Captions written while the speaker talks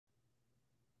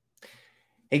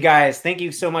Hey guys, thank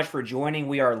you so much for joining.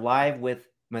 We are live with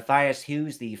Matthias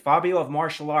Hues, the Fabio of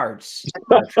martial arts,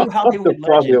 true Hollywood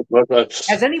Probably legend.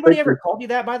 Has anybody thank ever you. called you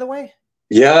that, by the way?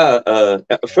 Yeah,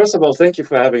 first of all, thank you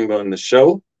for having me on the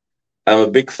show. I'm a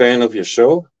big fan of your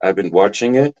show. I've been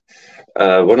watching it.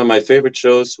 One of my favorite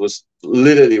shows was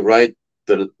literally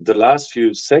the last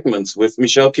few segments with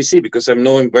Michel Kissy because I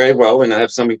know him very well and I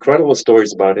have some incredible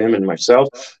stories about him and myself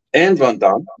and Van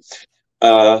Damme.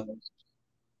 Uh,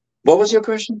 what was your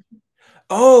question?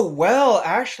 Oh, well,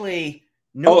 actually,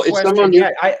 no Oh, it's question someone you.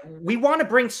 yet. We want to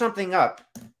bring something up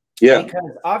Yeah,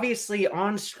 because obviously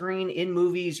on screen in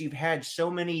movies you've had so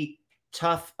many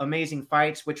tough, amazing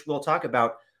fights, which we'll talk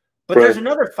about. But there's right.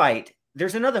 another fight.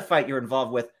 There's another fight you're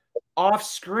involved with off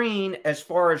screen as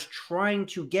far as trying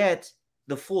to get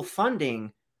the full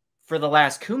funding for the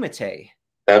Last Kumite.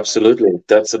 Absolutely.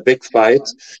 That's a big fight.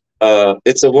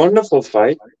 It's a wonderful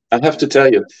fight. I have to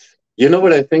tell you. You know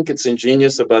what I think it's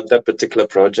ingenious about that particular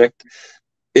project?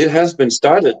 It has been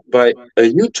started by a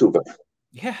YouTuber,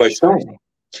 Yeah, by it's Sean. crazy.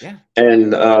 Yeah.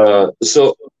 And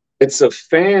so it's a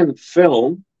fan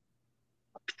film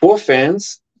for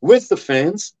fans, with the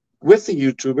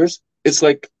YouTubers. It's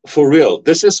like for real.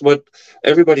 This is what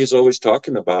everybody's always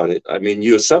talking about it. I mean,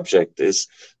 your subject is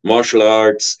martial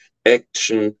arts,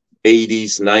 action,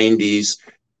 80s, 90s.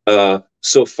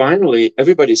 So finally,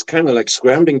 everybody's kind of like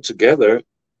scrambling together,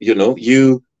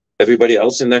 everybody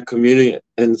else in that community.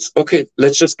 And it's, okay,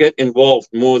 let's just get involved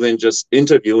more than just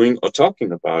interviewing or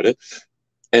talking about it.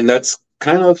 And that's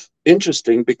kind of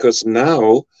interesting because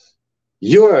now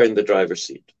you are in the driver's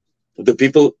seat. The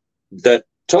people that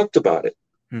talked about it,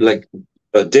 Mhm. like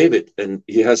David, and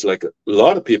he has like a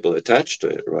lot of people attached to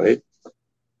it, right?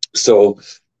 So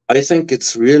I think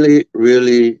it's really,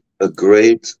 really a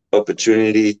great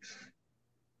opportunity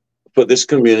for this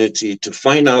community to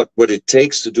find out what it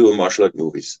takes to do a martial art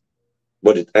movies,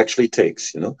 what it actually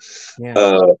takes.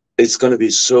 Yeah. It's going to be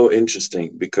so interesting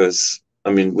because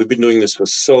I mean we've been doing this for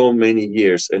so many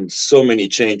years and so many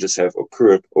changes have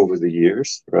occurred over the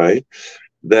years, right?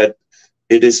 That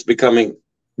it is becoming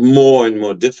more and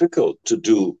more difficult to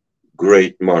do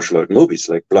great martial art movies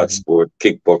like Mhm. Bloodsport,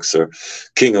 Kickboxer,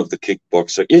 King of the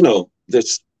Kickboxer.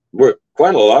 There's were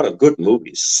quite a lot of good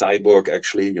movies. Cyborg,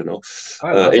 actually. Oh,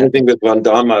 I love that. Anything with Van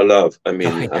Damme, I love. I Oh,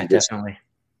 mean, yeah, definitely.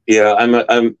 yeah,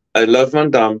 I love Van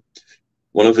Damme,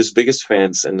 one of his biggest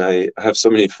fans, and I have so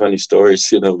many funny stories,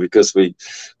 because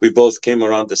we both came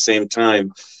around the same time,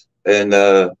 and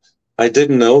I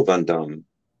didn't know Van Damme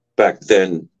back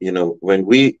then. When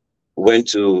we went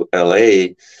to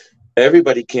LA,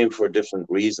 everybody came for a different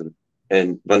reason,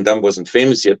 and Van Damme wasn't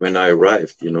famous yet when I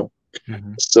arrived.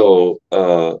 Mhm. So,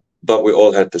 but we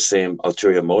all had the same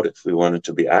ulterior motive. We wanted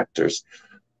to be actors,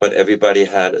 but everybody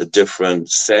had a different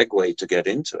segue to get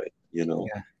into it.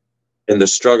 Yeah. And the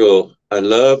struggle, I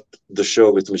loved the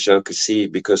show with Michel Cassis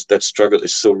because that struggle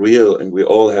is so real, and we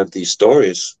all have these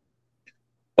stories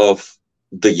of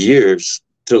the years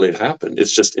till it happened.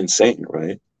 It's just insane,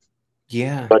 right?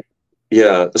 Yeah. But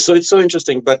yeah, so it's so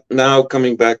interesting. But now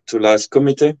coming back to Last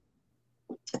Kumite,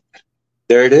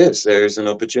 there it is. There is an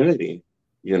opportunity,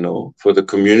 for the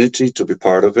community to be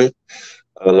part of it.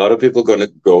 A lot of people going to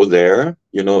go there.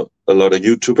 A lot of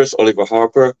YouTubers. Oliver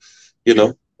Harper, you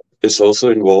know, is also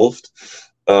involved.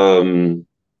 Um,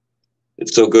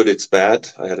 it's so good, it's bad.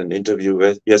 I had an interview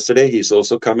with yesterday. He's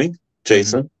also coming, Mhm.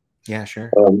 Jason. Yeah, sure.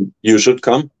 You should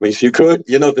come if you could.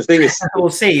 The thing is, We'll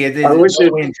see. I wish All the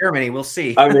it. way in Germany. We'll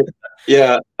see. I mean,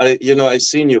 yeah, I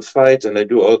seen you fight, and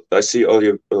I see all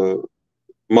your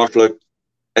martial art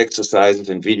exercises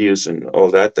and videos and all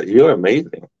that. That you're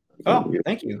amazing. I mean, Oh,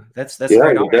 thank you. That's a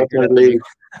yeah, great honor to hear that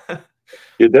from you.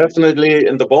 you're definitely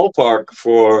in the ballpark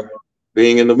for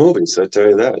being in the movies. I tell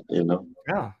you that.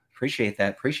 Oh, appreciate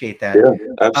that. Appreciate that. Yeah,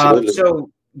 absolutely.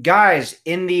 So, guys,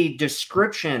 in the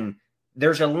description,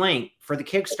 there's a link for the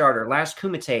Kickstarter, Last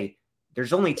Kumite.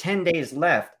 There's only 10 days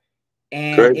left,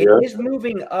 and Great. it Yeah. is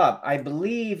moving up. I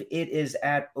believe it is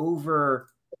at over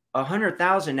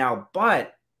 100,000 now,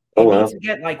 but Oh it wow. needs to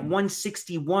get like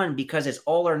 161 because it's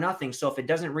all or nothing. So if it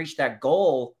doesn't reach that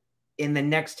goal in the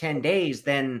next 10 days,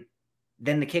 then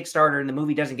the Kickstarter and the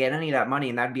movie doesn't get any of that money,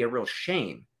 and that'd be a real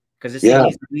shame because this thing Yeah.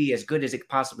 needs to be as good as it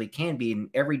possibly can be, and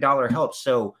every dollar helps.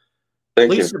 So Thank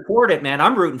please you. support it, man.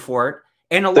 I'm rooting for it.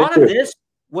 And a Thank lot of you. this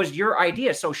was your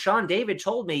idea. So Sean David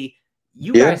told me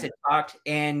you Yeah. guys had talked,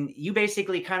 and you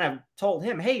basically kind of told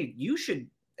him, "Hey, you should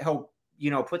help,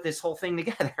 put this whole thing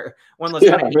together." One of those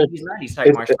Yeah. kind of I mean, 80s, 90s type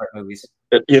it, martial art movies.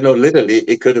 literally,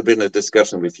 it could have been a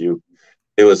discussion with you.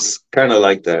 It was kind of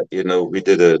like that. We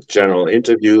did a general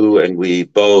interview, and we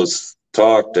both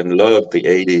talked and loved the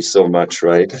 80s so much,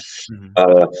 right?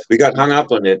 We got hung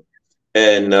up on it.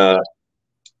 And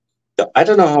I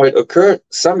don't know how it occurred.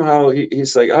 Somehow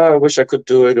he's like, oh, I wish I could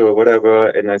do it or whatever.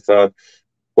 And I thought,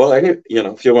 well,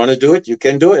 if you want to do it, you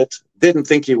can do it. Didn't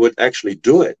think he would actually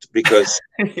do it because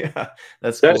yeah,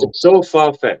 that's that is cool. so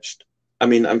far-fetched. I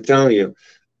mean, I'm telling you,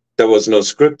 there was no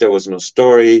script, there was no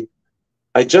story.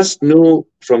 I just knew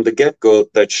from the get-go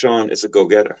that Sean is a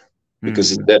go-getter because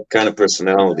he's that kind of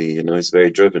personality, he's very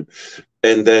driven.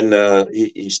 And then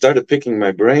he started picking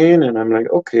my brain, and I'm like,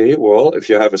 okay, well, if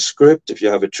you have a script, if you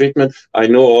have a treatment, I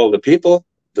know all the people.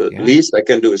 The least I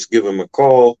can do is give him a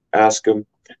call, ask him.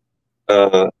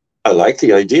 I like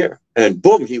the idea. And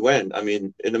boom, he went. I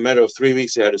mean, in a matter of 3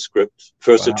 weeks, he had a script.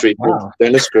 First a treatment,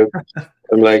 then a script.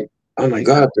 I'm like, oh my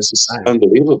God, this is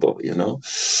unbelievable,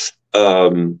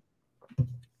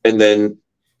 And then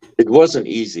it wasn't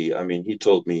easy. I mean, he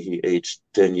told me he aged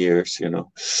 10 years,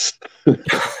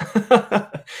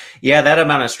 Yeah, that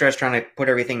amount of stress trying to put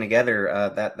everything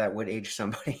together, that would age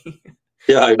somebody.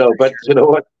 Yeah, I know. But you know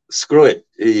what? Screw it.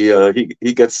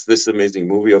 He gets this amazing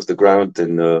movie off the ground,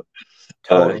 and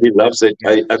he loves it.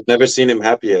 Yeah. I've never seen him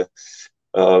happier.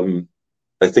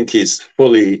 I think he's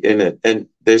fully in it. And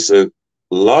there's a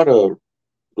lot of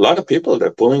people that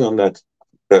are pulling on that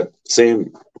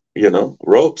same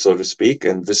rope, so to speak,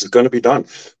 and this is going to be done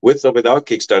with or without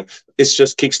Kickstarter. It's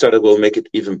just Kickstarter will make it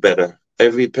even better.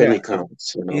 Every penny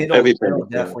counts. It'll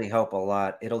definitely help a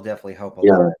lot. It'll definitely help a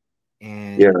lot.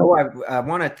 And I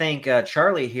want to thank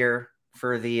Charlie here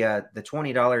for the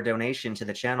 $20 donation to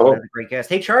the channel. That's a great guest.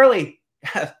 Hey, Charlie,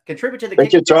 contribute to the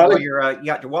Kickstarter while you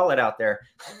got your wallet out there.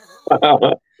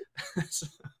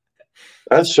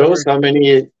 That shows how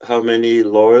many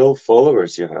loyal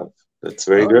followers you have. That's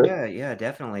very good. Yeah,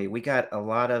 definitely. We got a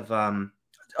lot of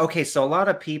okay, so a lot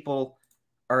of people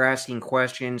are asking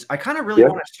questions. I kind of really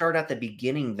want to start at the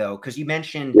beginning though, because you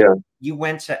mentioned you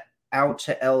went out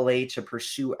to LA to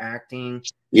pursue acting.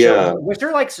 Yeah. So, was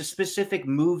there like a specific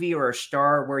movie or a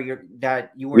star where you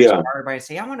were inspired by and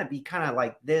say, I want to be kind of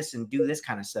like this and do this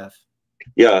kind of stuff?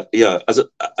 Yeah.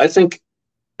 I think,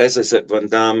 as I said, Van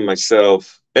Damme,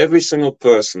 myself, every single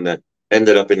person that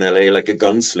ended up in LA like a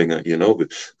gunslinger,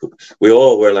 we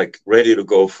all were like ready to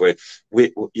go for it.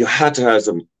 You had to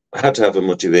have a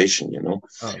motivation, Oh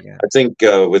yeah. I think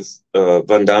with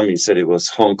Van Damme, he said it was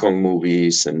Hong Kong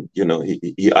movies, and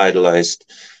he idolized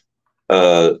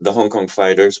the Hong Kong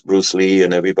fighters, Bruce Lee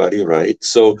and everybody, right?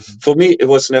 So for me, it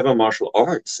was never martial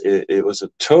arts. It was a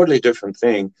totally different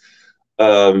thing.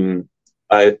 I'm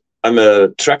a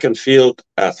track and field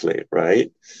athlete,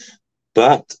 right?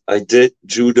 But I did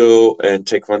judo and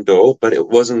taekwondo, but it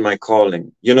wasn't my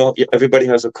calling. Everybody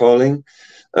has a calling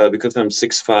because I'm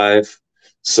 6'5".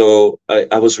 So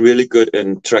I was really good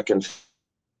in track and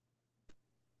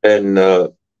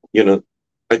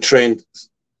I trained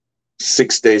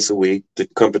 6 days a week,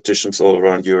 did competitions all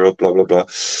around Europe, blah, blah, blah.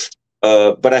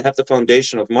 But I had the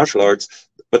foundation of martial arts,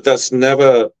 but that's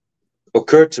never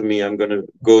occurred to me I'm going to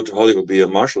go to Hollywood, be a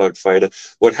martial art fighter.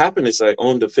 What happened is I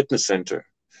owned a fitness center.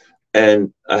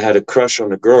 And I had a crush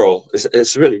on a girl.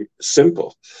 It's really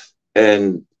simple.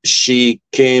 And she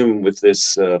came with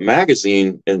this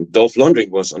magazine, and Dolph Lundgren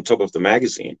was on top of the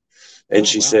magazine. And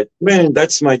she said, man,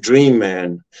 that's my dream,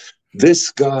 man.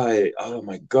 This guy, oh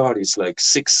my God, he's like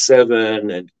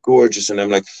 6'7" and gorgeous. And I'm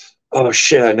like, oh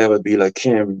shit, I'll never be like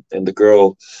him. And the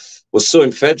girl was so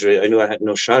infatuated. I knew I had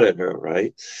no shot at her,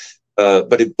 right?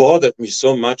 But it bothered me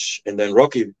so much. And then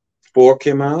Rocky IV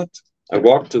came out. I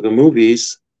walked to the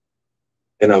movies.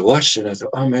 And I watched it and I thought,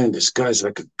 oh man, this guy's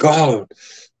like a god.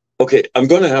 Okay, I'm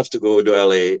going to have to go to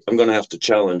LA. I'm going to have to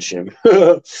challenge him.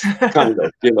 Kind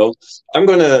of, I'm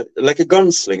going to, like a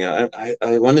gunslinger.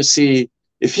 I want to see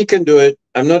if he can do it.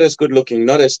 I'm not as good looking,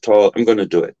 not as tall. I'm going to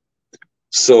do it.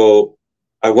 So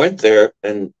I went there,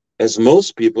 and as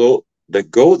most people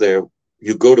that go there,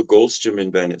 you go to Gold's Gym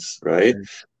in Venice, right?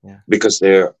 Yeah. Because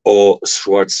they're all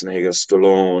Schwarzenegger,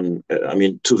 Stallone. I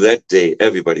mean, to that day,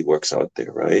 everybody works out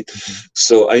there, right?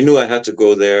 So I knew I had to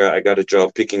go there. I got a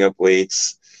job picking up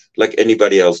weights like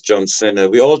anybody else. John Cena,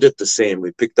 we all did the same.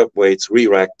 We picked up weights,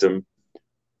 re-racked them.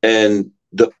 And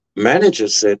the manager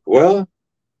said, well,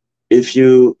 if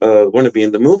you want to be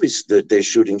in the movies that they're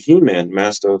shooting He-Man,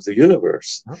 Master of the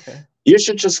Universe, you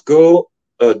should just go.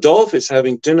 Dolph is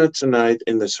having dinner tonight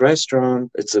in this restaurant.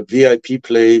 It's a VIP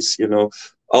place,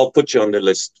 I'll put you on the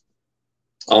list.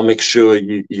 I'll make sure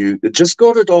you just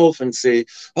go to Dolph and say,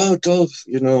 oh, Dolph,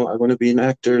 I want to be an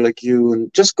actor like you.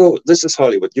 And just go. This is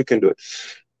Hollywood. You can do it.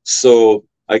 So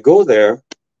I go there,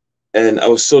 and I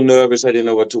was so nervous. I didn't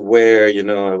know what to wear.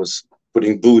 I was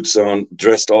putting boots on,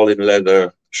 dressed all in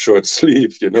leather. short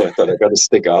sleeve, you know. I thought I got to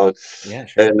stick out. Yeah,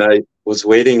 sure. And I was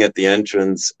waiting at the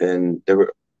entrance, and there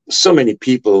were so many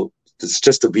people. It's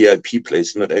just a VIP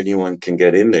place. Not anyone can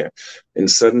get in there. And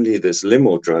suddenly this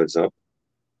limo drives up,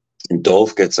 and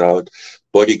Dolph gets out,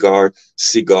 bodyguard,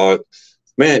 cigar.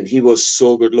 Man, he was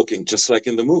so good looking, just like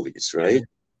in the movies, right?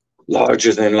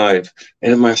 Larger than life.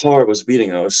 And my heart was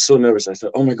beating. I was so nervous. I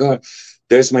thought, oh my God,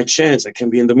 there's my chance. I can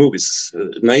be in the movies.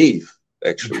 Naive,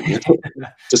 actually. You know?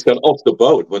 Just got off the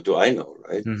boat. What do I know,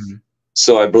 right? Mm-hmm.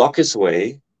 So I block his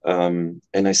way. And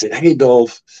I said, hey,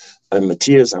 Dolph, I'm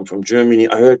Matthias. I'm from Germany.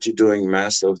 I heard you're doing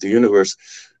Master of the Universe.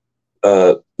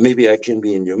 Maybe I can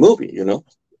be in your movie, you know?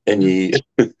 And he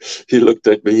he looked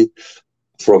at me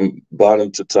from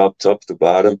bottom to top, top to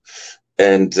bottom,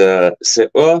 and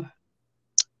said, well,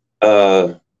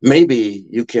 maybe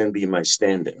you can be my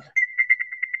stand-in.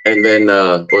 And then,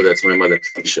 oh, that's my mother.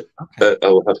 Shit. Okay. I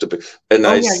will have to pick. And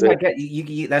I said,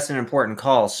 that's an important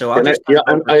call. So I'll just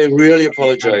I really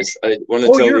apologize. I want to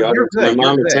tell the audience, my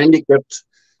mom is handicapped.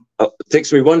 It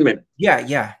takes me 1 minute. Yeah.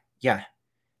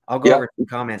 I'll go over some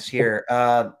comments here.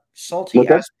 Salty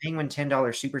asked Penguin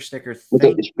 $10 super sticker.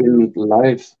 Ich bin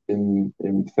live im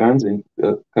Fernsehen.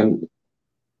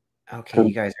 Okay,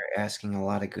 you guys are asking a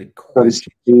lot of good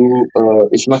questions.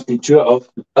 Ich mach die Tür auf.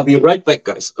 I'll be right back,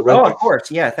 guys. Of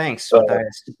course. Yeah, thanks.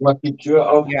 Ich mach die Tür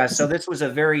auf. Yeah, so this was a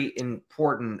very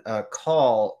important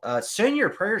call. Send your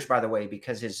prayers, by the way,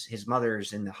 because his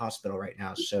mother's in the hospital right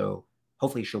now. So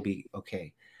hopefully she'll be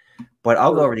okay. But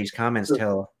I'll go over these comments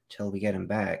till we get him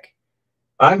back.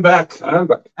 I'm back.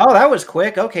 Oh, that was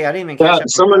quick. Okay, I didn't even catch up.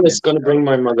 Someone is going to bring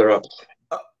my mother up.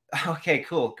 Okay,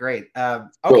 cool, great.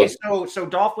 Okay, so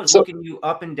Dolph was looking you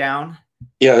up and down.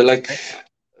 Yeah,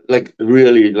 like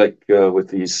really, with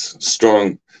these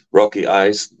strong, rocky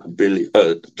eyes, Billy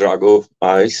Drago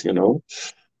eyes, you know.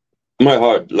 My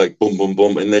heart, like boom, boom,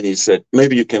 boom, and then he said,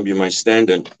 "Maybe you can be my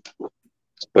stand-in."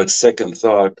 But second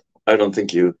thought, I don't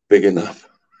think you're big enough.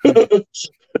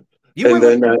 You were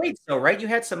lifting weights, though, right? You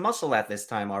had some muscle at this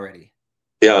time already.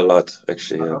 Yeah, a lot,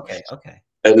 actually. Yeah. Okay.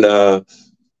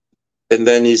 And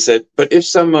then he said, but if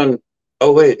someone,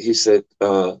 oh, wait, he said,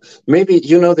 maybe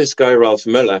you know this guy, Ralph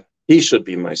Miller, he should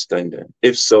be my stand-in.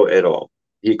 If so at all,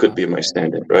 he could be my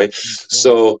stand-in, right?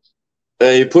 So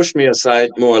he pushed me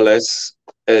aside more or less,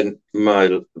 and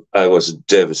I was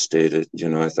devastated. You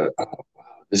know, I thought, oh,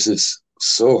 wow, this is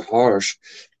so harsh.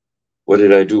 What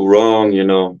did I do wrong? You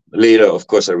know, later, of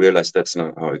course, I realized that's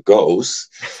not how it goes.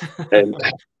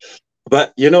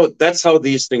 But, you know, that's how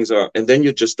these things are. And then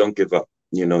you just don't give up.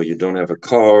 You know, you don't have a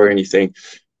car or anything.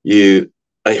 I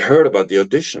heard about the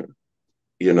audition,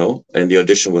 you know, and the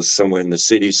audition was somewhere in the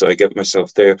city. So I get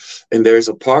myself there, and there's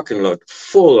a parking lot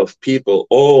full of people,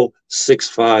 all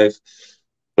 6'5",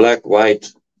 black,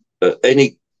 white,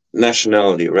 any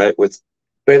nationality, right? With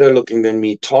better looking than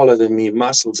me, taller than me,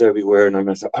 muscles everywhere. And I'm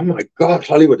like, oh my God,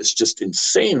 Hollywood is just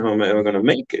insane. How am I ever going to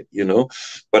make it, you know?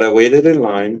 But I waited in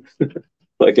line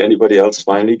like anybody else,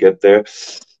 finally get there.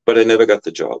 But I never got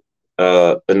the job.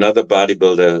 Another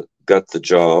bodybuilder got the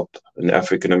job, an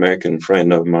African-American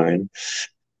friend of mine.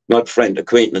 Not friend,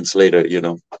 acquaintance later, you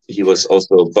know. He was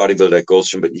also a bodybuilder at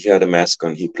Goldstream, but he had a mask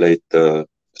on. He played the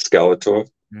Skeletor.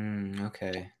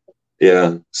 Okay.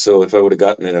 Yeah. So if I would have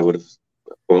gotten it, I would have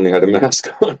only had a mask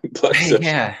on. But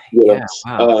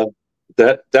wow.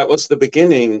 That was the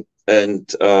beginning,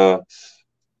 and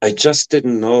I just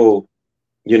didn't know.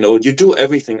 You know, you do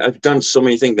everything. I've done so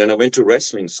many things. Then I went to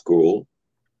wrestling school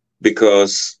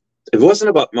because it wasn't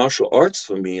about martial arts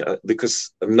for me,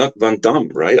 because I'm not Van Damme,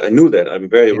 right? I knew that. I'm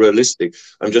very realistic.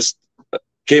 I'm just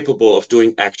capable of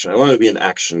doing action. I want to be an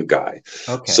action guy.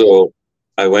 Okay. So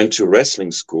I went to wrestling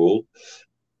school,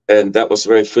 and that was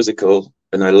very physical,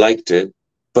 and I liked it.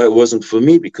 But it wasn't for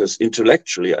me because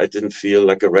intellectually, I didn't feel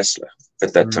like a wrestler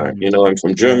at that time. You know, I'm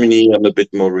from Germany. I'm a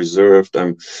bit more reserved.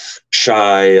 I'm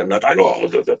shy. I'm not,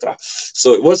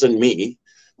 So it wasn't me.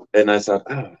 And I thought,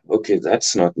 okay,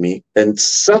 that's not me. And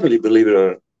suddenly, believe it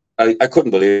or not, I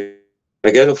couldn't believe it.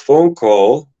 I get a phone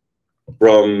call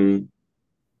from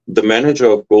the manager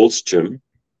of Gold's Gym,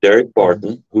 Derek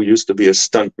Barton, who used to be a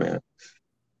stuntman.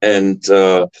 And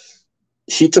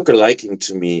he took a liking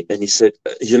to me, and he said,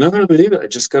 you're not going to believe it. I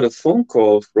just got a phone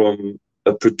call from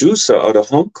a producer out of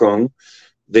Hong Kong.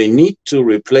 They need to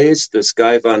replace this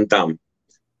guy Van Damme.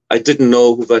 I didn't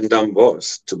know who Van Damme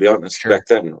was, to be honest, back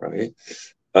then, right?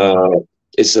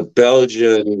 It's a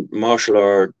Belgian martial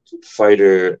art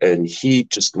fighter, and he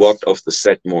just walked off the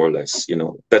set, more or less. You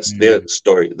know, that's their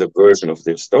story, the version of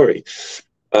their story.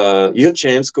 Your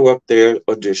chance, go up there,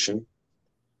 audition.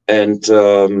 And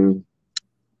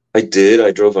I did.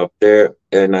 I drove up there.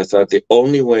 And I thought the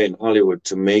only way in Hollywood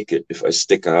to make it if I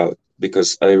stick out,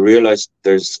 because I realized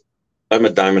I'm a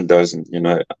dime a dozen, you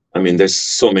know. I mean, there's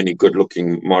so many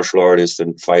good-looking martial artists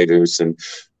and fighters, and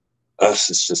us,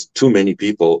 it's just too many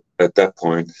people at that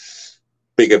point.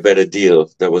 Bigger, better deal.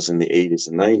 That was in the 80s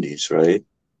and 90s, right?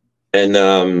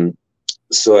 And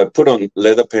so I put on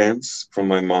leather pants from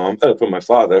my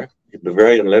father,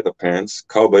 Bavarian leather pants,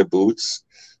 cowboy boots,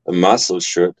 a muscle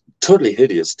shirt, totally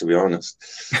hideous, to be honest.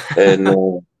 And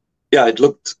yeah, it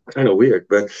looked kind of weird,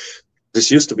 but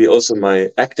this used to be also my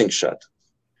acting shot.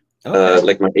 Okay.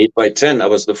 Like my 8x10, I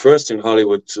was the first in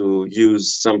Hollywood to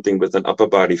use something with an upper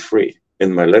body free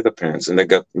in my leather pants. And that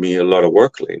got me a lot of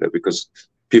work later because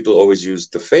people always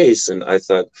used the face. And I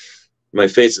thought, my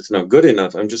face is not good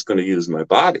enough. I'm just going to use my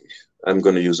body. I'm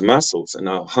going to use muscles. And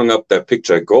I hung up that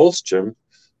picture at Gold's Gym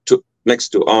next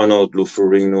to Arnold, Lou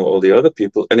Ferrigno, all the other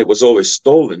people. And it was always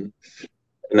stolen.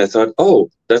 And I thought, oh,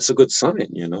 that's a good sign,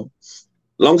 you know.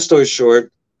 Long story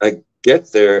short, I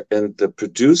get there, and the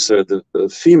producer, the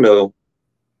female,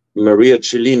 Maria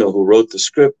Cellino, who wrote the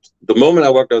script, the moment I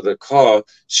walked out of the car,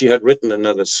 she had written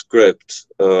another script,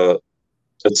 a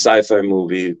sci-fi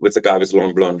movie with a guy with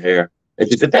long blonde hair. And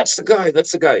she said, that's the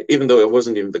guy, even though it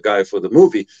wasn't even the guy for the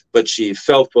movie. But she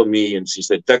felt for me, and she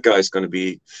said, that guy's going to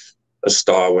be a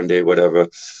star one day, whatever.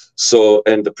 So,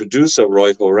 and the producer,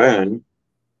 Roy Horan,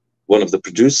 one of the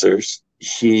producers,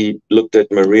 he looked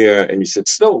at Maria and he said,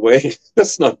 no way,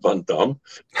 that's not Van Damme,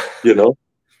 you know,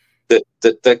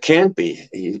 that can't be.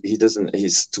 He doesn't,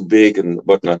 he's too big and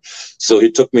whatnot. So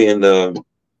he took me in the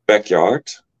backyard,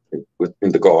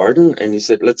 in the garden, and he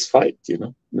said, let's fight, you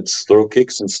know, let's throw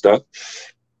kicks and stuff.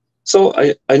 So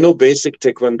I know basic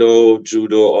Taekwondo,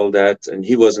 Judo, all that, and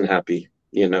he wasn't happy.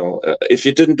 You know, if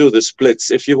you didn't do the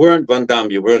splits, if you weren't Van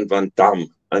Damme, you weren't Van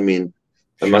Damme. I mean,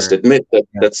 I must admit that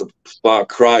that's a far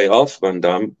cry off Van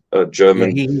Damme,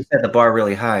 German. Yeah, he set the bar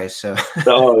really high, so.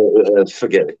 No,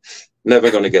 forget it. Never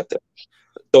going to get there.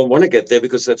 Don't want to get there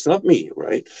because that's not me,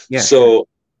 right? Yeah. So,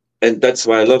 and that's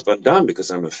why I love Van Damme,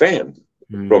 because I'm a fan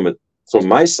from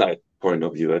my side point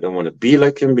of view. I don't want to be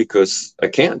like him because I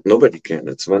can't. Nobody can.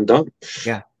 It's Van Damme.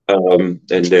 Yeah. And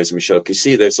there's Michel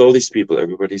Kissi. There's all these people.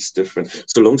 Everybody's different.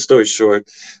 So long story short,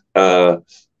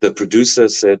 the producer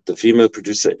said, the female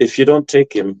producer, if you don't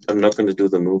take him, I'm not going to do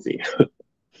the movie.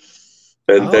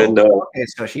 And then, okay,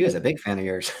 so she was a big fan of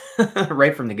yours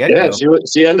right from the get-go. Yeah,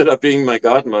 she ended up being my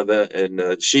godmother,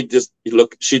 and she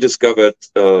discovered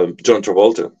John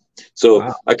Travolta.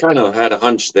 So I kind of had a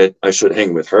hunch that I should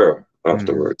hang with her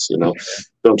afterwards, you know.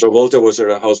 John Travolta was at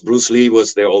her house. Bruce Lee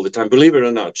was there all the time. Believe it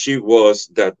or not, she was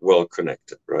that well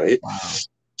connected, right? Wow.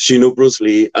 She knew Bruce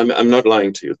Lee. I'm not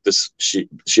lying to you.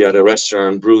 She had a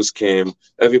restaurant. Bruce came.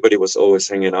 Everybody was always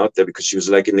hanging out there because she was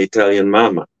like an Italian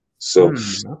mama. So,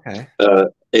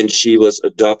 and she was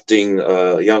adopting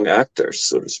young actors,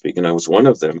 so to speak, and I was one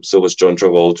of them. So was John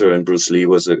Travolta, and Bruce Lee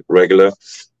was a regular,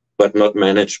 but not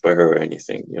managed by her or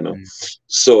anything, you know.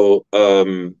 So,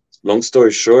 long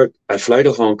story short, I fly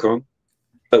to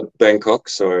Bangkok,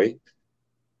 sorry,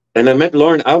 and I met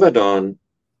Lauren Avedon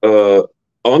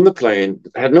on the plane.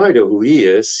 I had no idea who he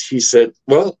is. He said,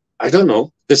 well, I don't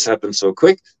know. This happened so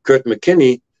quick. Kurt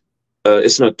McKinney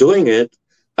is not doing it.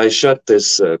 I shot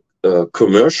this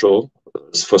commercial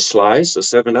for Slice, or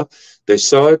 7-Up. They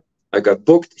saw it. I got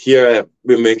booked. Here I am.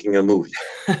 We're making a movie.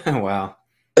 Wow.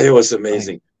 It was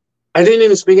amazing. I didn't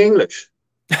even speak English.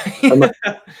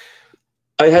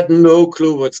 I had no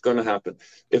clue what's going to happen.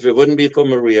 If it wouldn't be for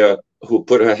Maria, who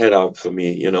put her head out for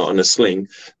me, you know, on a sling,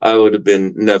 I would have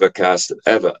been never casted,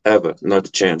 ever, not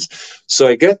a chance. So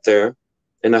I get there,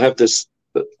 and I have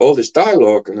all this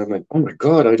dialogue, and I'm like, oh my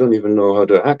God, I don't even know how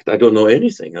to act. I don't know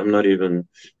anything. I'm not even,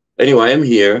 anyway, I'm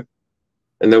here.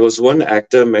 And there was one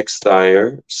actor, Max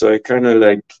Thayer. So I kind of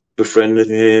like befriended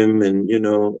him and, you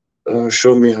know,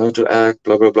 show me how to act,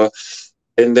 blah, blah, blah.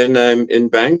 And then I'm in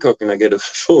Bangkok and I get a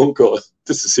phone call.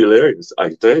 This is hilarious,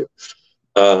 I tell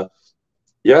you.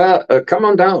 Come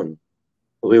on down.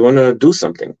 We want to do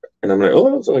something. And I'm like,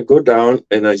 oh, so I go down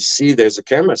and I see there's a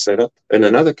camera set up and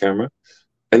another camera.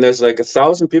 And there's like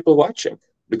 1,000 people watching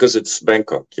because it's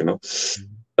Bangkok, you know.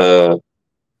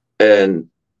 And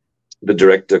the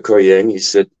director, Ko Yang, he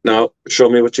said, now show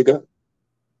me what you got.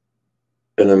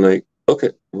 And I'm like,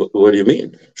 okay, what do you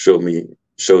mean? Show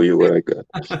you what I got.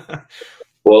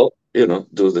 Well, you know,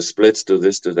 do the splits, do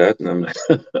this, do that. And I'm like,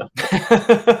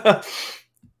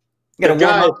 the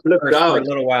guy flipped out. For a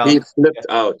little while. He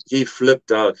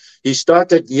flipped out. He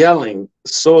started yelling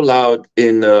so loud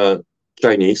in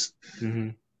Chinese.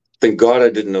 Thank God I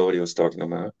didn't know what he was talking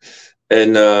about.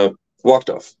 And walked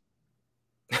off.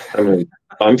 I mean,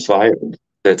 I'm fired.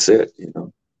 That's it, you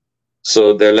know.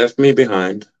 So they left me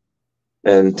behind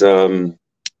and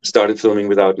started filming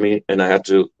without me. And I had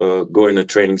to go in a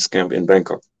training camp in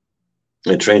Bangkok.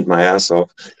 I trained my ass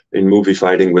off in movie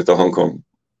fighting with the Hong Kong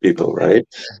people, Okay. right?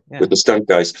 Yeah. With the stunt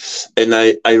guys. And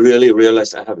I really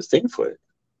realized I have a thing for it.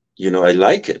 You know, I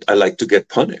like it. I like to get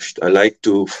punished. I like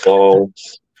to fall.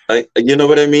 You know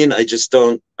what I mean? I just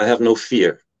don't, I have no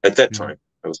fear at that time.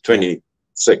 I was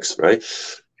 26, right?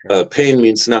 Sure. Pain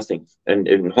means nothing. And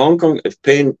in Hong Kong, if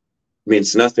pain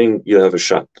means nothing, you have a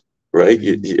shot, right?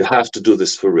 You have to do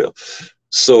this for real.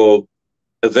 So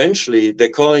eventually they're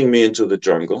calling me into the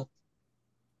jungle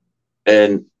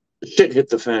and shit hit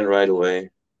the fan right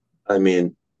away. I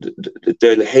mean,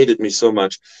 they hated me so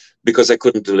much because I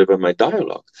couldn't deliver my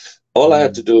dialogue. All I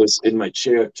had to do is in my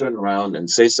chair, turn around and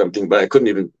say something, but I couldn't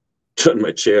even turn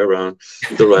my chair around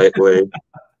the right way.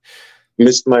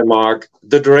 Missed my mark.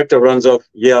 The director runs off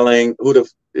yelling, who'd have,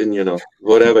 and, you know,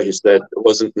 whatever he said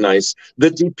wasn't nice. The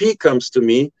DP comes to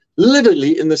me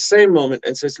literally in the same moment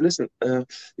and says, listen,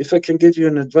 if I can give you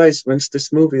an advice once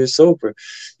this movie is over,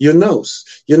 your nose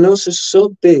is so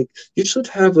big, you should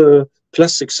have a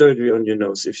plastic surgery on your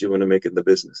nose if you want to make it in the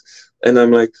business. And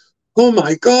I'm like, oh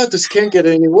my God, this can't get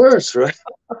any worse, right?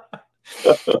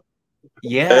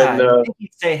 Yeah, and, I think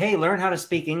you'd say, hey, learn how to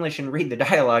speak English and read the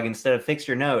dialogue instead of fix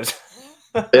your nose.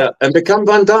 Yeah, and become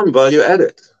Van Damme while you're at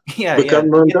it. Yeah, become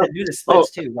yeah. Van You Damme. do the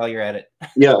splits too while you're at it.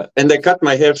 Yeah, and they cut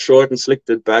my hair short and slicked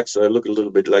it back, so I look a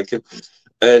little bit like him,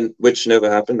 and which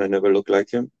never happened. I never looked like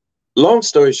him. Long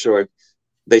story short,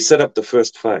 they set up the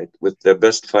first fight with their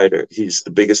best fighter. He's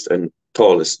the biggest and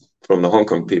tallest from the Hong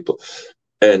Kong people,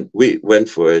 and we went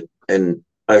for it. And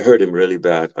I hurt him really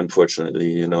bad,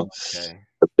 unfortunately. You know,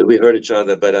 we hurt each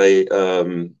other, but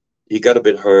he got a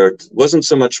bit hurt. Wasn't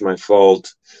so much my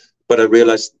fault, but I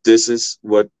realized this is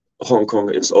what Hong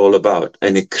Kong is all about.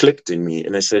 And it clicked in me.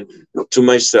 And I said to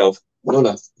myself,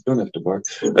 Lola, you don't have to bark.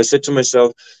 I said to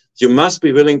myself, you must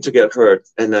be willing to get hurt.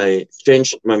 And I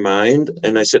changed my mind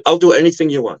and I said, I'll do anything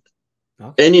you want.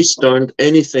 Okay. Any stunt,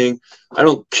 anything. I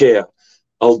don't care.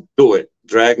 I'll do it.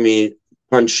 Drag me,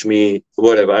 punch me,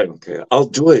 whatever. I don't care. I'll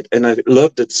do it. And I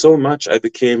loved it so much. I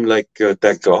became like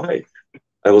that guy.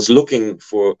 I was looking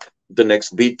for the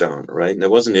next beatdown, right? And it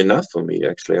wasn't enough for me,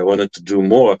 actually. I wanted to do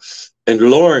more. And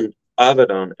Lauren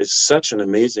Avedon is such an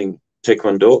amazing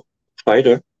Taekwondo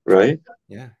fighter, right?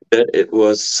 Yeah. That it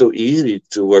was so easy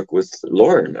to work with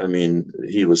Lauren. I mean,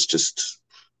 he was just,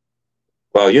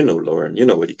 well, you know, Lauren, you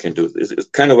know what he can do. It's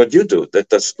kind of what you do.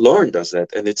 Lauren does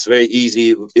that. And it's very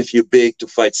easy if you're big to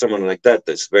fight someone like that.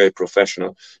 That's very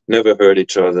professional. Never hurt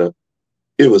each other.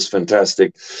 It was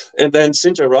fantastic. And then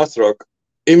Cynthia Rothrock,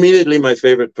 immediately my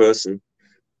favorite person,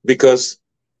 because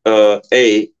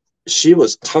she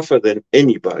was tougher than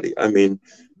anybody. I mean,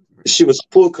 she was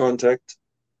full contact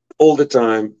all the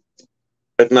time.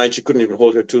 At night, she couldn't even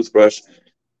hold her toothbrush.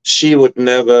 She would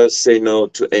never say no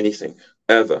to anything,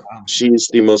 ever. Wow. She's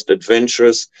the most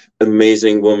adventurous,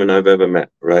 amazing woman I've ever met,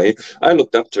 right? I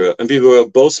looked up to her, and we were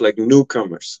both like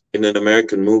newcomers in an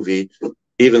American movie.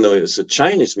 Even though it was a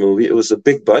Chinese movie, it was a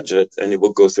big budget, and it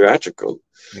would go theatrical.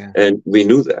 Yeah. And we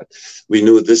knew that. We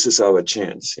knew this is our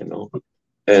chance, you know.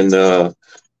 And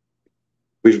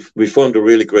we formed a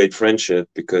really great friendship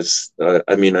because,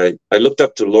 I mean, I looked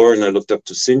up to Lauren, I looked up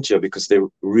to Cynthia because they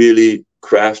were really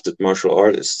crafted martial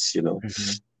artists, you know.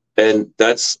 Mm-hmm. And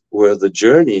that's where the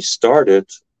journey started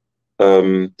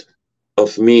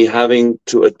of me having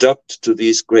to adapt to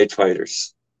these great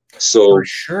fighters. So for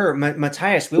sure,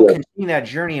 Matthias, we'll continue that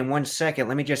journey in 1 second.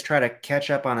 Let me just try to catch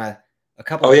up on a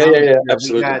couple. Oh, yeah,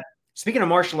 absolutely. Speaking of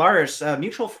martial artists,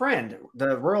 mutual friend,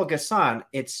 the Royal Gassan.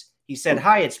 He said,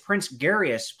 "Hi, it's Prince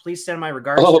Garius. Please send my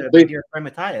regards to my dear friend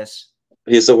Matthias.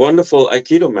 He's a wonderful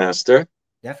Aikido master.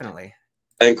 Definitely.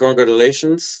 And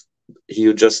congratulations,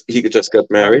 he just got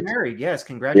married. Yes,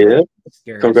 congratulations.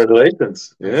 Yeah,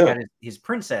 congratulations. He's got his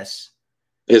princess."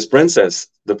 His princess,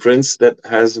 the prince that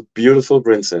has a beautiful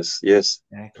princess. Yes.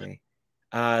 Exactly.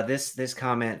 This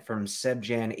comment from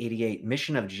Sebjan88.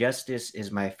 Mission of Justice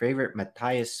is my favorite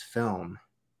Matthias film.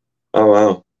 Oh,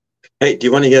 wow. Hey, do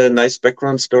you want to get a nice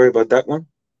background story about that one?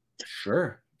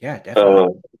 Sure. Yeah,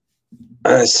 definitely.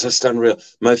 It's just unreal.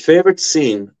 My favorite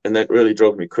scene, and that really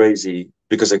drove me crazy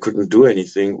because I couldn't do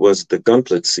anything, was the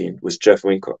gauntlet scene with Jeff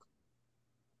Wincock.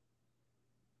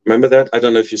 Remember that? I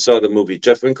don't know if you saw the movie.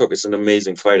 Jeff Wincock is an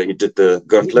amazing fighter. He did the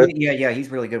gauntlet. Yeah,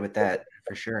 he's really good with that,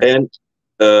 for sure. And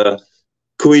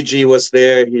Kuiji was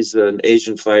there. He's an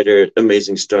Asian fighter,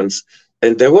 amazing stunts.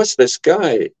 And there was this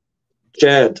guy,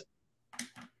 Chad.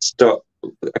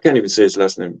 I can't even say his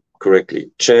last name correctly.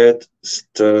 Chad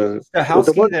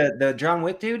Stahelski, the John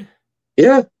Wick dude?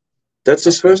 Yeah, that's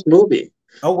his first movie.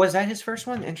 Oh, was that his first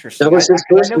one? Interesting. That was his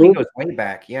 'Cause I first know he movie. goes way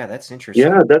back. Yeah, that's interesting.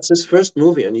 Yeah, that's his first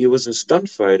movie, and he was a stunt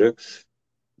fighter,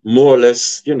 more or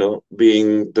less, you know,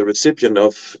 being the recipient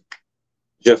of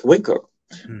Jeff Winkler.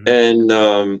 Mhm.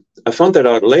 And I found that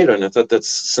out later, and I thought that's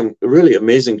some really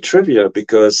amazing trivia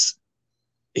because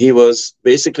he was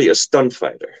basically a stunt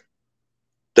fighter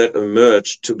that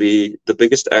emerged to be the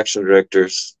biggest action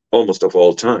directors almost of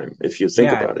all time, if you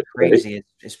think Yeah, it's about it, right? crazy.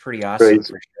 It's pretty awesome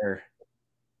Crazy. for sure.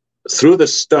 Through the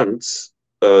stunts,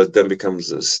 then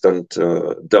becomes a stunt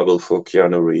double for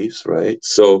Keanu Reeves, right?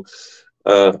 So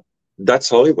uh, that's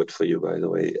Hollywood for you, by the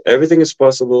way. Everything is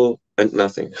possible and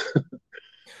nothing.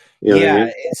 You know what I Yeah,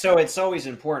 mean? so it's always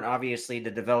important, obviously, to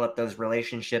develop those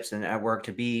relationships and at work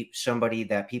to be somebody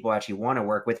that people actually want to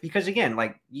work with. Because again,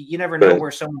 like you never know Right, where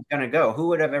someone's going to go. Who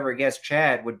would have ever guessed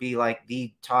Chad would be like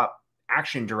the top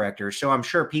action director? So I'm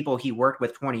sure people he worked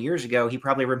with 20 years ago, he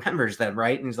probably remembers them,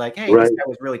 right? And he's like, "Hey, this right, guy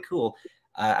was really cool.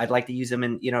 I'd like to use him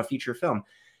in a future film."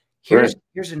 right.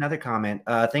 Here's another comment.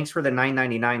 Thanks for the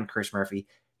 9.99, Chris Murphy.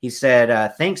 He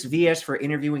said, "Thanks VS for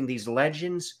interviewing these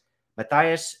legends.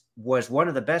 Matthias was one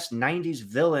of the best 90s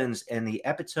villains and the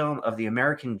epitome of the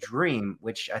American dream,"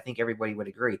 which I think everybody would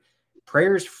agree.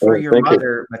 Prayers for Oh, your thank you.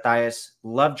 mother, Matthias.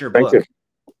 Loved your Thank you. book.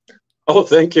 Oh,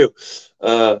 thank you.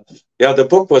 Uh, yeah, the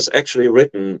book was actually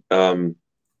written.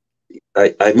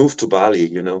 I moved to Bali,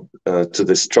 you know, to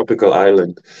this tropical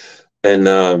island, and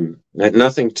had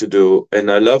nothing to do.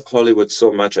 And I love Hollywood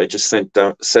so much. I just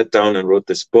sat down and wrote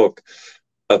this book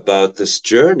about this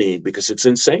journey because it's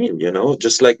insane, you know,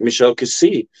 just like Michel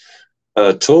Kissy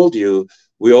told you,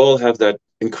 we all have that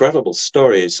incredible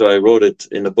story. So I wrote it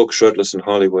in the book Shirtless in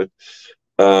Hollywood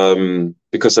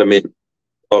because I made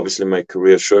obviously my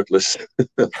career shirtless.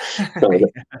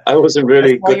 I was in That's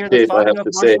really why good you're the shape, I father have of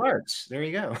to say. martial arts. There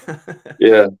you go.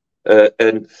 Yeah.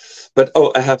 And but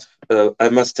oh, I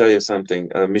must tell you something,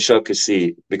 Michel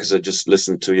Kissy, because I just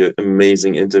listened to your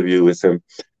amazing interview with him.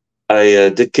 I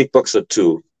did Kickboxer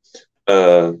 2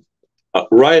 uh,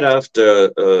 right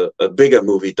after a bigger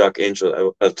movie, Dark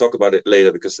Angel. I'll talk about it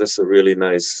later because that's a really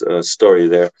nice story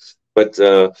there. But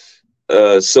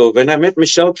so when I met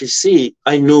Michel Kissy,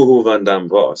 I knew who Van Damme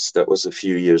was. That was a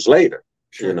few years later.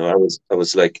 You Sure. know, I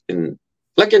was like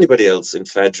anybody else,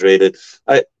 infatuated.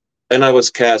 I was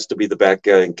cast to be the bad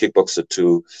guy in Kickboxer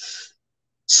 2.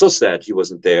 So sad he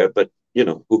wasn't there, but you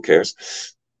know, who cares?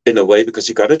 In a way, because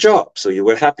you got a job, so you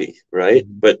were happy, right?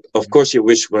 Mhm. But of course, you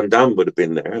wish Van Damme would have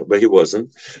been there, but he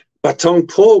wasn't. But Tong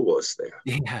Po was there.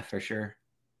 Yeah, for sure.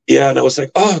 Yeah, and I was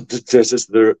like, oh, this is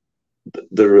the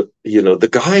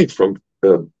guy from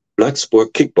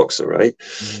Bloodsport Kickboxer, right?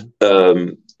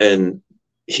 Mhm. And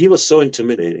he was so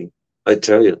intimidating. I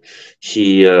tell you,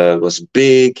 he was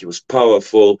big, he was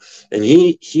powerful, and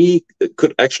he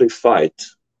could actually fight,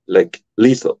 like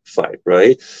lethal fight,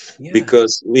 right? Yeah.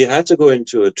 Because we had to go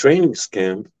into a training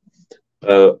camp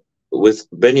uh, with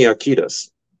Benny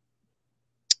Arkidas,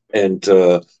 and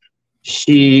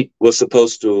he was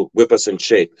supposed to whip us in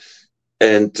shape.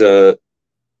 And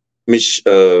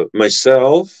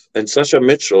myself and Sasha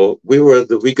Mitchell, we were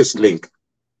the weakest link,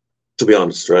 to be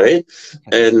honest, right?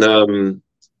 Okay. And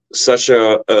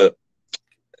Sasha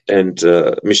and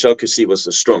Michel Kissy was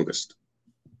the strongest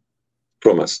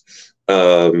from us.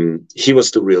 He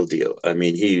was the real deal. I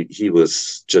mean, he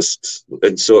was just,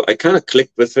 and so I kind of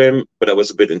clicked with him, but I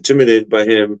was a bit intimidated by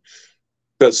him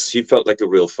because he felt like a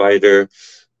real fighter.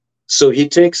 So he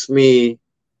takes me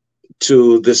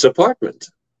to this apartment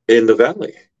in the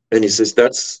valley, and he says,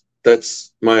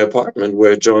 "That's my apartment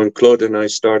where John Claude and I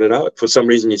started out. For some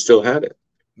reason, he still had it."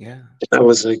 Yeah. I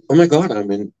was like, "Oh my God,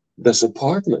 I'm in this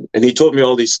apartment." And he told me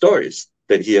all these stories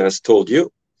that he has told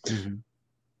you. Mhm.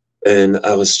 And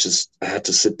I had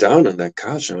to sit down on that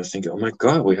couch and I was thinking, oh my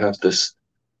God, we have this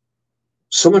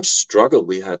so much struggle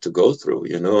we had to go through,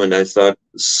 you know. And I thought,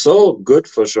 so good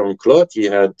for Jean Claude, he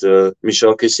had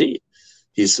Michel Kissy.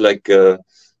 He's like a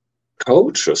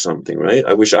coach or something, right?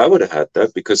 I wish I would have had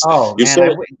that because Oh you man,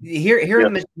 saw,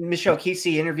 hearing yeah, the Michelle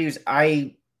Kesey interviews,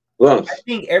 I well,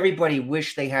 think everybody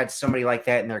wish they had somebody like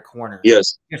that in their corner,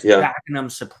 yes, just yeah. backing them,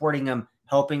 supporting them,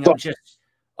 helping them. Just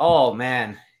oh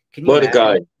man, can you What a imagine?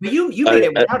 guy. But you made I,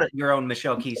 it I without your own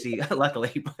Michelle Kesey,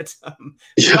 luckily. But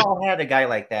we yeah. all had a guy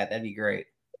like that. That'd be great.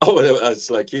 Oh,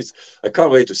 it's like I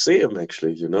can't wait to see him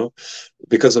actually, you know.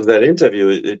 Because of that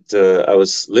interview, I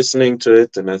was listening to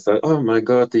it and I thought, oh my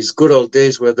God, these good old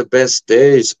days were the best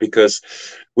days because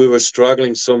we were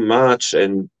struggling so much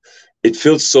and it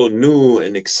feels so new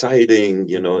and exciting.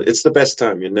 You know, it's the best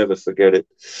time. You never forget it.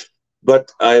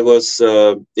 But I was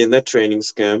in that training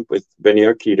camp with Benny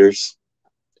Arkidas,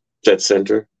 Jet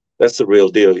Center. That's the real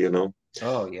deal, you know.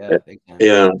 Oh yeah, big time.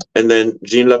 Yeah, and then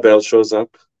Gene LaBelle shows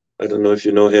up. I don't know if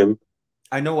you know him.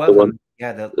 I know The of one, him.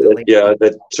 Yeah, the late. yeah,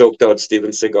 that choked out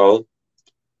Steven Seagal.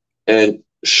 And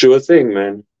sure thing,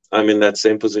 man. I'm in that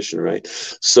same position, right?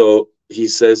 So he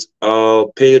says,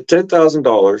 "I'll pay you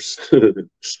 $10,000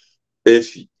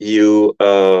 if you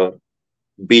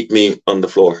beat me on the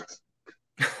floor."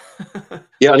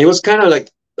 Yeah, and he was kind of like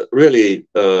really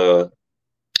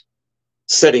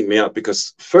setting me up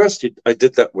because first I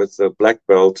did that with a black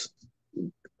belt.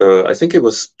 I think it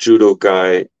was judo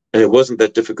guy, and it wasn't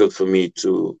that difficult for me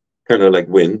to kind of like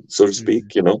win, so to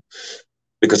speak, you know,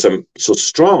 because I'm so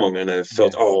strong, and I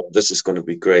felt, oh, this is going to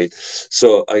be great.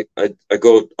 So I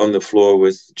go on the floor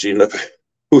with Gene Lever,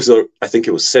 who's I think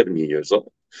he was 70 years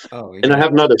old, Oh and I yeah.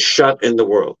 have not a shot in the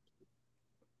world,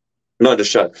 not a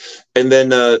shot. And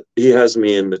then he has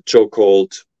me in the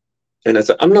chokehold, and I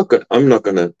thought, I'm not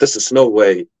gonna. This is no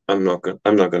way. I'm not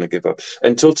gonna give up.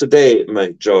 Until today,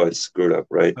 my jaw is screwed up,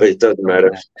 right? But it doesn't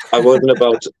matter. I wasn't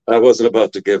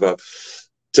about to give up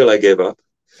till I gave up.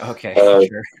 Okay, Uh,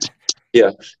 sure.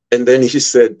 yeah, and then he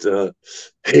said,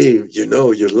 "Hey, you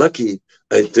know, you're lucky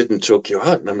I didn't choke you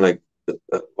out." And I'm like,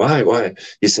 "Why? Why?"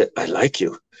 He said, "I like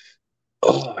you."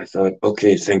 Oh, I thought,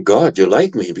 okay, thank God you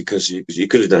like me because you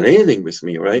could have done anything with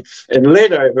me, right? And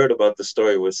later I heard about the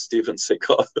story with Steven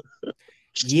Seagal.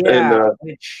 And Yeah,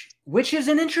 which is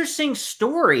an interesting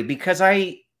story because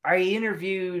I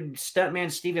interviewed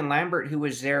stuntman Stephen Lambert, who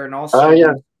was there, and also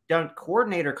yeah, the stunt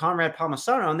coordinator Conrad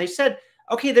Palmisano, and they said,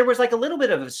 okay, there was like a little bit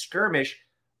of a skirmish,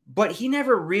 but he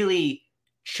never really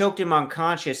choked him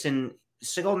unconscious, and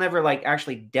Seagal never like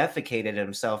actually defecated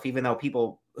himself, even though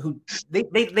people who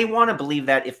they want to believe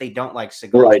that if they don't like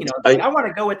Seagal, right. you know, I want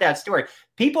to go with that story.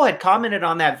 People had commented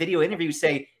on that video interview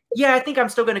say, yeah, I think I'm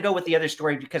still going to go with the other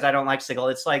story because I don't like Seagal.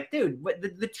 It's like, dude,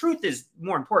 the truth is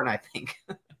more important, I think.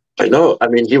 I know. I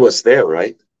mean, he was there,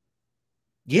 right?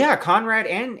 Yeah, Conrad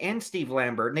and Steve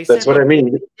Lambert. And they That's said, what look, I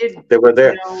mean. they did, They were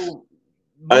there. move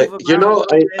him around a little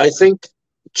I bit. think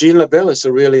Gene LaBelle is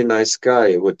a really nice guy.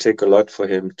 It would take a lot for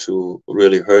him to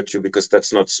really hurt you because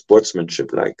that's not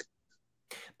sportsmanship like.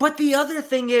 But the other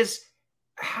thing is,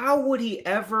 how would he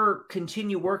ever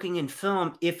continue working in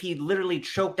film if he literally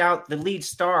choked out the lead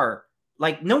star?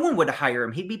 Like, no one would hire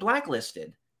him. He'd be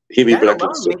blacklisted. He'd be That alone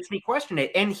blacklisted. makes me question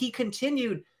it. And he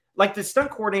continued, like the stunt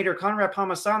coordinator, Conrad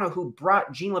Palmisano, who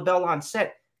brought Gene LaBelle on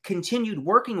set, continued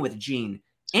working with Gene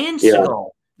and Yeah. Seagal.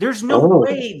 There's no Oh,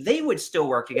 way they would still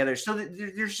work together. So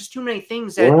there's just too many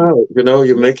things that wow. You know,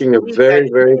 you're make making me a believe that very, he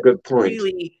very didn't good point.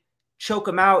 really choke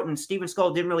him out, and Steven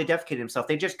Skull didn't really defecate himself.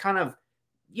 They just kind of,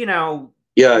 you know,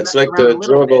 Yeah, it's messed like around the a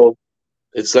little bit, gerbil.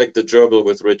 It's like the gerbil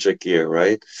with Richard Gere,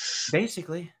 right?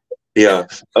 basically. Yeah.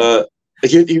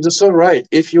 You're so right.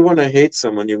 If you want to hate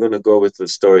someone, you're going to go with the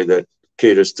story that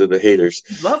caters to the haters.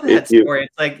 You'd love If that you, story.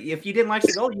 It's like if you didn't like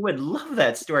Seagal, you would love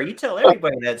that story. You tell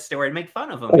everybody that story and make fun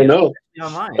of him, I know,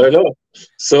 online. I know.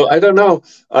 So I don't know.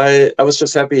 I was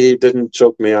just happy he didn't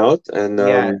choke me out. And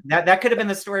Yeah, that could have been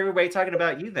the story everybody talking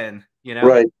about you then,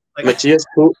 right, Like Matthias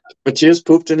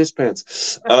pooped in his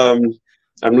pants.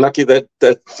 I'm lucky that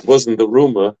wasn't the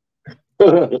rumor.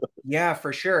 yeah,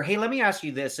 for sure. Hey, let me ask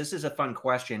you this. This is a fun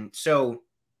question. So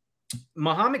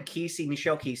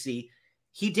Michel Kesey,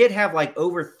 he did have like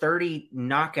over 30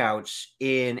 knockouts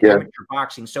in Yeah. amateur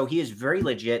boxing. So he is very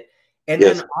legit. And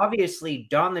Yes. then obviously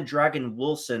Don the Dragon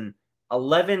Wilson,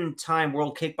 11-time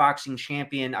world kickboxing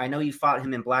champion. I know you fought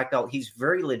him in black belt. He's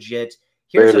very legit.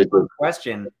 Here's Very a fun legit.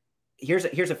 question.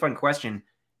 Here's a fun question.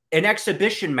 An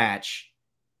exhibition match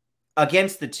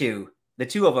against the two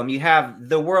of them. You have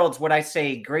the world's, what I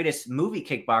say, greatest movie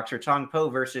kickboxer, Tong Po,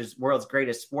 versus world's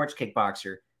greatest sports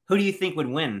kickboxer. Who do you think would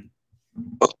win?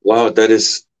 Wow, that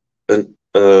is a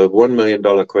 $1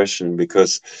 million question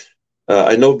because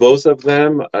I know both of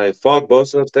them. I fought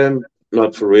both of them,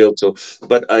 not for real. So,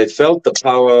 but I felt the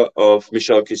power of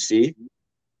Michel Kissi.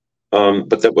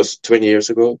 But that was 20 years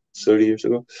ago, 30 years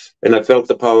ago, and I felt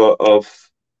the power of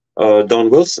Don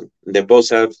Wilson. They both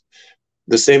have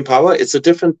the same power. It's a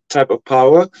different type of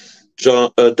power.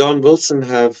 Don Wilson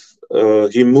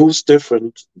he moves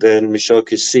different than Michel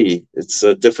Kissi. It's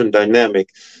a different dynamic,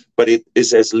 but it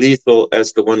is as lethal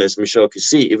as the one as Michel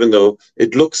Kissi, even though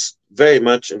it looks very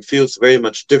much and feels very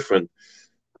much different.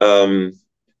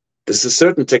 There's a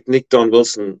certain technique Don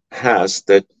Wilson has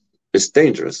that is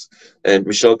dangerous, and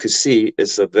Michel Kissi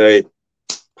is a very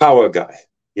power guy.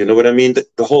 You know what I mean?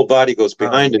 The whole body goes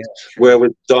behind it. Sure. Where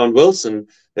with Don Wilson,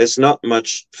 there's not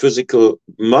much physical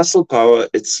muscle power.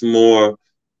 It's more,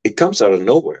 it comes out of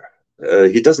nowhere.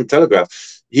 He doesn't telegraph.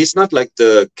 He's not like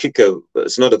the kicker.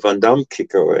 It's not a Van Damme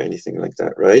kicker or anything like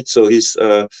that, right? So he's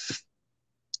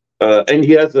And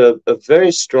he has a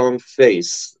very strong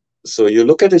face. So you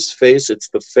look at his face; it's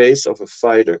the face of a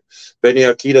fighter. Benny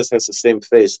Arquidas has the same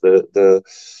face. The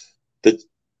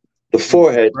the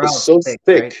forehead is Brow's so thick,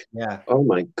 right? thick. Yeah. Oh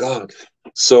my God!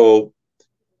 So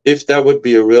if that would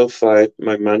be a real fight,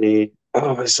 my money.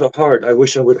 Oh, it's so hard. I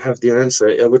wish I would have the answer.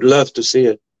 I would love to see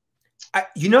it.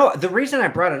 You know, the reason I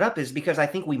brought it up is because I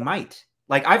think we might.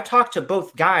 Like, I've talked to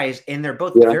both guys, and they're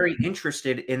both Yeah, very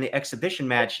interested in the exhibition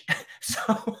match.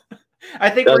 So I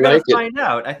think I we're gonna like it. find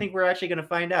out. I think we're actually gonna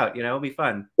find out. You know, it'll be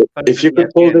fun. Fun If for you the could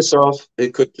pull ESPN. this off,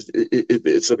 it could.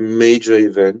 It's a major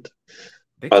event.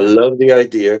 Big I time. love the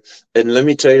idea. And let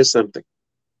me tell you something.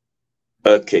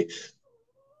 Okay,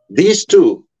 these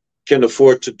two can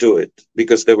afford to do it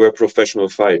because they were professional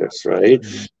fighters, right?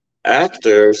 Mhm.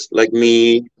 Actors like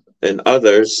me and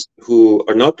others who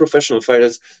are not professional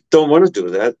fighters don't want to do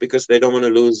that because they don't want to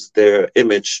lose their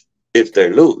image if they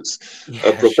lose. Yeah,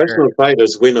 sure. Professional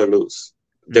fighters win or lose.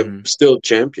 They're Hmm. still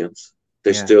champions.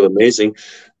 They're Yeah. still amazing.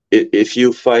 If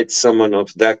you fight someone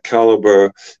of that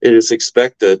caliber, it is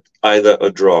expected either a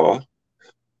draw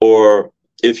or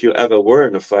if you ever were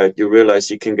in a fight, you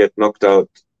realize you can get knocked out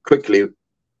quickly,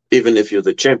 even if you're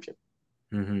the champion.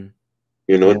 Hmm.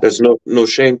 You know, Yeah. there's no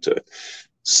shame to it.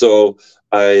 So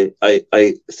I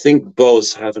think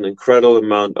both have an incredible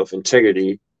amount of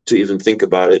integrity to even think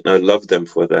about it, and I love them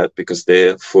for that because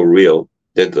they're for real.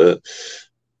 They're the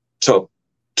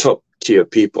top tier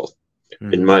people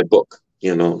in Hmm. my book.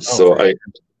 You know, Oh, so for sure.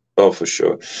 oh, for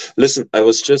sure. Listen,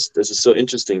 this is so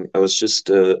interesting. I was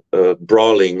just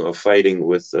brawling or fighting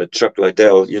with Chuck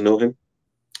Liddell. You know him?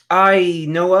 I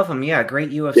know of him. Yeah,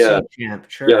 great Yeah, UFC champ. yeah,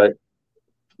 Sure.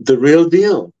 the real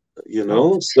deal, you Oh,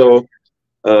 know? for sure.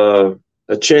 So,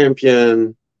 a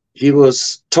champion, he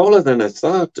was taller than I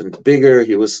thought and bigger.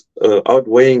 He was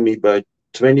outweighing me by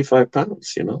 25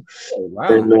 pounds, you know? Oh, wow.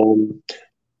 And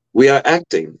we are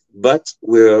acting, but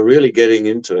we're really getting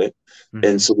into it. And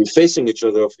Hmm. so we're facing each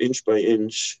other off inch by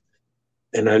inch.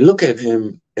 And I look at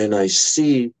him and I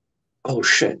see, oh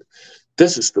shit,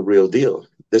 this is the real deal.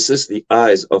 This is the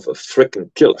eyes of a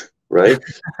freaking killer, right?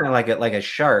 Like a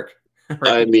shark, I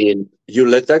right? mean, you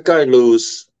let that guy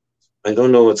loose, I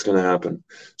don't know what's going to happen.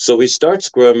 So we start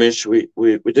skirmish. We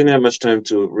didn't have much time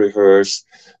to rehearse,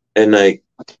 and I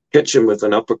catch him with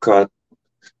an uppercut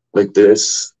like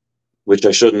this, which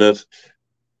I shouldn't have.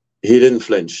 He didn't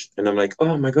flinch, and I'm like,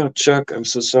 "Oh my God, Chuck, I'm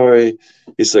so sorry."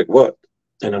 He's like, "What?"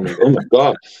 And I'm like, "Oh my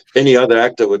God." Any other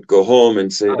actor would go home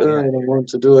and say, Oh, "Oh, yeah. I don't want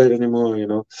to do it anymore," you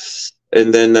know.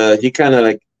 And then he kind of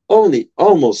like only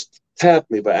almost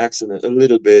tapped me by accident a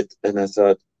little bit, and I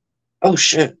thought, "Oh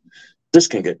shit." This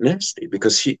can get nasty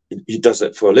because he does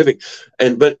that for a living.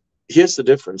 And but here's the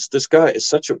difference. This guy is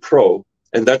such a pro,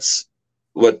 and that's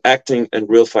what acting and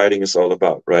real fighting is all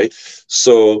about, right?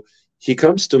 So he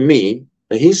comes to me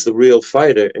and he's the real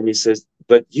fighter, and he says,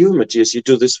 "But you, Matthias, you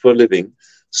do this for a living.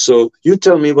 So you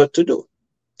tell me what to do,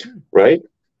 right?"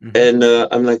 Hmm. And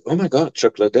I'm like, "Oh my God,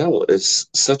 Chuck Liddell is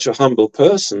such a humble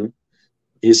person.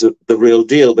 He's the real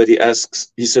deal." But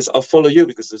he says, "I'll follow you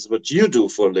because this is what you do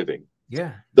for a living."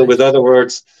 Yeah, So, with nice. other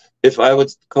words, if I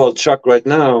would call Chuck right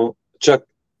now, Chuck,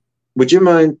 would you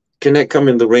mind? Can I come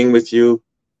in the ring with you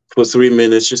for 3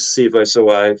 minutes just to see if I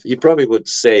survive? He probably would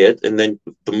say it, and then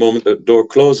the moment the door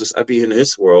closes, I'd be in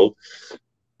his world,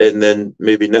 and then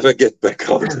maybe never get back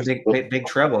out. Big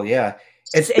trouble. Yeah.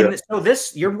 It's Yeah, and so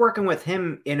this you're working with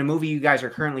him in a movie you guys are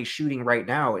currently shooting right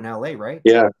now in LA, right?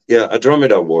 yeah, yeah.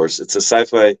 Andromeda Wars. It's a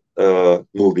sci-fi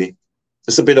movie.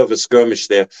 It's a bit of a skirmish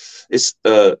there. It's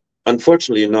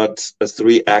unfortunately not a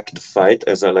three-act fight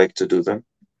as I like to do them.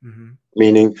 Hmm.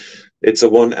 Meaning, it's a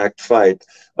one-act fight.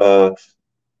 Uh,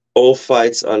 all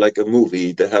fights are like a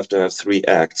movie. They have to have three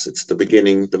acts. It's the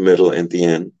beginning, the middle, and the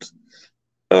end.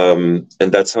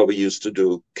 And that's how we used to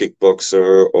do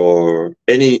Kickboxer or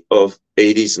any of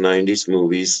 80s, 90s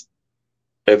movies.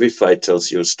 Every fight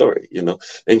tells you a story, you know,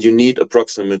 and you need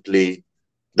approximately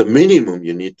the minimum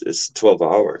you need is 12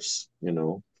 hours, you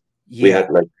know. We Yeah, had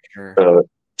like sure. uh,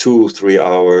 2, 3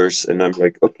 hours, and I'm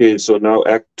like, okay, so now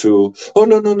act two. Oh,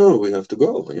 no, no, no, we have to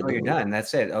go, you Oh, you're know. done.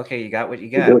 That's it. Okay, you got what you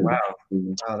We're got. done. Wow.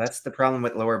 Wow, that's the problem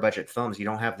with lower budget films. You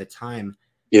don't have the time,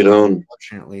 You know,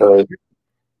 unfortunately. uh,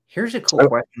 Here's a cool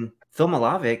question. Phil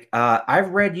Malavic,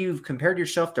 I've read you've compared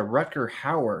yourself to Rutger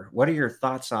Hauer. What are your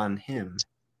thoughts on him?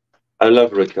 I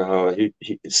love Rutger Hauer.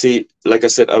 He see, like I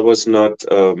said, I was not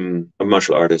a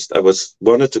martial artist. I was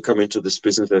wanted to come into this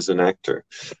business as an actor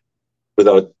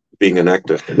without being an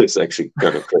actor. It's actually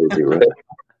kind of crazy, right?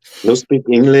 No speak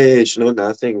English, no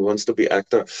nothing. Wants to be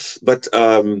actor, but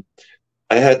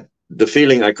I had the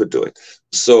feeling I could do it.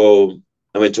 So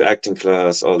I went to acting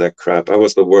class, all that crap. I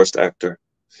was the worst actor.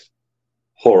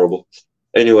 horrible.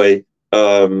 Anyway,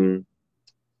 Rutger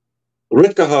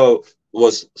Hauer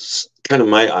was kind of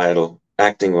my idol,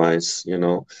 acting wise, you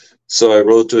know. So I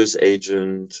wrote to his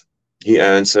agent. He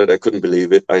answered. I couldn't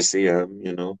believe it. ICM,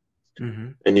 you know.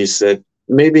 And he said,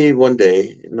 maybe one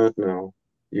day, not now.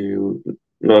 You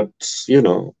not, you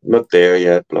know, not there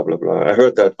yet, blah, blah, blah. I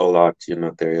heard that a lot. You're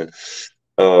not there yet.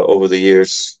 Over the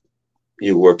years,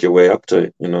 you work your way up to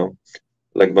it, you know.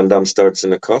 Like Van Damme starts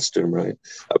in a costume, right?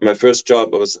 My first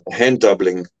job was hand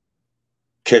doubling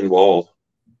Ken Wall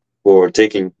for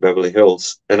Taking Beverly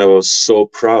Hills. And I was so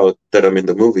proud that I'm in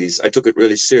the movies. I took it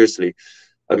really seriously.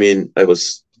 I mean, I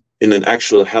was in an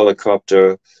actual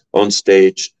helicopter on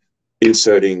stage,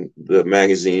 inserting the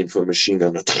magazine for Machine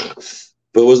Gun.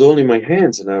 But it was only my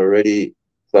hands, and I already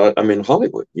thought I'm in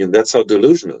Hollywood. You know, that's how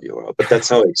delusional you are. But that's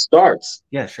how it starts.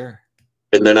 Yeah, sure.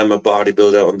 And then I'm a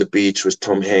bodybuilder on the beach with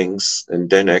Tom Hanks and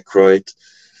Dan Aykroyd,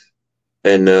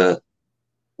 and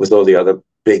with all the other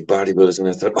big bodybuilders. And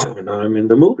I thought, oh, now I'm in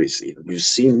the movies. You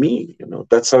see me, you know.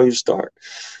 That's how you start.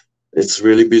 It's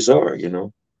really bizarre, you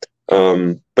know.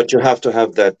 But you have to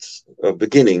have that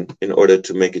beginning in order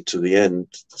to make it to the end,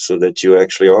 so that you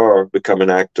actually become an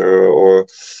actor, or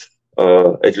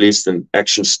at least an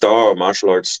action star, martial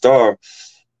arts star.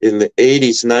 In the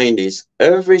 80s, 90s,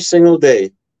 every single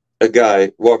day, a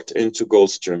guy walked into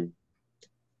Gold's Gym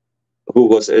who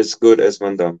was as good as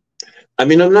Van Damme. I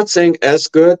mean, I'm not saying as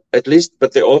good, at least,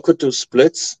 but they all could do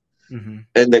splits, and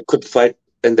they could fight,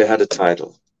 and they had a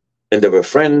title. And they were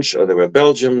French, or they were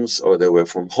Belgians, or they were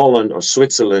from Holland or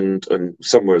Switzerland, and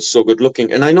some were so good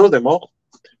looking. And I know them all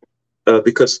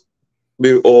because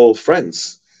we're all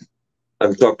friends.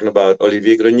 I'm talking about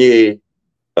Olivier Grenier.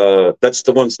 That's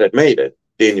the ones that made it.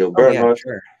 Daniel Bernhardt.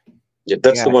 Yeah, sure. Yeah,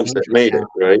 that's the ones that made it,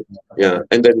 right? Yeah.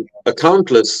 And then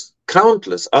countless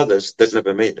others that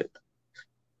never made it.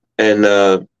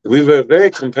 And we were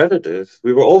very competitive.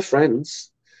 We were all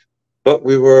friends, but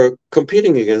we were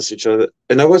competing against each other.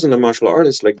 And I wasn't a martial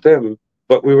artist like them,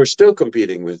 but we were still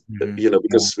competing with, you know,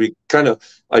 because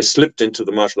I slipped into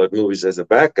the martial art movies as a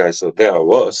bad guy. So there I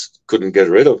was, couldn't get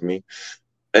rid of me.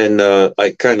 And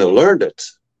I kind of learned it,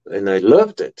 and I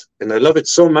loved it. And I love it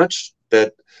so much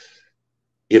that,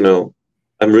 you know,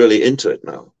 I'm really into it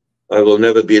now. I will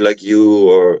never be like you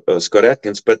or Scott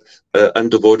Atkins, but I'm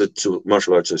devoted to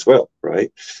martial arts as well,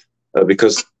 right?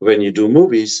 Because when you do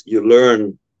movies, you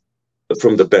learn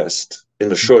from the best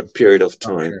in a short period of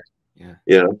time.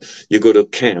 Yeah. You go to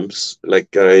camps, like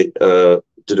I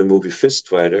did a movie Fist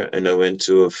Fighter, and I went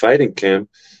to a fighting camp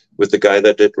with the guy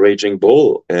that did Raging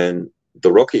Bull and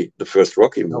the first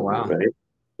Rocky movie, right?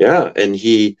 Yeah, and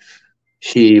he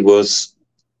was.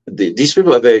 These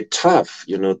people are very tough,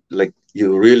 you know. Like,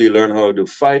 you really learn how to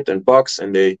fight and box,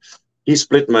 and he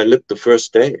split my lip the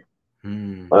first day,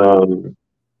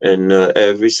 and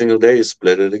every single day you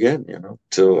split it again, you know,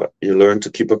 till you learn to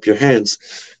keep up your hands.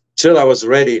 Till I was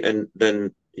ready, and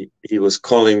then he was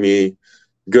calling me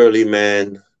girly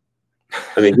man.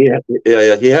 I mean, he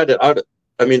had it out.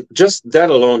 I mean, just that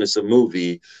alone is a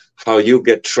movie. How you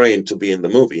get trained to be in the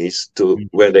movies, to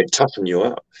where they toughen you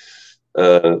up.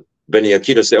 Benny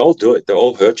Akitos, they all do it. They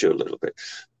all hurt you a little bit.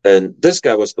 And this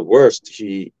guy was the worst.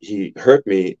 He hurt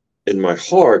me in my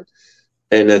heart.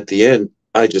 And at the end,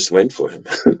 I just went for him.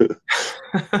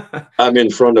 I'm in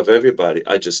front of everybody.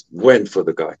 I just went for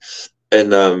the guy.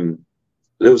 And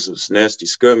there was this nasty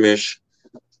skirmish.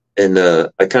 And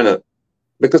I kind of,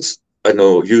 because I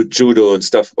know you judo and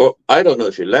stuff. Oh, I don't know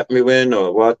if he let me win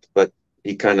or what, but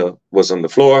he kind of was on the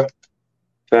floor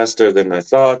faster than I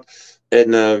thought.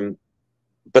 And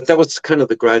but that was kind of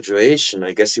the graduation.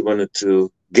 I guess he wanted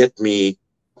to get me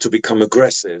to become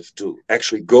aggressive, to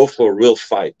actually go for a real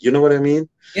fight. You know what I mean?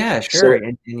 Yeah, sure. So,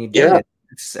 and you did it.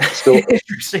 So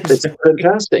interesting. It's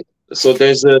fantastic. So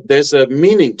there's a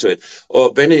meaning to it.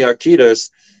 Or Benny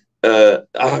Arquitas,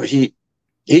 he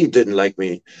didn't like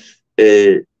me.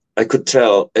 I could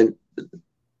tell. And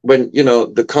when, you know,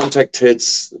 the contact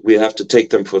hits, we have to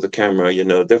take them for the camera, you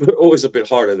know, they were always a bit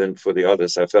harder than for the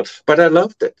others, I felt. But I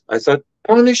loved it. I thought,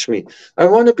 punish me. I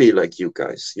want to be like you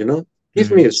guys, you know,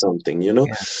 give me something, you know.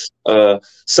 Yeah.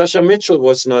 Sasha Mitchell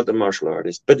was not a martial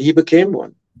artist, but he became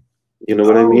one. You know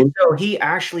what I mean? So he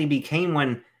actually became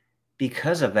one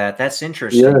because of that. That's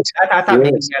interesting. Yes. I thought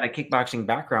maybe he had a kickboxing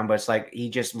background, but it's like he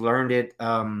just learned it.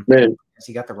 Man,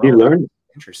 he got the role. He learned.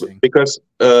 Interesting. Because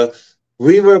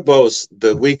we were both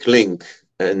the weak link,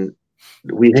 and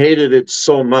we hated it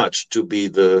so much to be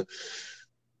the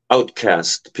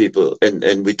outcast people,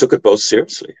 and we took it both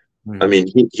seriously. I mean,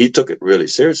 he took it really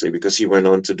seriously because he went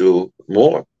on to do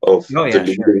more of the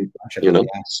leading, you know.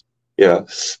 Yeah.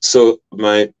 So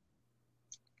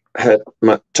had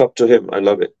my top to him. I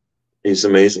love it. He's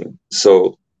amazing.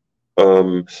 So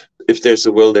if there's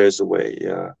a will, there's a way.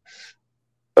 Yeah.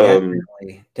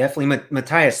 Definitely, definitely.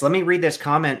 Matthias, let me read this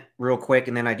comment real quick,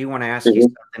 and then I do want to ask you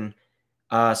something.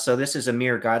 So this is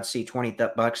Amir Godsey, 20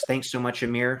 bucks. Thanks so much,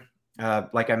 Amir.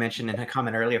 Like I mentioned in a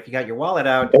comment earlier, if you got your wallet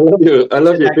out, I love you. I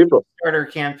love you, people.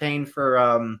 Kickstarter campaign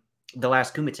for the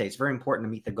Last Kumite. It's very important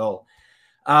to meet the goal.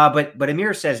 But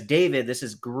Amir says, David, this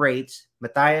is great.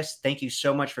 Matthias, thank you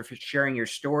so much for sharing your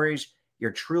stories.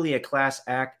 You're truly a class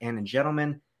act and a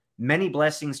gentleman. Many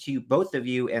blessings to you, both of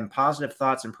you, and positive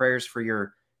thoughts and prayers for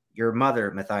your mother,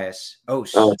 Matthias. Oh,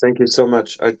 thank you so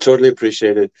much. I totally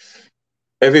appreciate it.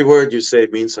 Every word you say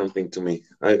means something to me.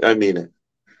 I mean it.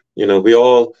 You know, we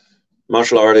all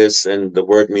martial artists, and the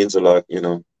word means a lot, you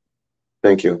know.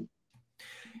 Thank you.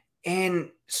 And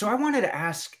so I wanted to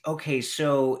ask, okay,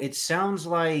 so it sounds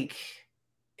like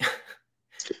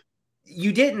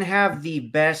you didn't have the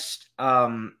best,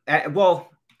 well,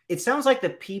 it sounds like the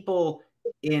people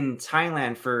in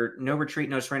Thailand for No Retreat,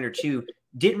 No Surrender 2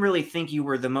 didn't really think you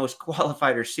were the most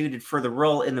qualified or suited for the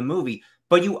role in the movie,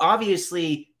 but you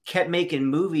obviously kept making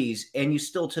movies, and you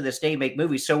still to this day make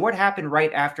movies. So what happened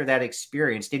right after that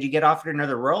experience? Did you get offered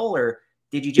another role, or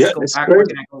did you just go back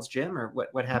working at Gold's Gym, or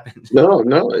what happened?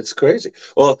 No, it's crazy.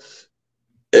 Well,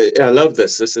 I love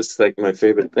this. This is like my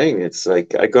favorite thing. It's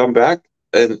like I come back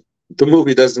and the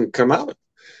movie doesn't come out.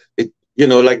 It, you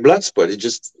know, like Bloodsport. It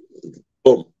just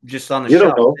boom. Just on the you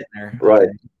shelf. Don't know. There. Right.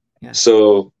 Okay. Yeah.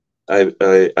 So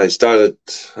I started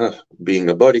being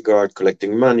a bodyguard,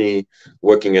 collecting money,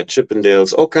 working at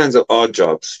Chippendales, all kinds of odd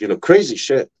jobs, you know, crazy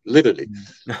shit, literally,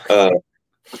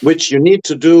 which you need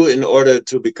to do in order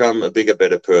to become a bigger,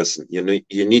 better person. You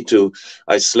need to.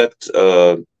 I slept.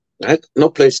 I had no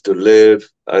place to live.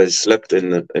 I slept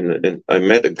in. I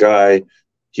met a guy.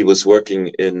 He was working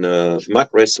in a mud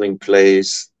wrestling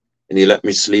place, and he let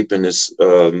me sleep in his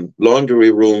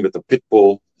laundry room with a pit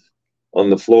bull on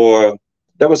the floor.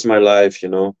 That was my life, you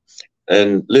know.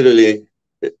 And literally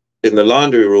in the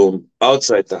laundry room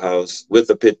outside the house with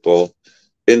the pit bull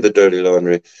in the dirty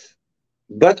laundry.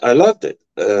 But I loved it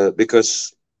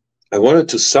because I wanted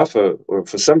to suffer, or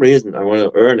for some reason I want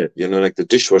to earn it, you know, like the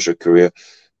dishwasher career.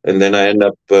 And then I end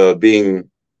up being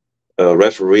a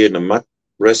referee in a mud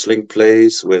wrestling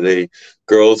place where the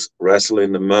girls wrestle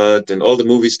in the mud and all the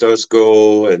movie stars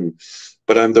go.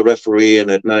 But I'm the referee, and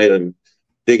at night I'm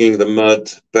digging the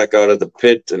mud back out of the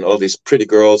pit, and all these pretty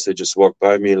girls, they just walk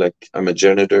by me like I'm a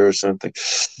janitor or something.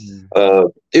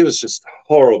 It was just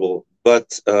horrible,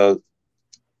 but I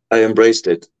embraced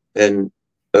it. And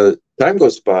time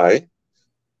goes by,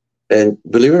 and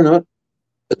believe it or not,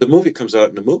 the movie comes out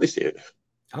in the movie theater.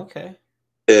 Okay.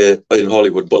 In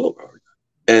Hollywood Boulevard.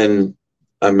 And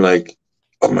I'm like,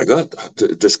 oh my God,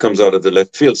 this comes out of the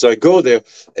left field. So I go there,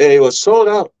 and it was sold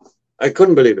out. I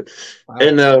couldn't believe it. Wow.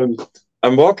 And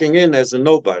I'm walking in as a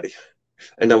nobody,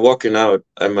 and I'm walking out.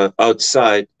 I'm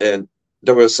outside, and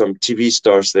there were some TV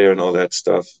stars there and all that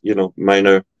stuff, you know,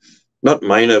 not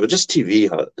minor, but just TV.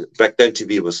 Back then,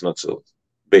 TV was not so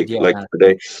big like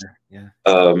today. Yeah.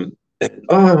 And,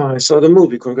 I saw the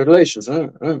movie. Congratulations.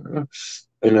 And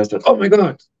I thought, oh my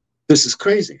God, this is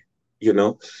crazy. You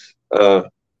know,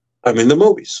 I'm in the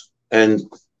movies. And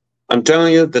I'm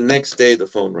telling you, the next day, the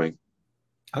phone rang.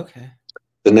 Okay.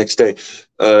 The next day,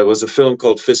 it was a film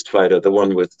called Fist Fighter, the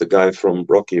one with the guy from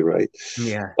Rocky, right?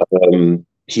 Yeah.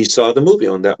 He saw the movie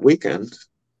on that weekend,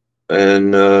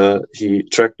 and he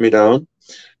tracked me down.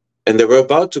 And they were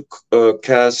about to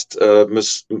cast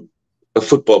a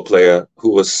football player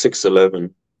who was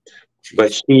 6'11",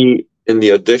 but he, in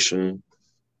the audition,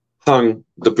 hung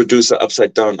the producer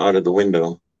upside down out of the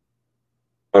window,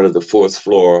 out of the 4th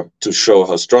floor, to show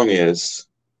how strong he is.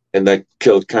 And that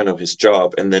killed kind of his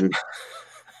job. And then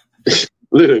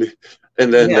literally,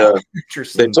 and then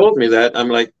they told me that. I'm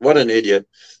like, what an idiot.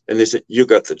 And they said, you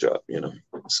got the job, you know.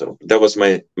 So that was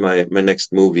my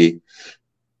next movie.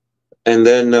 And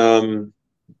then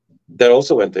that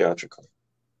also went theatrical.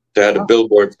 They had a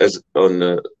billboard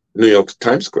on New York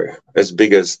Times Square, as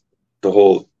big as the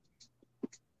whole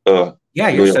so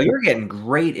you're getting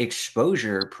great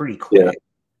exposure pretty quick.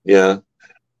 Yeah.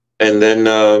 And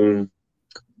then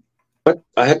but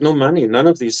I had no money. None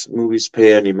of these movies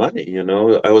pay any money, you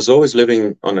know. I was always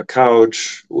living on a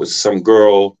couch with some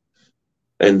girl.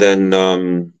 And then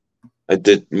I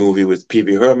did a movie with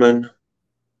P.B. Herman.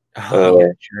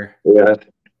 Sure. Yeah.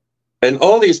 And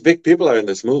all these big people are in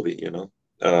this movie, you know.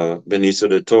 Benicio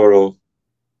del Toro,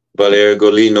 Valeria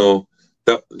Golino.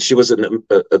 She was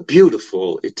a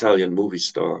beautiful Italian movie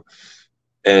star.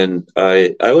 And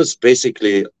I was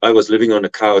living on a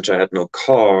couch. I had no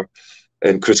car.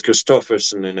 and Chris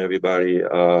Christopherson and everybody.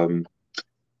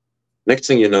 Next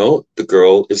thing you know, the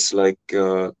girl is like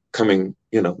coming,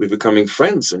 you know, we're becoming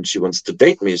friends, and she wants to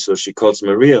date me. So she calls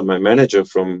Maria, my manager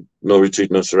from No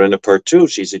Retreat, No Surrender Part 2.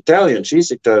 She's Italian. She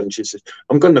says,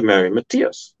 I'm going to marry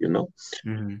Matthias, you know.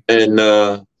 And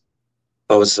I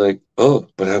was like, oh,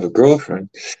 but I have a girlfriend.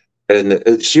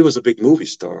 And she was a big movie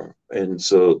star. And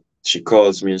so she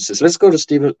calls me and says, let's go to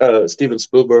Steven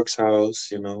Spielberg's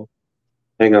house, you know,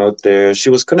 hang out there.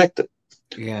 She was connected.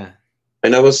 Yeah.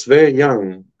 And I was very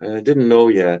young, and I didn't know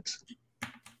yet.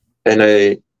 And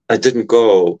I didn't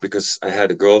go because I had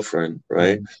a girlfriend,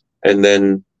 right? And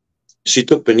then she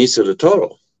took Benicio del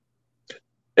Toro.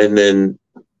 And then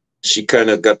she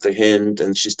kind of got the hint,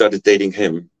 and she started dating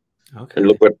him. Okay. And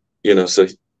look what, you know, so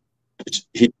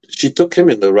she took him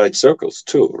in the right circles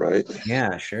too, right?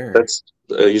 Yeah, sure. That's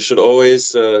you should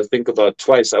always think about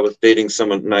twice. I was dating some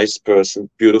nice person,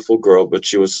 beautiful girl, but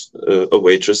she was a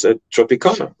waitress at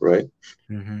Tropicana, right?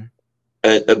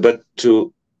 But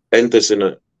to end this in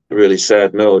a really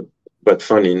sad note, but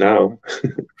funny now,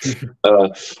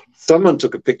 someone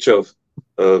took a picture of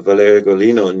Valerio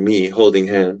Golino and me holding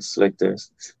hands like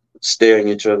this, staring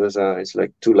each other's eyes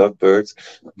like two lovebirds,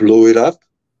 blew it up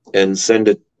and send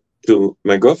it to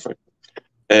my girlfriend.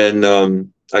 And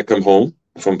I come home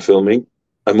from filming.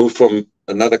 I moved from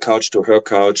another couch to her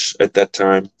couch at that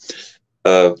time,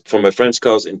 from my friend's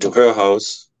house into her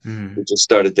house. We just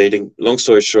started dating. Long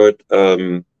story short,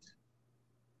 I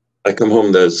come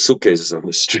home, there's suitcases on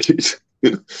the street.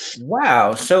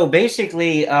 Wow. So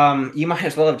basically, you might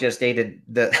as well have just dated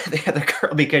the other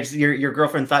girl because your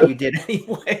girlfriend thought you did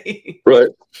anyway. Right.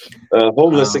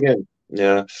 Homeless again.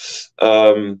 Yeah.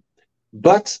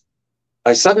 But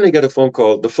I suddenly get a phone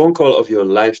call, the phone call of your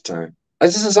lifetime.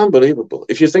 This is unbelievable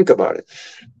if you think about it.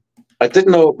 I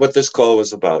didn't know what this call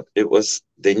was about. It was,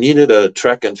 they needed a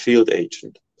track and field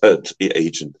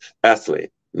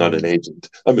athlete, not an agent.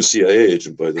 I'm a CIA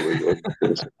agent, by the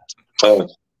way.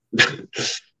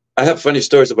 I have funny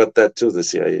stories about that too, the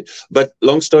CIA. But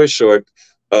long story short,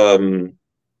 I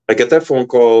get that phone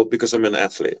call because I'm an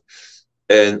athlete.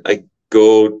 And I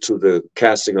go to the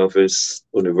casting office,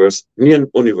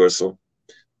 Universal.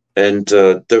 And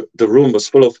the room was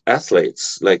full of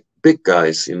athletes, like big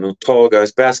guys, you know, tall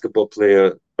guys, basketball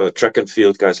player, track and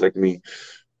field guys like me.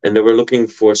 And they were looking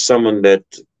for someone that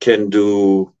can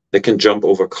jump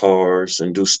over cars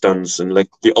and do stunts and like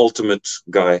the ultimate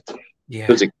guy. Yeah.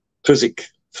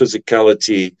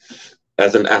 Physicality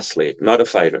as an athlete, not a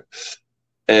fighter.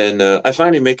 And I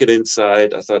finally make it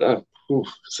inside. I thought, oh,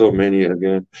 so many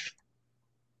again.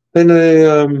 And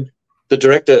the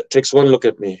director takes one look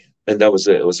at me. And that was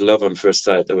it. It was love on first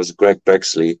sight. That was Greg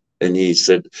Bexley. And he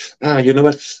said, you know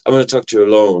what? I'm going to talk to you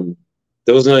alone.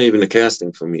 There was not even a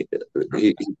casting for me.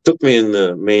 He took me in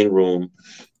the main room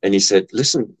and he said,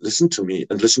 listen to me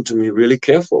and listen to me really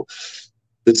careful.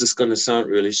 This is going to sound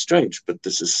really strange, but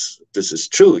this is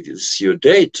true. It's your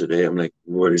date today. I'm like,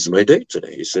 what is my date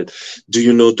today? He said, do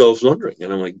you know Dolph Lundgren?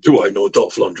 And I'm like, do I know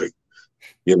Dolph Lundgren?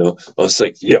 You know, I was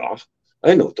like, yeah,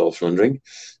 I know Dolph Lundgren.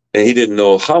 And he didn't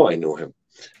know how I knew him.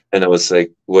 And I was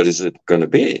like, what is it going to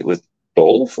be with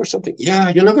Dolph or something? Yeah,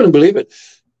 you're not going to believe it.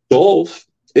 Dolph,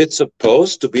 it's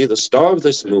supposed to be the star of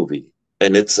this movie.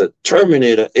 And it's a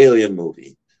Terminator alien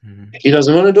movie. He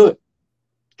doesn't want to do it.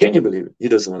 Can you believe it? He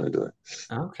doesn't want to do it.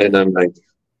 Okay. And I'm like,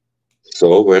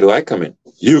 so where do I come in?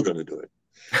 You're going to do it.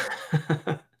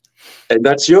 And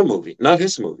that's your movie, not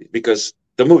his movie, because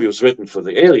the movie was written for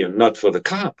the alien, not for the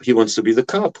cop. He wants to be the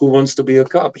cop. Who wants to be a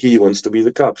cop? He wants to be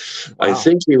the cop. Wow. I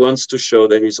think he wants to show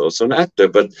that he's also an actor.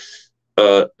 But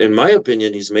in my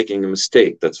opinion, he's making a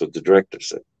mistake. That's what the director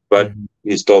said. But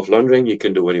he's Dolph Lundgren. He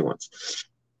can do what he wants.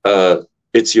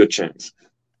 It's your chance.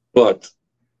 But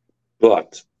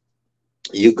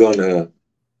you're gonna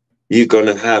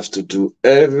have to do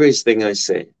everything I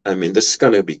say. I mean, this is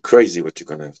gonna be crazy what you're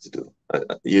gonna have to do.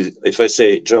 If I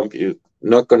say jump, you're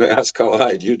not gonna ask how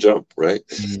high you jump, right?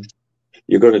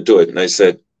 You're gonna do it. And I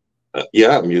said,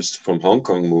 yeah, I'm used from Hong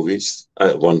Kong movies.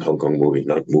 One Hong Kong movie,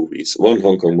 not movies. One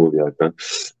Hong Kong movie I've done.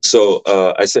 So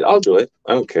I said, I'll do it.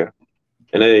 I don't care.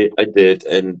 And I did,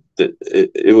 and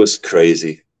it was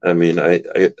crazy. I mean, I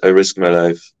risked my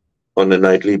life on a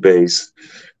nightly basis.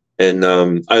 And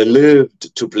I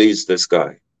lived to please this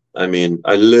guy. I mean,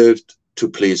 I lived to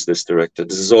please this director.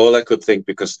 This is all I could think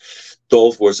because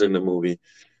Dolph was in the movie.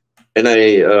 And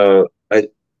I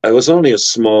was only a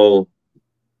small,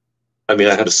 I mean,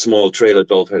 I had a small trailer.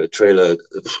 Dolph had a trailer,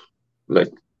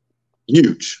 like,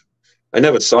 huge. I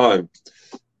never saw him.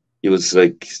 He was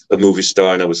like a movie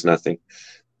star and I was nothing.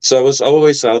 So I was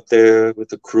always out there with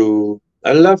the crew.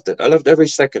 I loved it. I loved every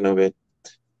second of it.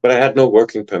 but I had no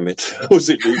working permit. I was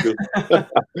illegal.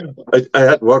 I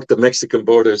had walked the Mexican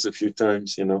borders a few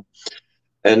times, you know,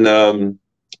 and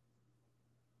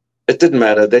it didn't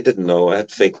matter. They didn't know. I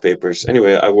had fake papers.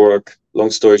 Anyway, I work. Long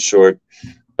story short,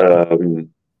 um,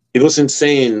 it was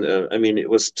insane. I mean, it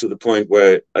was to the point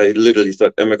where I literally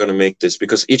thought, "Am I going to make this?"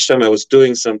 Because each time I was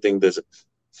doing something, there's a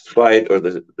fight or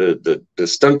the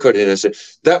stunt coordinator said,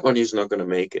 "That one he's not going to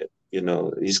make it. You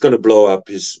know, he's going to blow up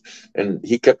his." And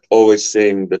he kept always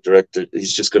saying, the director,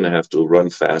 he's just going to have to run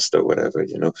fast or whatever,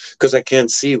 you know, because I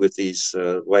can't see with these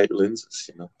white lenses,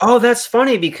 you know. Oh, that's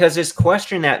funny, because this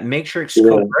question that Matrix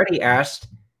Cobretti asked,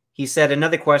 he said,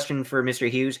 another question for Mr.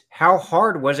 Hues: how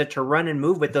hard was it to run and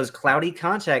move with those cloudy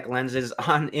contact lenses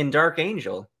on in Dark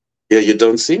Angel? Yeah, you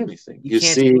don't see anything. You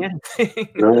can't see anything.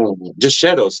 No, just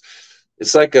shadows.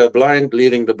 It's like a blind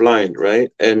leading the blind, right?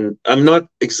 And I'm not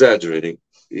exaggerating.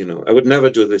 You know, I would never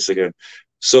do this again.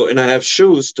 So, and I have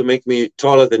shoes to make me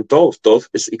taller than Dolph. Dolph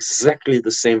is exactly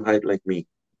the same height like me,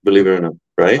 believe it or not,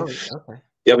 right? Oh, okay.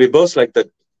 Yeah, we both like that.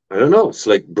 I don't know. It's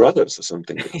like brothers or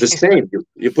something. The same.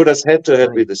 You put us head to head,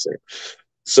 we're the same.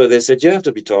 So they said, you have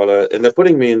to be taller. And they're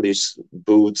putting me in these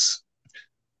boots,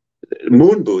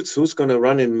 moon boots. Who's going to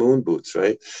run in moon boots,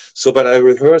 right? So, but I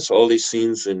rehearse all these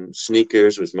scenes in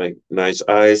sneakers with my nice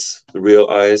eyes, real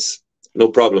eyes. No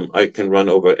problem. I can run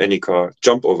over any car,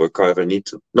 jump over a car if I need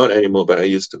to. Not anymore, but I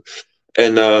used to.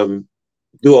 And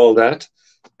do all that.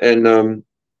 And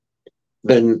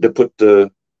then they put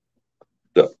the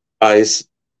eyes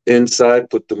inside,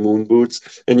 put the moon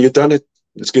boots. And you've done it,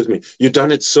 excuse me, you've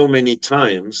done it so many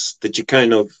times that you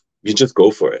just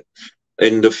go for it.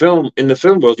 In the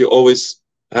film world, you always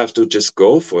have to just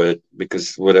go for it,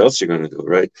 because what else you're going to do,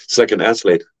 right? It's like an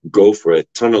athlete, go for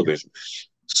it, tunnel vision.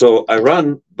 So I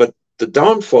run, but the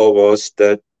downfall was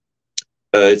that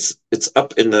it's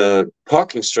up in a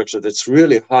parking structure that's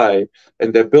really high,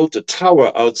 and they built a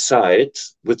tower outside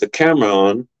with the camera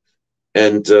on,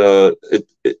 and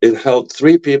it held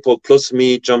 3 people plus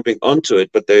me jumping onto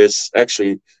it. But there's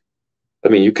actually, I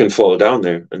mean, you can fall down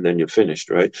there and then you're finished,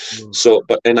 right? Mm. So,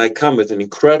 and I come with an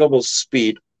incredible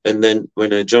speed, and then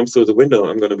when I jump through the window,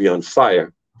 I'm going to be on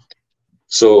fire.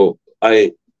 So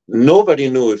nobody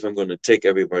knew if I'm going to take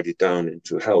everybody down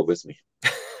into hell with me.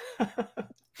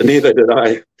 Neither did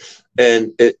I.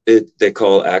 And they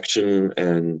call action,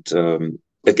 and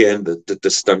again, the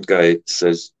stunt guy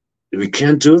says, we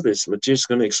can't do this. Matthias is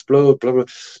going to explode, blah, blah.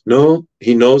 No,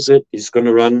 he knows it. He's going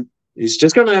to run. He's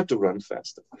just going to have to run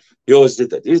faster. He always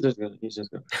did that. He's just going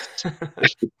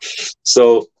to.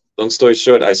 So, long story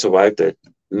short, I survived it.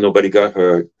 Nobody got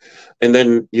hurt. And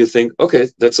then you think, okay,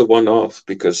 that's a one-off,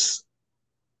 because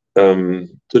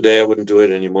today I wouldn't do it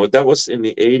anymore. That was in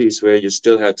the 80s, where you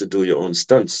still had to do your own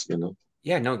stunts, you know.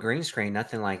 Yeah, no green screen,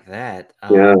 nothing like that.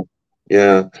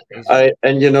 Yeah.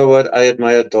 And you know what? I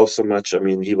admired Dolph so much. I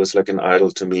mean, he was like an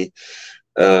idol to me.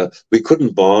 We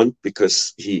couldn't bond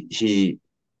because he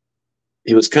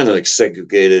was kind of like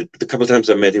segregated. The couple of times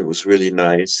I met him, was really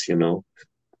nice, you know.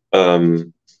 I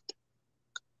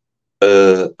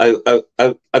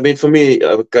mean, for me,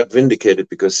 I got vindicated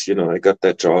because, you know, I got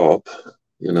that job.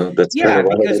 You know, that's kind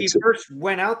of because you first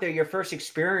went out there. Your first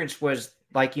experience was,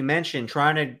 like you mentioned,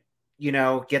 trying to, you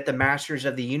know, get the masters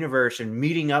of the universe and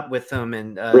meeting up with them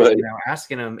and right. you know,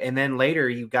 asking them. And then later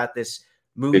you got this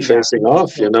movie facing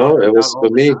off. You know, it was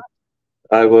for me.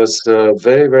 I was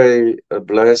very, very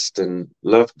blessed and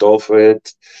loved Dolph for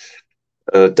it.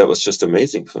 That was just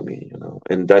amazing for me, you know.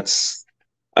 And that's,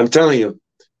 I'm telling you,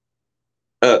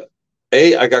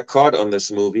 I got caught on this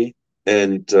movie,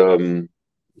 and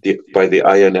by the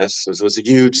INS. It was a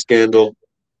huge scandal,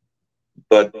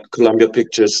 but Columbia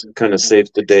Pictures kind of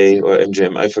saved the day, or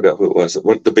MGM, I forgot who it was.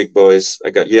 One of the big boys.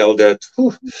 I got yelled at.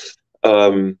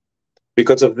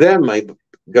 Because of them, I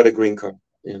got a green card,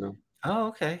 you know. Oh,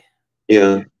 okay.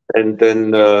 Yeah. And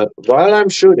then while I'm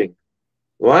shooting,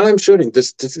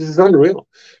 this is unreal.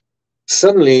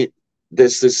 Suddenly,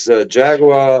 there's this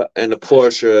Jaguar and a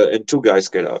Porsche, and 2 guys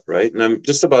get out, right? And I'm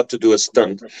just about to do a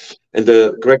stunt, and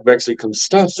the Greg Baxley comes,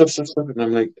 stop. And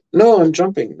I'm like, no, I'm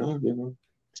jumping. No, you know,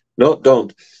 no,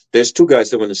 don't. There's 2 guys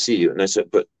that want to see you. And I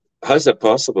said, but how's that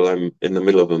possible? I'm in the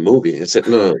middle of a movie. And I said,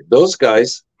 no, those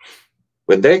guys,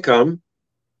 when they come,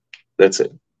 that's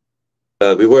it.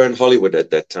 We were in Hollywood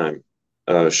at that time,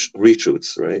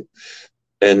 reshoots, right?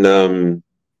 And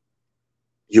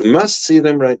you must see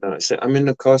them right now. I said, I'm in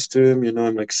a costume, you know,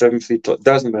 I'm like 7 feet tall.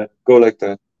 Doesn't matter. Go like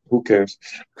that. Who cares?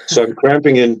 So I'm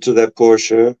cramping into that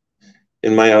Porsche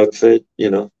in my outfit, you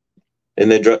know,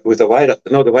 and they drive with the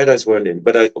white eyes weren't in,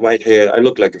 but white hair. I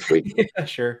look like a freak. Yeah,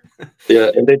 sure.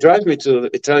 Yeah, and they drive me to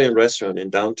the Italian restaurant in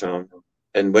downtown.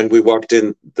 And when we walked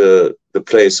in, the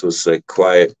place was like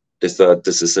quiet. They thought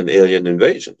this is an alien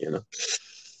invasion, you know,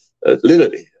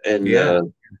 literally. And Yeah.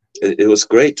 it was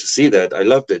great to see that. I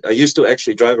loved it. I used to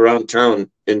actually drive around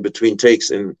town in between takes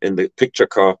in the picture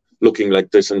car, looking like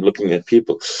this and looking at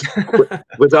people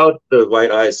without the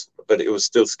white eyes, but it was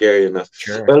still scary enough.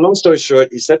 Sure. But long story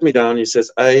short, he set me down. He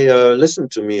says, listen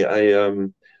to me.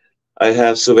 I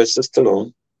have Sylvester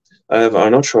Stallone. I have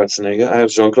Arnold Schwarzenegger. I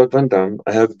have Jean-Claude Van Damme.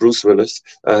 I have Bruce Willis.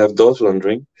 I have Dolph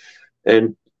Lundgren.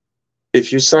 And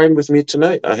if you sign with me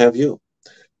tonight, I have you.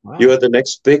 Wow. You are the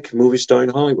next big movie star in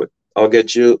Hollywood. I'll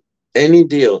get you any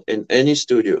deal in any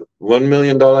studio, $1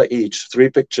 million each,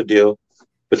 3-picture deal,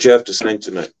 but you have to sign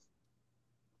tonight.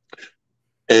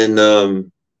 And I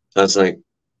was like,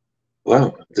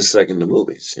 wow, this is like in the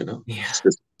movies, you know? Yeah.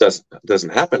 This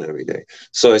doesn't happen every day.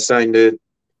 So I signed it.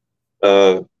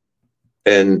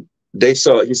 And he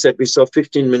said, we saw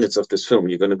 15 minutes of this film.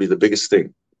 You're going to be the biggest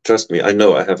thing. Trust me. I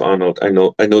know I have Arnold. I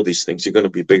know these things. You're going to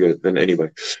be bigger than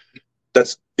anybody.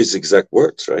 That's his exact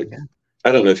words, right? Yeah.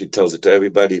 I don't know if he tells it to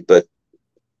everybody, but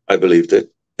I believed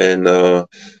it. And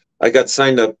I got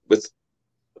signed up with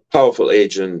a powerful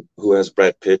agent who has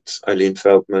Brad Pitt, Eileen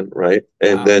Feldman, right?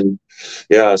 And Wow. then,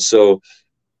 so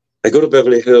I go to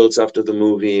Beverly Hills after the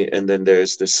movie, and then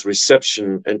there's this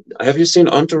reception. And have you seen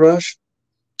Entourage?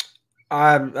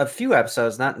 A few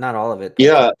episodes, not all of it.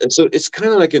 Yeah, and so it's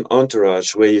kind of like an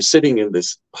Entourage where you're sitting in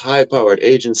this high-powered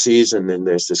agencies, and then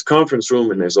there's this conference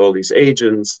room, and there's all these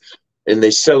agents, and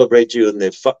they celebrate you, and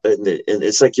and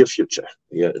it's like your future.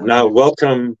 Yeah, now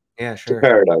welcome Yeah, to sure.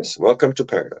 paradise. Welcome to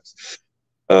paradise.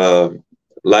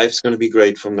 Life's going to be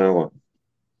great from now on.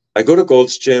 I go to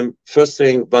Gold's Gym. First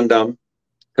thing, Van Damme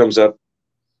comes up.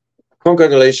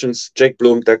 Congratulations, Jake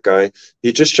Bloom, that guy.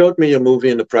 He just showed me a movie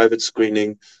in a private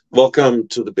screening. Welcome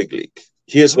to the big league.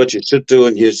 Here's what you should do,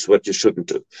 and here's what you shouldn't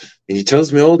do. And he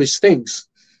tells me all these things.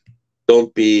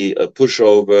 Don't be a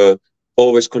pushover.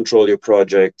 Always control your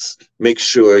projects. Make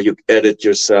sure you edit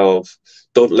yourself.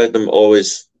 Don't let them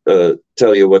always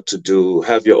tell you what to do.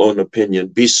 Have your own opinion.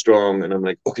 Be strong. And I'm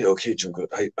like, okay, Junko,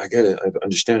 I get it. I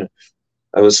understand it.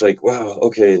 I was like, wow,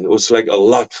 okay. It was like a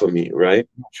lot for me, right?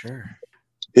 Sure.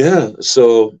 Yeah.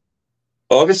 So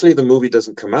obviously the movie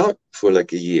doesn't come out for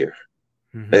like a year.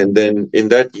 Mm-hmm. And then in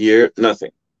that year,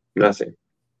 nothing.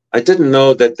 I didn't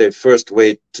know that they first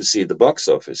wait to see the box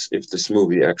office if this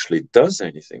movie actually does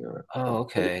anything. Oh,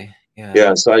 okay. Yeah.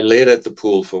 Yeah. So I laid at the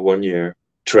pool for 1 year,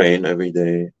 train every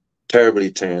day,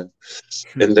 terribly tan.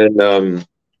 And then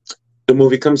the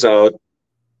movie comes out.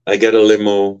 I get a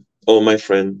limo, all my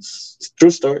friends. True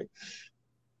story.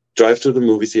 Drive to the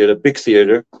movie theater, big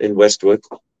theater in Westwood,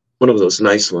 one of those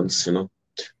nice ones, you know.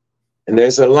 And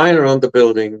there's a line around the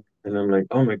building. And I'm like,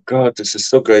 oh my God, this is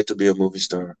so great to be a movie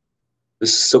star.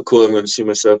 This is so cool. I'm going to see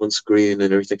myself on screen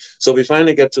and everything. So we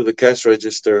finally get to the cash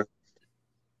register.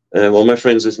 And all my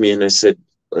friends with me, and I said,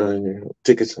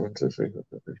 tickets. 1, 2, 3, 4,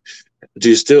 5.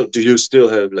 Do you still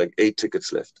have like 8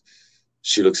 tickets left?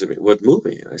 She looks at me. What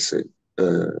movie? I said,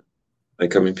 I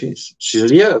Come in Peace. She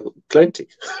said, yeah, plenty.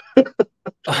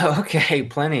 Okay,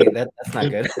 plenty. That's not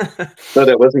good. No,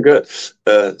 that wasn't good.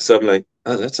 So I'm like,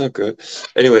 oh, that's not good.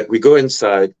 Anyway, we go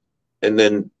inside, and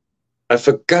then I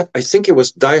forgot. I think it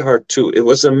was Die Hard 2. It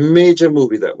was a major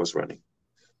movie that was running.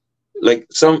 Like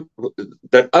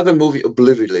that other movie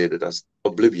obliterated us.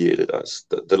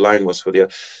 The line was for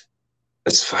the.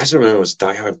 As far as I remember, it was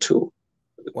Die Hard 2.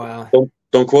 Wow.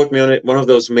 Don't quote me on it. One of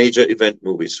those major event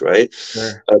movies, right?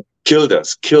 Sure. Killed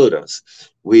us.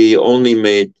 We only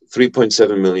made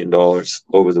 $3.7 million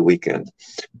over the weekend.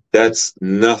 That's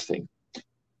nothing.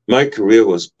 My career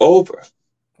was over.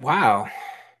 Wow.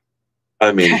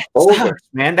 I mean, That over. sucks,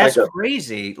 man. That's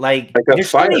crazy. Like, there's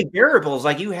so many variables.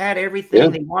 Like, you had everything. Yeah.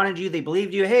 They wanted you. They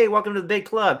believed you. Hey, welcome to the big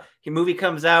club. Your movie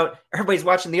comes out. Everybody's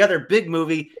watching the other big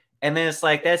movie. And then it's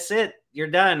like, that's it. You're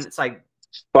done. It's like,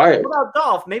 fired. What about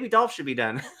Dolph? Maybe Dolph should be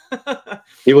done.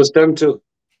 He was done too.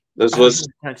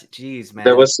 Jeez, man.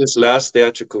 That was his last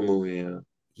theatrical movie.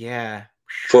 Yeah.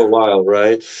 For a while,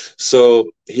 right? So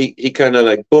he kind of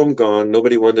like, boom, gone.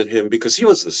 Nobody wanted him because he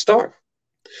was the star.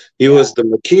 He was the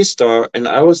marquee star, and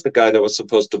I was the guy that was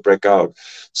supposed to break out.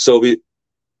 So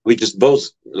we just both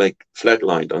like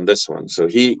flatlined on this one. So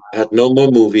he had no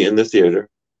more movie in the theater.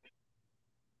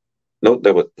 No,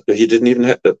 he didn't even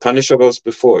have the Punisher was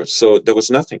before, so there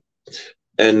was nothing.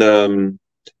 And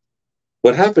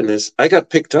what happened is I got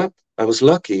picked up. I was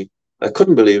lucky. I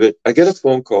couldn't believe it. I get a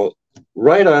phone call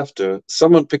right after.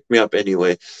 Someone picked me up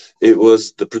anyway. It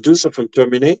was the producer from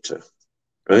Terminator,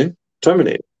 right?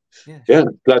 Terminator. Yeah,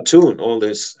 Platoon, all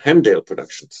this Hemdale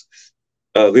Productions.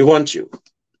 We want you.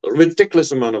 A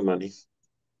ridiculous amount of money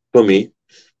for me.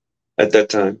 at that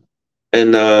time.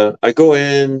 And I go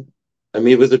in, I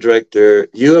meet with the director.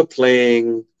 You are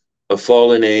playing a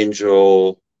fallen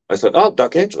angel. I thought, oh,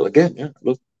 Dark Angel again. Yeah,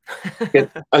 look.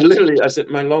 I said,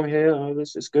 my long hair, oh,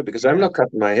 this is good because I'm not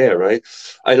cutting my hair, right?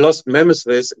 I lost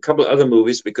Nemesis, a couple of other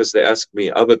movies because they asked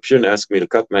me, Albert Pune asked me to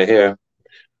cut my hair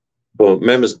for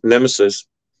Nemesis.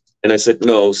 And I said,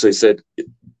 no. So he said,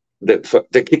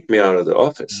 they kicked me out of the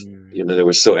office. You know, they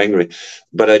were so angry.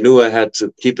 But I knew I had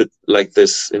to keep it like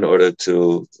this in order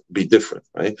to be different,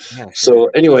 right? Yeah, sure. So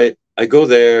anyway, I go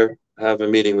there, have a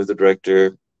meeting with the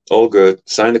director, all good,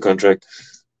 sign the contract.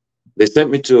 They sent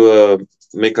me to a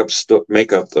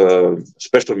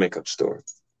special makeup store.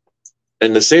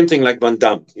 And the same thing like Van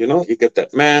Damme, you know, you get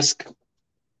that mask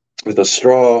with a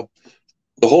straw,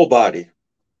 the whole body.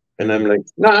 And I'm like,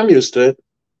 no, I'm used to it.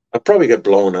 I'll probably get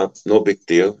blown up. No big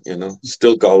deal, you know,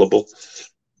 still gullible.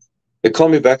 They call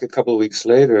me back a couple of weeks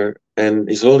later and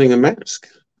he's holding a mask.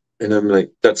 And I'm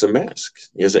like, that's a mask.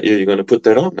 He said, you're going to put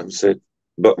that on? I said,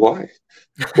 but why?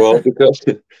 Well, because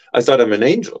I thought I'm an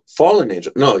angel, fallen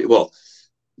angel. No, well,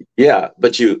 yeah,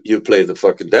 but you play the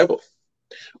fucking devil,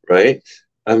 right?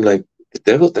 I'm like, the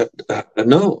devil?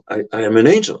 No, I am an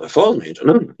angel, a fallen angel.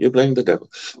 No, you're playing the devil.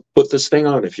 Put this thing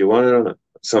on if you want it on.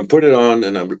 So I put it on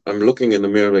and I'm looking in the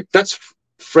mirror like, that's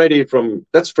Freddy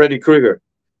Krueger.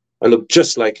 I look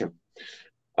just like him.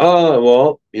 Oh,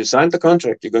 well, you signed the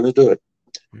contract. You're going to do it.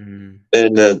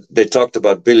 And they talked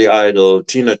about Billy Idol,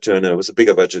 Tina Turner. It was a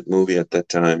bigger budget movie at that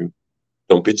time.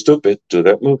 Don't be stupid. Do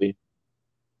that movie.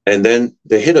 And then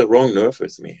they hit a wrong nerve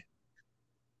with me.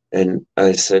 And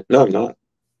I said, no, I'm not.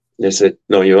 They said,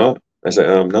 no, you are. I said,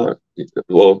 I'm not.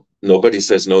 Well, nobody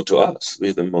says no to us.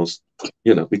 We're the most,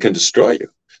 you know, we can destroy you.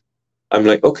 I'm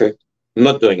like, okay, I'm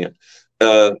not doing it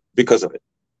because of it.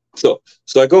 So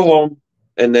I go home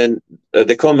and then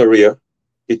they call Maria,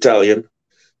 Italian.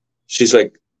 She's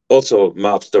like also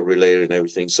mobster related and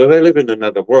everything. So they live in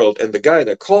another world. And the guy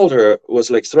that called her was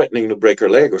like threatening to break her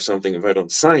leg or something if I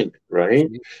don't sign it, right?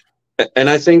 And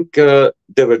I think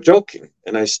they were joking.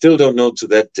 And I still don't know to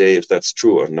that day if that's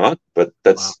true or not, but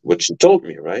that's what she told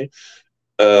me, right?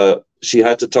 She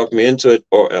had to talk me into it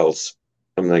or else.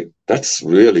 I'm like, that's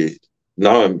really,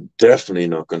 now I'm definitely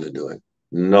not going to do it.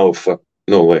 No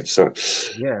way, sorry.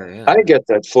 Yeah. I get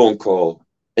that phone call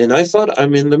and I thought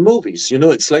I'm in the movies. You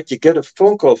know, it's like you get a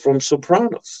phone call from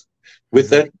Sopranos with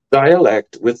that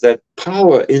dialect, with that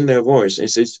power in their voice. It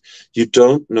says, you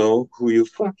don't know who you're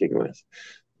fucking with.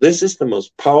 This is the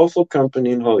most powerful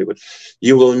company in Hollywood.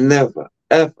 You will never,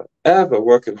 ever, ever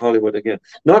work in Hollywood again.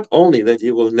 Not only that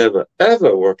you will never,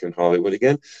 ever work in Hollywood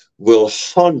again, we'll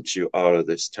hunt you out of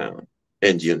this town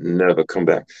and you never come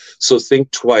back. So think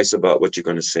twice about what you're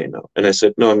going to say now. And I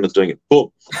said, no, I'm not doing it.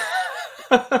 Boom.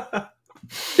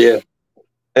 Yeah.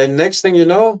 And next thing you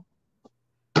know,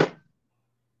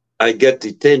 I get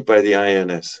detained by the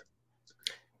INS.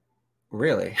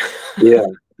 Really? Yeah.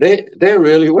 They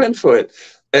really went for it.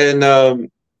 And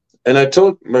I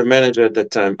told my manager at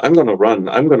that time, I'm going to run.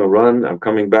 I'm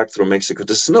coming back through Mexico.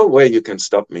 There's no way you can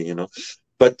stop me, you know.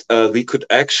 But we could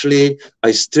actually,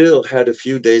 I still had a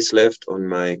few days left on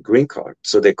my green card,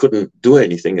 so they couldn't do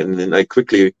anything. And then I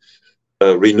quickly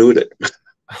renewed it.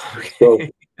 Okay. So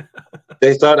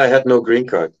they thought I had no green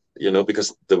card, you know,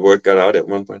 because the word got out at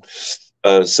one point.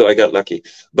 So I got lucky.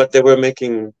 But they were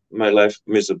making my life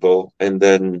miserable. And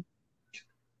then,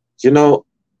 you know,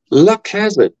 luck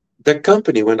has it, that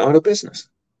company went out of business.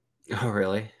 Oh,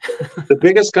 really? The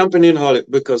biggest company in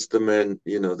Hollywood, because the man,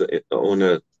 you know, the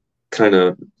owner kind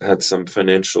of had some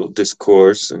financial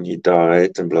discourse and he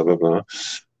died and blah, blah, blah.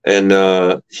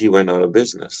 And he went out of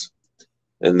business.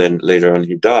 And then later on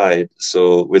he died.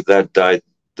 So with that died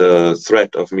the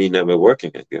threat of me never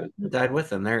working again. You died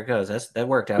with him. There it goes. That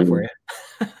worked out for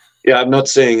you. Yeah, I'm not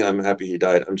saying I'm happy he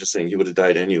died. I'm just saying he would have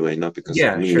died anyway, not because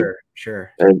of me. Yeah,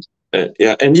 sure. And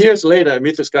yeah, and years later, I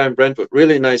meet this guy in Brentwood,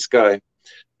 really nice guy. And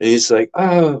he's like,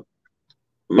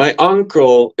 my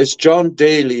uncle is John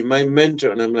Daly, my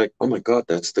mentor. And I'm like, oh my God,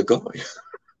 that's the guy.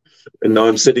 And now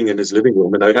I'm sitting in his living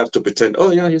room and I have to pretend,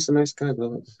 oh yeah, he's a nice guy.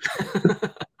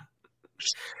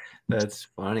 That's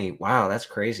funny. Wow, that's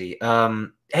crazy.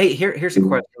 Hey, here's a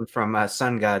question from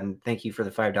Sun God, and thank you for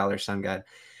the $5, Sun God.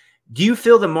 Do you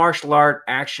feel the martial art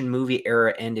action movie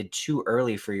era ended too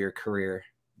early for your career?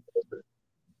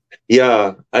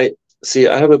 Yeah, I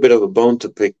have a bit of a bone to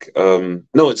pick.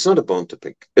 No, it's not a bone to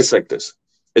pick. It's like this.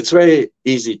 It's very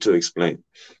easy to explain.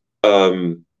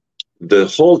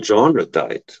 The whole genre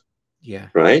died. Yeah.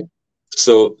 Right?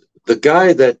 So the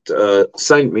guy that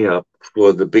signed me up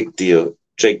for the big deal,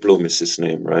 Jake Bloom is his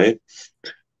name, right?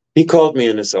 He called me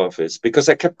in his office because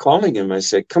I kept calling him. I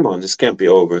said, come on, this can't be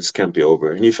over. This can't be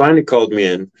over. And he finally called me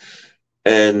in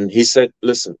and he said,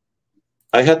 listen,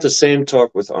 I had the same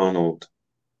talk with Arnold.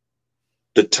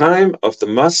 The time of the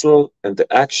muscle and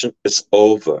the action is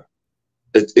over.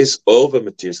 It is over,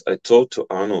 Matthias. I told to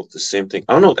Arnold the same thing.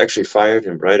 Arnold actually fired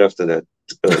him right after that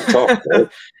talk. Right?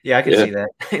 Yeah, I can see that.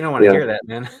 You don't want to hear that,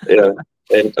 man.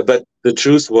 But the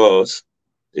truth was,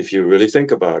 if you really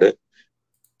think about it,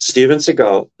 Steven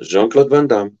Seagal, Jean-Claude Van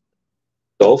Damme,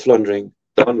 Dolph Lundgren,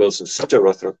 Don Wilson, C.J.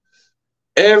 Rothrock,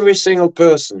 every single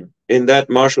person in that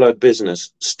martial art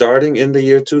business, starting in the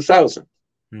year 2000,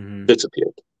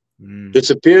 disappeared.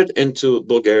 Disappeared into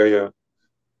Bulgaria,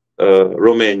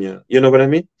 Romania. You know what I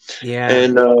mean? Yeah.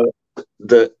 And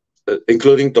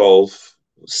including Dolph,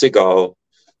 Seagal,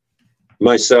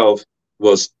 myself,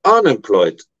 was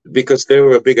unemployed because they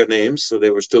were bigger names, so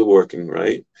they were still working,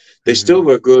 right? They still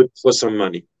were good for some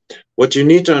money. What you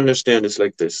need to understand is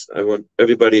like this. I want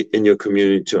everybody in your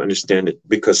community to understand it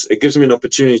because it gives me an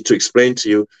opportunity to explain to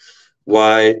you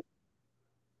why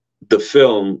the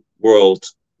film world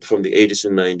from the 80s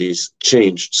and 90s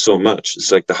changed so much.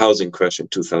 It's like the housing crash in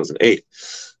 2008.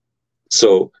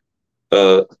 So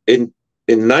in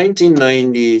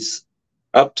 1990s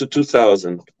up to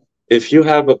 2000, if you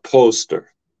have a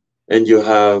poster and you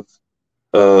have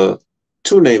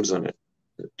two names on it,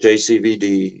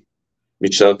 JCVD,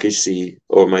 Michel Casey,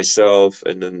 or myself,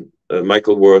 and then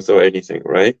Michael Worth or anything,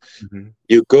 right?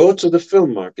 You go to the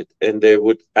film market and they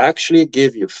would actually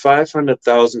give you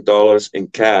 $500,000 in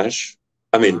cash.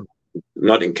 I mean,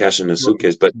 not in cash in a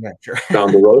suitcase, but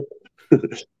down the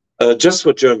road, just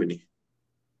for Germany.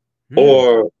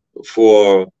 Or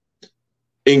for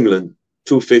England,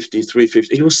 250,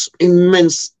 350. It was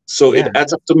immense. So it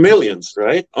adds up to millions,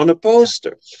 right? On a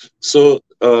poster. So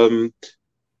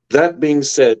that being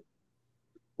said,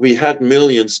 we had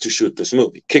millions to shoot this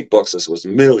movie. Kickboxers was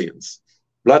millions.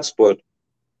 Bloodsport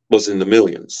was in the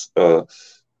millions.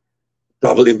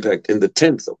 Double Impact in the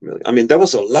 10th of million. I mean, that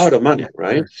was a lot of money,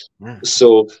 right?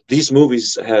 So these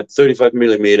movies had 35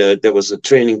 millimeter. There was a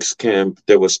training camp.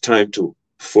 There was time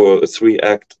for a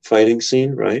 3-act fighting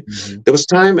scene, right? There was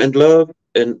time and love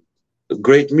and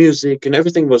great music and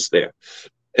everything was there.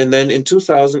 And then in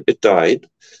 2000, it died.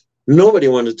 Nobody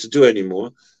wanted to do anymore.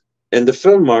 And the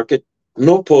film market,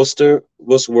 no poster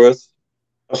was worth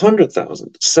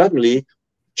 100,000. Suddenly,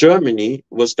 Germany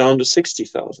was down to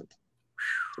 60,000,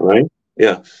 right?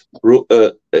 Yeah. Boom,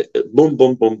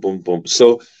 boom, boom, boom, boom.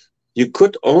 So you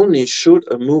could only shoot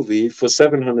a movie for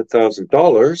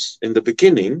 $700,000 in the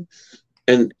beginning,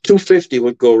 and 250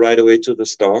 would go right away to the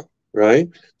star, right?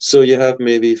 So you have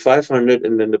maybe 500,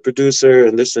 and then the producer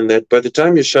and this and that. By the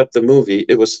time you shot the movie,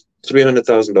 it was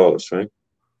 $300,000, right?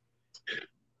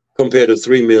 Compared to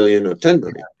 3 million or 10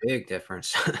 million. Big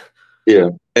difference. Yeah.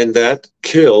 And that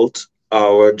killed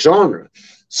our genre.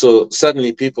 So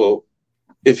suddenly people,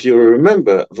 if you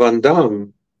remember, Van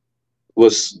Damme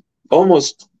was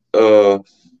almost,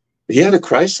 he had a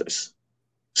crisis.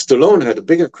 Stallone had a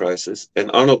bigger crisis,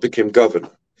 and Arnold became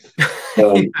governor.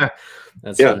 Funny.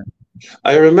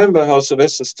 I remember how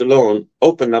Sylvester Stallone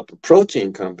opened up a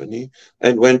protein company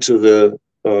and went to the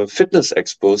fitness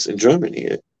expos in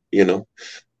Germany, you know.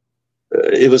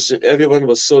 Everyone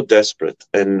was so desperate,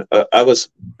 and I was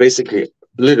basically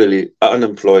literally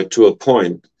unemployed to a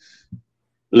point.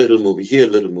 Little movie here,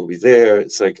 little movie there.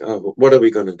 It's like, oh, what are we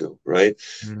going to do, right?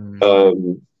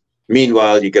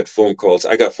 Meanwhile, you get phone calls.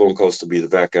 I got phone calls to be the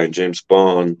bad guy in James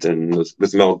Bond, and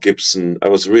with Mel Gibson. I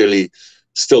was really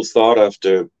still thought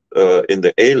after in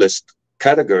the A-list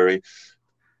category,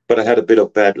 but I had a bit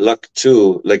of bad luck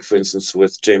too. Like, for instance,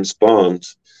 with James Bond,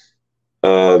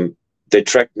 they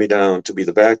tracked me down to be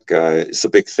the bad guy. It's a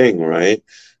big thing, right?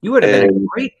 You would have been a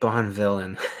great Bond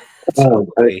villain.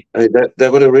 That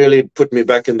would have really put me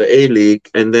back in the A-League.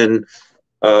 And then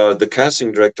the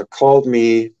casting director called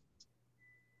me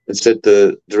and said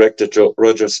the director,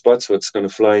 Roger Spotswood's going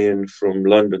to fly in from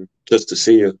London just to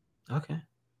see you. Okay.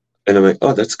 And I'm like,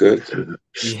 oh, that's good.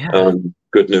 Yeah.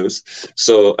 Good news.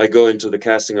 So I go into the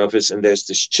casting office, and there's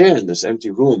this chair in this empty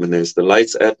room, and there's the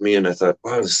lights at me, and I thought,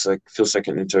 wow, this feels like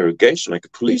an interrogation, like a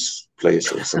police place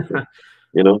or something,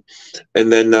 you know.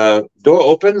 And then door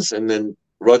opens, and then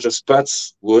Roger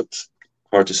Spotswood,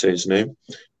 hard to say his name,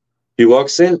 he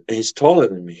walks in, and he's taller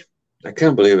than me. I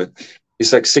can't believe it.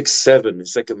 He's like 6'7".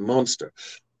 He's like a monster,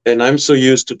 and I'm so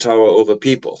used to tower over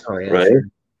people, right? Sure.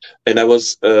 And I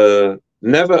was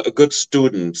never a good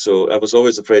student, so I was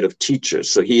always afraid of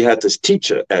teachers. So he had this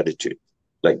teacher attitude,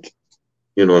 like,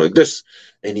 you know, like this,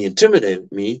 and he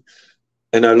intimidated me,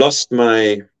 and I lost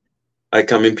my I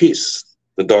come in peace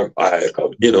the dog. I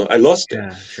lost it,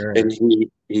 Yeah, sure. and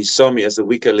he saw me as a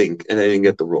weaker link, and I didn't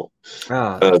get the role.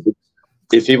 Oh,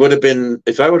 If he would have been,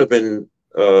 if I would have been,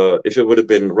 if it would have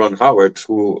been Ron Howard,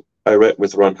 who I read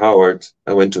with Ron Howard,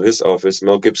 I went to his office.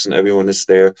 Mel Gibson, everyone is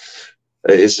there.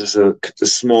 It's just a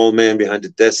small man behind the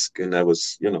desk, and I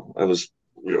was feeling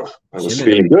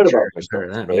good about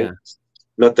myself, right? Yeah.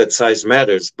 Not that size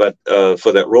matters, but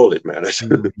for that role, it matters.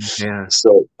 Yeah.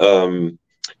 So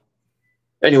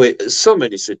anyway, so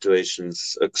many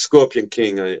situations. Scorpion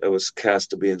King, I was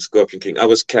cast to be in Scorpion King. I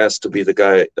was cast to be the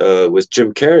guy with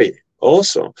Jim Carrey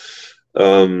also.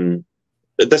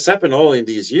 That's happened all in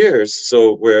these years.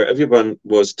 So where everyone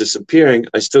was disappearing,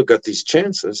 I still got these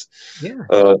chances.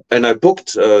 Yeah. And I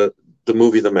booked the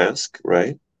movie The Mask,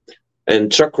 right?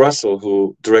 And Chuck Russell,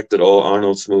 who directed all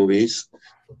Arnold's movies,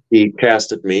 he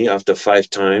casted me after 5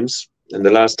 times. And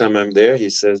the last time I'm there, he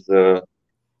says, this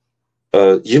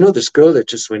girl that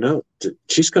just went out,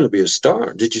 she's going to be a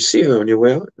star. Did you see her on your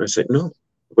way out? And I said, no.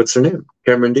 What's her name?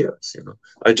 Cameron Diaz.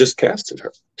 I just casted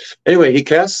her. Anyway, he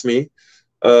casts me.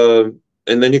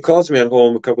 And then he calls me at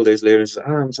home a couple of days later and says,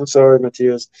 I'm so sorry,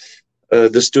 Matthias.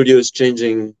 The studio is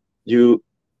changing you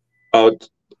out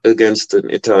against an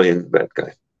Italian bad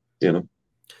guy.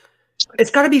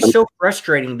 It's got to be so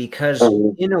frustrating because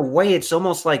in a way it's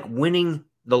almost like winning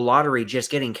the lottery, just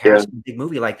getting cast in a big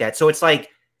movie like that. So it's like,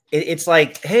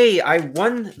 hey, I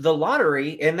won the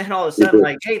lottery, and then all of a sudden,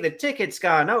 like, hey, the ticket's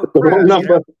gone. Oh, crap, wrong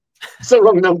number. It's the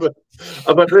wrong number.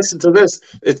 But listen to this.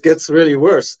 It gets really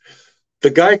worse.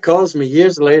 The guy calls me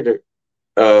years later.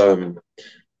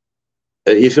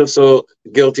 He feels so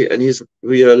guilty, and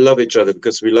we love each other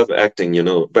because we love acting,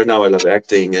 By now I love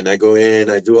acting, and I go in,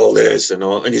 I do all this and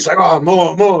all, and he's like, oh,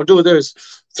 more, do this,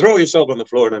 throw yourself on the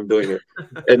floor, and I'm doing it.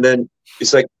 And then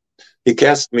it's like he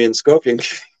cast me in Scorpion,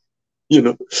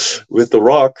 with The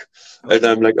Rock, and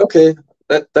I'm like, okay,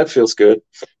 that feels good.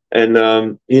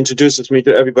 And he introduces me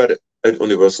to everybody at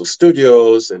Universal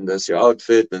Studios, and there's your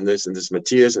outfit, and this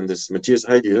Matthias,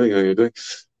 how you doing?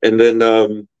 And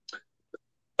then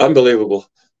unbelievable.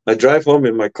 I drive home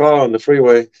in my car on the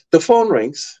freeway. The phone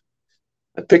rings.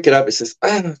 I pick it up. It says,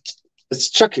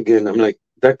 it's Chuck again. I'm like,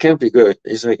 that can't be good.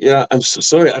 He's like, yeah, I'm so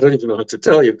sorry. I don't even know what to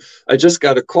tell you. I just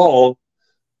got a call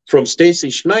from Stacy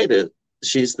Schneider.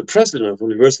 She's the president of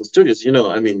Universal Studios.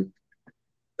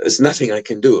 There's nothing I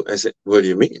can do. I said, what do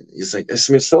you mean? He's like,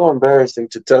 it's so embarrassing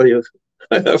to tell you.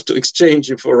 I have to exchange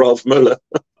you for Ralph Müller.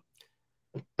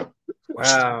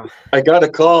 Wow. I got a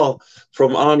call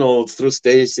from Arnold through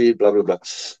Stacy, blah, blah, blah.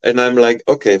 And I'm like,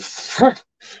 okay,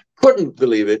 couldn't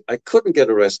believe it. I couldn't get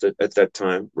arrested at that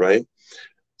time, right?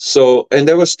 So, and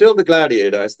there was still the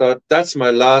Gladiator. I thought that's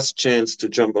my last chance to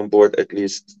jump on board, at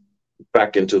least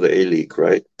back into the A-League,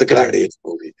 right? The Gladiator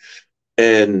movie.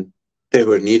 And they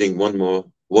were needing one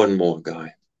more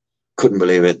guy. Couldn't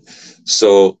believe it.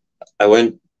 So I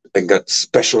went and got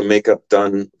special makeup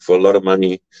done for a lot of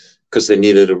money because they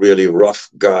needed a really rough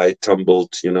guy,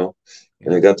 tumbled, and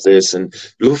I got this. And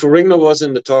Lou Ferrigno was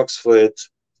in the talks for it,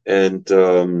 and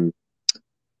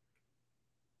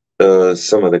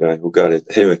some other guy who got it.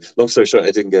 Anyway, long story short,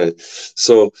 I didn't get it.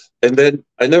 So, and then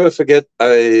I never forget,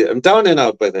 I'm down and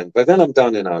out by then. By then I'm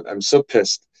down and out. I'm so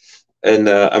pissed. And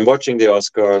I'm watching the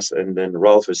Oscars, and then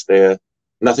Ralph is there.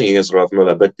 Nothing against Ralph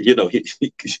Müller, but he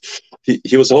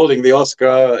was holding the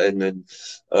Oscar, and then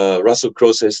Russell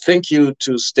Crowe says, "Thank you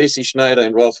to Stacy Schneider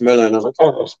and Ralph Müller," and I was like,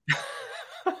 "Oh,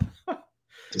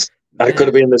 I could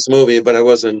have been in this movie, but I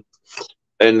wasn't."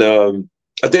 And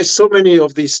there's so many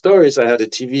of these stories. I had a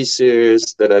TV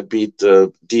series that I beat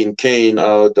Dean Cain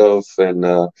out of, and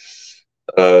Lou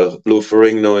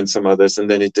Ferrigno and some others, and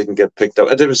then it didn't get picked up.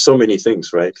 And there were so many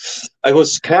things, right? I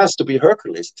was cast to be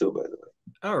Hercules too, by the way.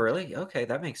 Oh, really? Okay,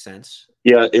 that makes sense.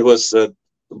 Yeah, it was.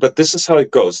 But this is how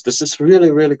it goes. This is really,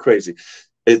 really crazy.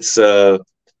 It's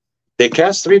they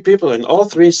cast 3 people, and all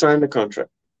 3 signed the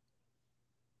contract.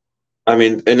 I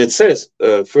mean, and it says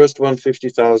first one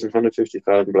 50,000,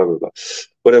 150,000, blah blah blah,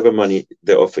 whatever money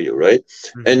they offer you, right?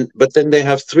 Mm-hmm. But then they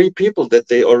have 3 people that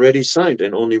they already signed,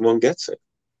 and only one gets it.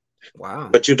 Wow.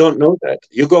 But you don't know that.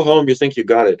 You go home, you think you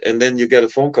got it, and then you get a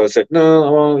phone call said,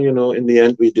 no, well, in the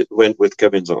end we went with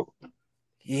Kevin Zong.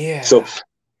 Yeah. So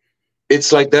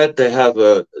it's like that. They have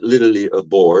literally a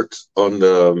board on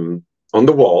the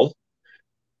wall,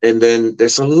 and then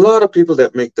there's a lot of people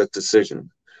that make that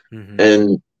decision,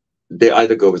 and they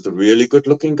either go with the really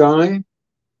good-looking guy,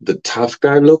 the tough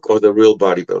guy look, or the real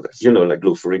bodybuilder, like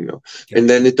Lou Ferrigno. Yeah. And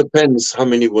then it depends how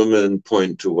many women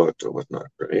point to what or whatnot,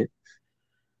 right?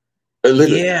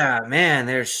 Yeah, man,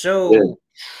 they're so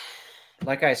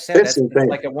Like I said, It's that's insane.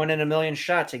 like a 1 in a million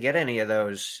shot to get any of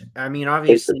those. I mean, It's,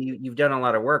 obviously you've done a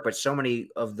lot of work, but so many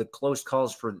of the close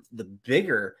calls for the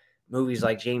bigger movies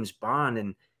like James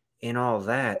Bond and all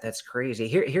that. That's crazy.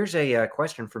 Here's a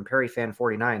question from Perry Fan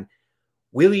 49.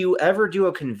 Will you ever do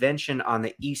a convention on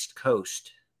the East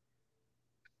Coast?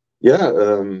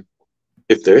 yeah,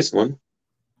 if there is one.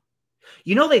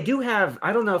 You know, they do have,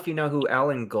 I don't know if you know who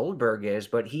Alan Goldberg is,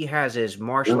 but he has his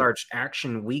martial Yeah. arts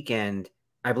action weekend,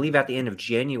 I believe at the end of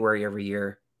January every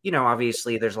year. You know,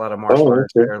 obviously there's a lot of martial Oh,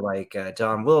 artists that okay. are like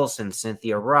Don Wilson,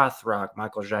 Cynthia Rothrock,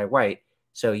 Michael Jai White.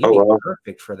 So you'd Oh, be wow.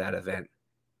 perfect for that event.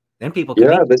 Then people can Yeah,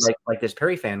 meet you that's like this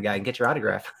Perry fan guy and get your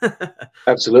autograph.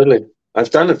 absolutely.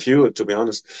 I've done a few, to be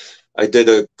honest. I did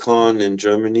a con in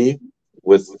Germany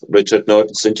with Richard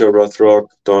Norton, Cynthia Rothrock,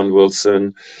 Don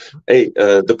Wilson. Hey,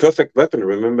 The Perfect Weapon,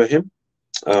 remember him?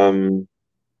 Um,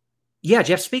 Yeah,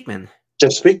 Jeff Speakman.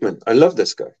 Jeff Speakman. I love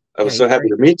this guy. I Yeah, was so he's happy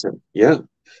great. to meet him. Yeah.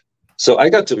 So I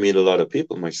got to meet a lot of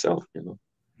people myself,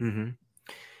 Mm-hmm.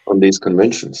 on these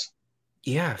conventions.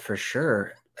 Yeah, for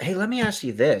sure. Hey, let me ask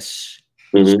you this.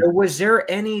 Hmm. So was there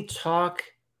any talk,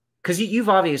 because you've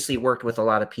obviously worked with a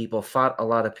lot of people, fought a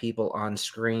lot of people on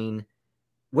screen.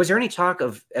 Was there any talk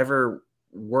of ever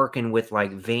working with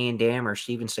like Van Damme or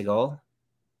Steven Seagal?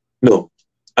 No,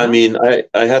 I No? mean,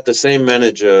 I had the same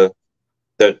manager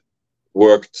that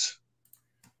worked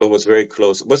or was very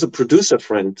close. Was a producer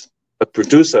friend, a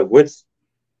producer with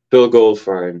Phil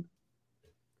Goldfine,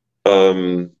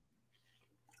 um,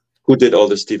 who did all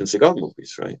the Steven Seagal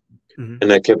movies, right? Hmm.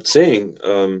 And I kept saying,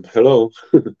 hello,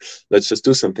 let's just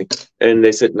do something. And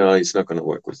they said, no, he's not going to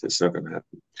work with this. It's not going to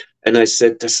happen. And I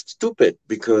said, that's stupid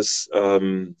because,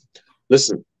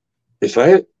 listen, if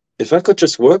I could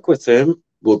just work with him,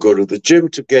 we'll go to the gym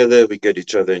together, we get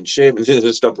each other in shape, and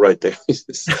just stop right there.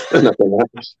 It's not going to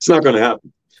happen. It's not going to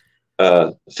happen.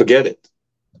 Forget it.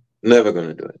 Never going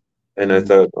to do it. And I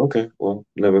thought, okay, well,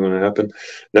 never going to happen.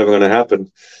 Never going to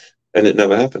happen. And it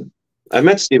never happened. I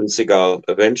met Steven Seagal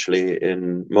eventually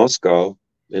in Moscow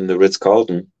in the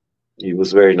Ritz-Carlton. He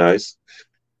was very nice.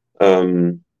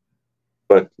 Um,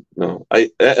 but no,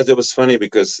 it was funny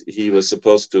because he was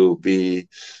supposed to be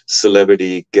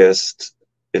celebrity guest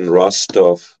in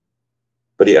Rostov,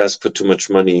 but he asked for too much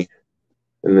money,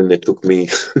 and then they took me.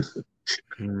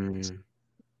 Mm.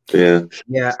 Yeah,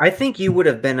 Yeah, I think you would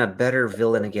have been a better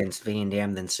villain against Van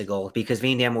Damme than Seagal because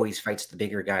Van Damme always fights the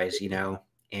bigger guys, you know,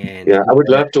 and yeah, I would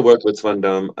love to work with Van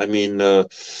Damme. I mean,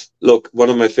 look, one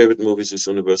of my favorite movies is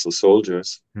Universal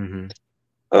Soldiers. Mhm.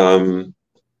 Um,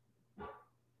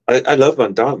 I love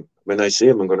Van Damme. When I see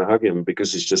him, I'm going to hug him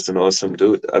because he's just an awesome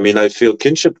dude. I mean, I feel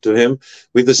kinship to him.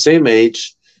 We're the same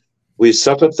age. We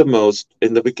suffered the most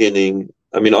in the beginning.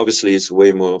 I mean, obviously, he's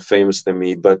way more famous than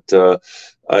me, but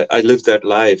I live that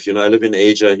life. I live in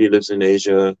Asia. He lives in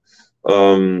Asia.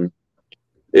 Um,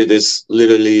 it is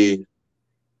literally,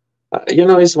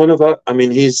 he's one of us. I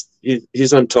mean,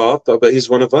 he's on top, but he's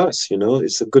one of us.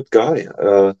 He's a good guy.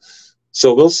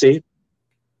 So we'll see.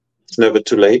 It's never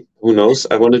too late. Who knows?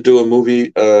 I want to do a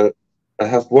movie. I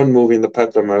have one movie in the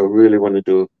pipeline I really want to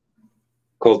do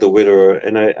called The Widower.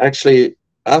 And I actually,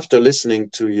 after listening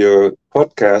to your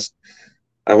podcast,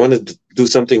 I wanted to do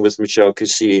something with Michel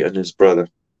Kissi and his brother.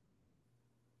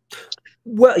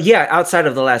 Well, yeah, outside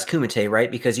of the Last Kumite, right?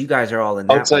 Because you guys are all in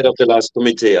that Outside one. of the Last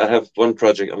Kumite, I have one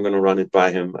project. I'm going to run it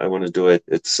by him. I want to do it.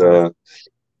 It's a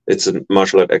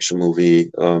martial art action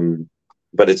movie,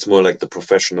 but it's more like the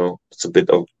professional. It's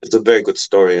a very good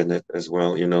story in it as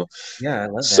well. Yeah, I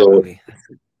love that So movie.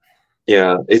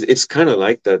 yeah, it's kind of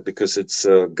like that because it's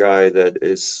a guy that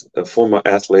is a former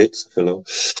athlete,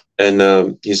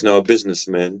 and he's now a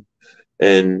businessman,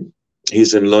 and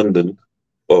he's in London,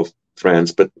 or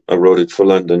France, but I wrote it for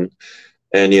London,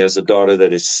 and he has a daughter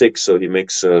that is sick, so he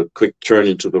makes a quick turn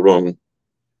into the wrong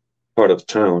part of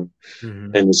town,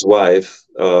 Mhm. and his wife,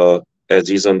 as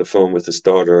he's on the phone with his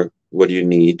daughter, what do you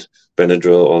need?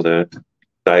 Benadryl, all that.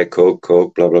 Diet Coke,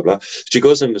 Coke, blah, blah, blah. She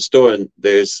goes in the store and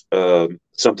there's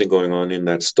something going on in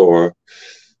that store.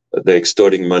 They're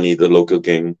extorting money, the local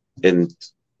gang, and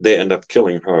they end up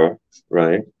killing her,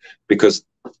 right? Because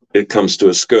it comes to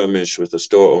a skirmish with the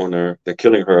store owner. They're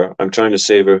killing her. I'm trying to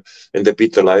save her, and they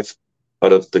beat the life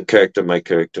out of my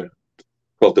character,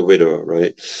 called the widower,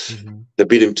 right? Mhm. They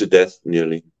beat him to death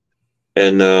nearly.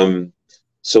 And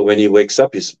so when he wakes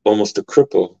up, he's almost a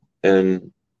cripple,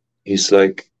 and he's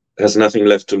like, has nothing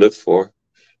left to live for.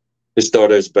 His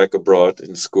daughter is back abroad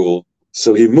in school.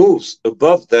 So he moves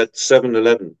above that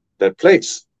 7-Eleven, that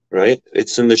place, right?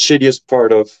 It's in the shittiest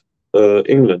part of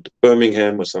England,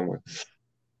 Birmingham or somewhere.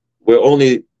 Where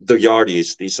only the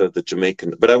Yardies, these are the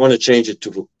Jamaican, but I want to change it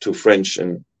to French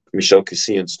and Michel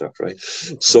Kissy and stuff, right?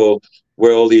 Cool. So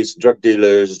where all these drug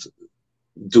dealers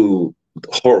do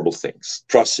horrible things,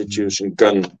 prostitution,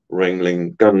 gun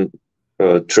wrangling, gun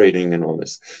trading, and all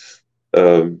this.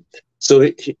 So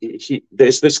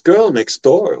there's this girl next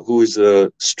door who is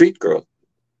a street girl.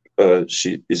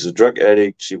 She is a drug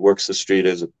addict. She works the street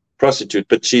as a prostitute,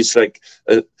 but she's like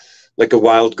a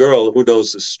wild girl who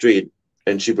knows the street,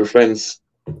 and she befriends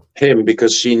him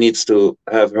because she needs to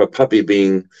have her puppy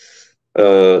being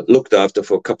looked after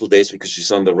for a couple of days because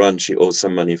she's on the run. She owes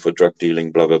some money for drug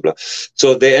dealing, blah, blah, blah.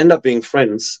 So they end up being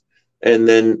friends. And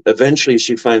then eventually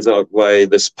she finds out why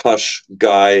this posh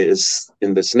guy is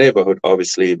in this neighborhood,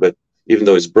 obviously. But even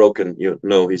though he's broken, you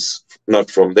know, he's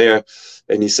not from there.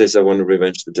 And he says, I want to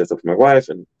revenge the death of my wife.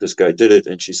 And this guy did it.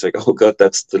 And she's like, oh, God,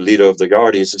 that's the leader of the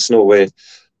Yardies. There's no way.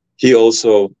 He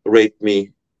also raped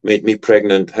me, made me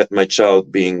pregnant, had my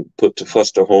child being put to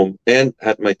foster home, and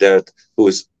had my dad, who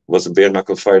was a bare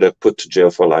knuckle fighter, put to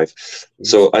jail for life.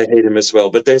 So I hate him as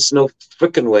well. But there's no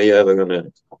freaking way you're ever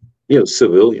gonna,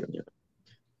 civilian. You know.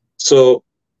 So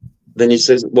then he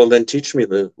says, well, then teach me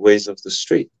the ways of the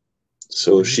street.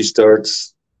 So she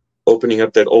starts opening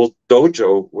up that old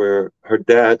dojo where her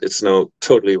dad, it's now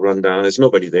totally run down. There's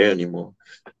nobody there anymore.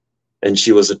 And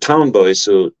she was a town boy,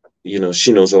 so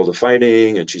she knows all the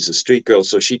fighting, and she's a street girl.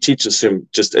 So she teaches him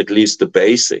just at least the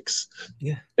basics.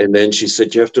 Yeah. And then she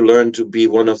said, you have to learn to be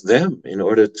one of them in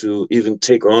order to even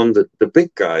take on the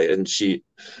big guy. And she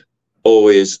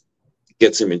always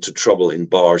gets him into trouble in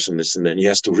bars and this and then. He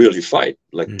has to really fight,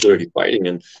 like dirty fighting.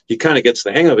 And he kind of gets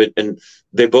the hang of it. And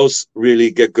they both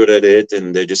really get good at it.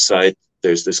 And they decide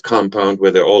there's this compound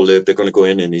where they all live. They're going to go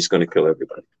in and he's going to kill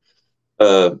everybody.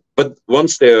 But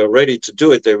once they're ready to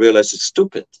do it, they realize it's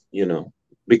stupid,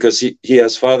 because he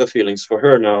has father feelings for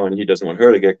her now, and he doesn't want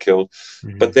her to get killed.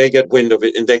 But they get wind of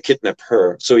it and they kidnap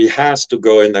her. So he has to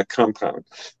go in that compound,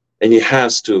 and he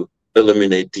has to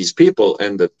eliminate these people.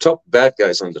 And the top bad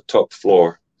guys on the top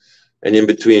floor, and in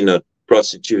between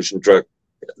prostitution, drug,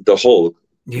 the whole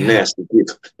nasty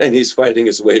people. And he's fighting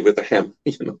his way with a hammer.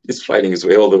 He's fighting his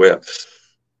way all the way up.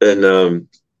 And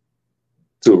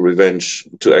to revenge,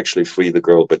 to actually free the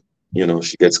girl, but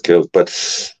she gets killed. But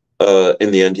in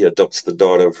the end, he adopts the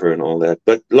daughter of her and all that.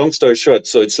 But long story short,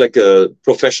 so it's like a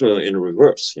professional in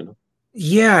reverse,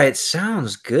 Yeah, it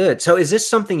sounds good. So is this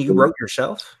something you wrote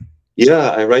yourself? Yeah,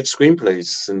 I write screenplays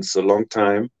since a long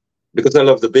time because I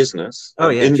love the business. Oh,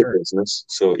 yeah, the business.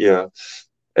 So yeah,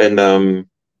 and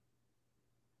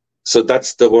so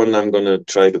that's the one I'm gonna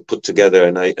try to put together.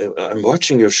 And I'm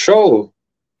watching your show,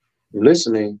 I'm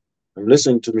listening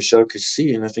to Michel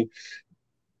Kissy, and I think,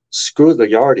 screw the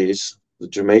Yardies, the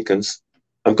Jamaicans.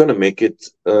 I'm going to make it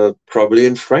probably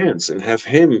in France and have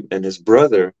him and his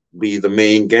brother be the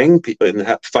main gang people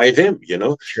and fight him,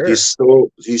 Sure.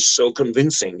 He's so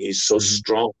convincing. He's so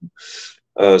strong.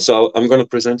 So I'm going to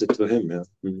present it to him.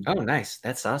 Yeah. Oh, nice.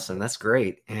 That's awesome. That's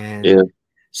great. And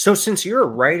so since you're a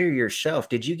writer yourself,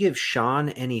 did you give Sean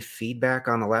any feedback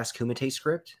on the Last Kumite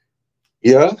script?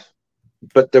 Yeah,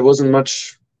 but there wasn't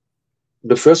much.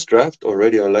 The first draft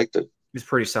already, I liked it. It's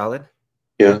pretty solid.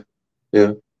 Yeah.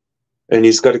 And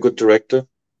he's got a good director.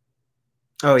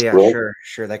 Oh, yeah, right?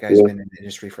 Sure. That guy's been in the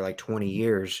industry for like 20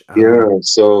 years.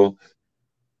 So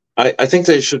I think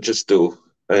they should just do.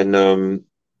 And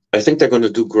I think they're going to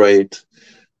do great.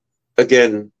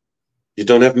 Again, you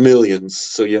don't have millions,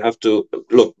 so you have to...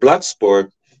 Look,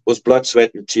 Bloodsport was blood,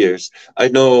 sweat, and tears. I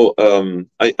know...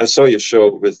 I saw your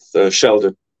show with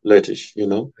Sheldon Lettich,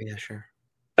 Oh, yeah, sure.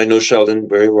 I know Sheldon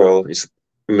very well. He's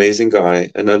an amazing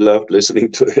guy, and I loved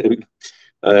listening to him.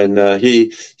 And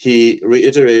he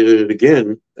reiterated it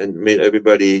again and made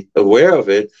everybody aware of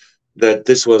it, that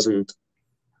this wasn't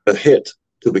a hit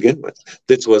to begin with.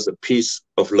 This was a piece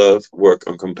of love, work,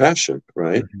 and compassion,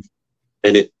 right?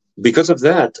 And because of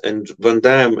that, and Van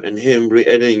Damme and him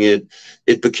re-editing it,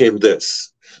 it became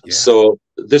this. Yeah. So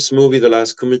this movie, The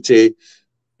Last Kumite,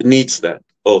 needs that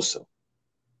also.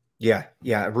 Yeah,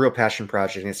 a real passion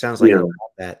project. And it sounds like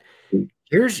that.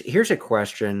 Here's a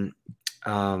question.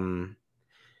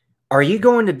 Are you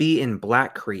going to be in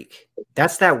Black Creek?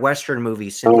 That's that Western movie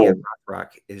Cynthia Rothrock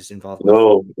is involved with.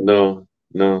 No.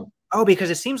 Oh, because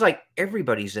it seems like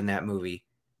everybody's in that movie.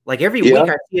 Like every week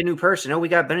I see a new person. Oh, we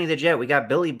got Benny the Jet. We got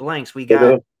Billy Blanks. We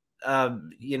got,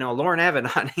 Lauren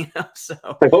Avedon, so.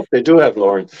 I hope they do have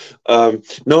Lauren.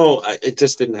 No, it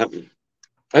just didn't happen.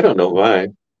 I don't know why.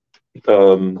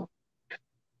 Don't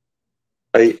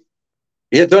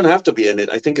have to be in it.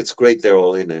 I think it's great they're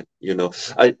all in it.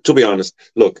 To be honest,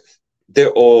 look,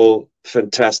 they're all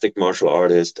fantastic martial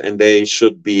artists, and they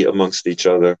should be amongst each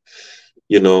other.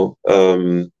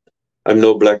 I'm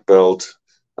no black belt.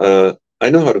 I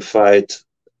know how to fight.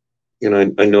 You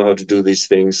know, I know how to do these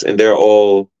things, and they're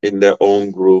all in their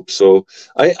own group. So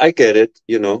I get it.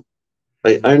 You know,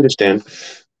 I understand.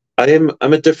 I'm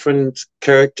a different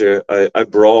character. I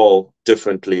brawl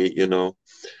differently. You know,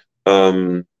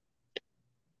 um,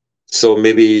 so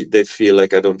maybe they feel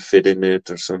like I don't fit in it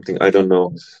or something. I don't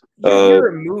know. You're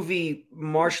a movie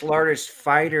martial artist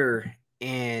fighter,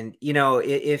 and you know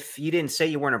if you didn't say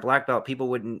you weren't a black belt, people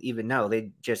wouldn't even know.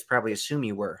 They'd just probably assume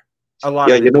you were. A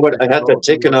lot Yeah, of you it know what? because I had that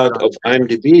you taken were put out on of screen.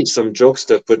 IMDb. Some jokes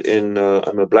that put in,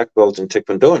 I'm a black belt in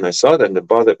Taekwondo, and I saw that and it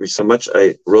bothered me so much.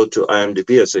 I wrote to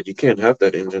IMDb. I said, "You can't have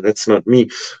that in there. That's not me.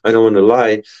 I don't want to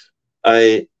lie.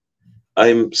 I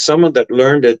I'm someone that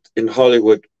learned it in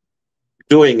Hollywood,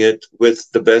 doing it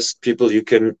with the best people you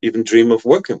can even dream of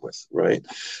working with. Right?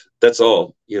 That's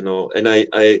all, you know. And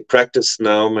I practice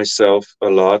now myself a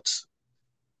lot,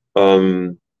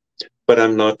 um, but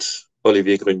I'm not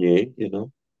Olivier Grenier. You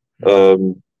know,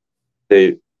 um,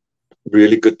 they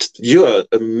really good. You are an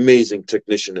amazing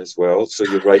technician as well. So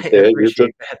you're right I there. You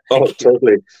should. appreciate that. Oh, Thank you.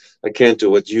 totally. I can't do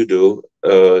what you do.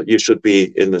 You should be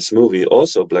in this movie,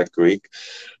 also Black Greek.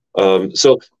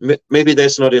 So maybe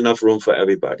there's not enough room for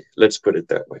everybody. Let's put it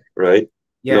that way, right?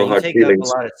 Yeah, No you hard take up a feelings.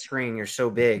 lot of screen. You're so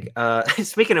big.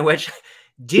 Speaking of which,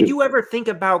 did you ever think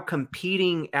about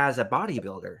competing as a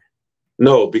bodybuilder?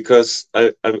 No, because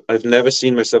I've never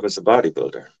seen myself as a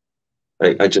bodybuilder.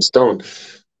 I just don't.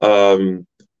 Um,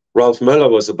 Ralph Möller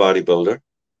was a bodybuilder,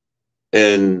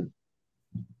 and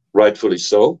rightfully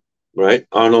so, right?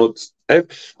 Arnold,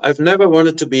 I've never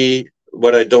wanted to be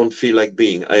what I don't feel like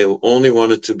being. I only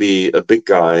wanted to be a big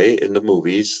guy in the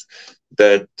movies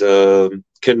that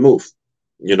can move,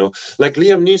 you know, like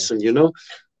Liam Neeson, you know.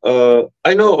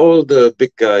 I know all the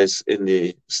big guys in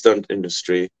the stunt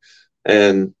industry,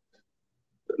 and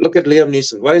look at Liam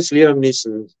Neeson. Why is Liam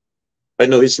Neeson? I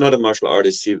know he's not a martial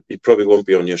artist. He probably won't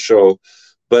be on your show,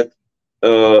 but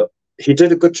uh, he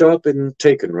did a good job in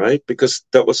Taken, right? Because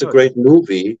that was a Oh, great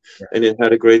movie yeah. and it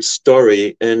had a great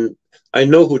story. And I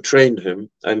know who trained him.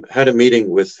 I had a meeting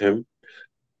with him,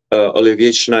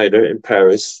 Olivier Schneider in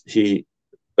Paris. He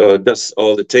does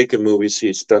all the Taken movies.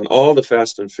 He's done all the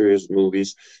Fast and Furious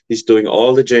movies. He's doing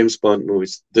all the James Bond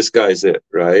movies. This guy's it,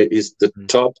 right? He's the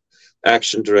top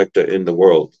action director in the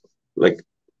world, like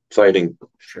fighting.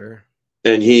 Sure.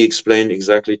 And he explained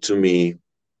exactly to me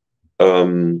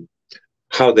um,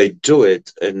 how they do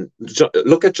it. And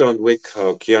look at John Wick,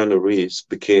 how Keanu Reeves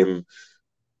became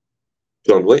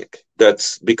John Wick.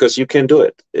 That's because you can do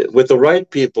it with the right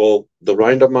people, the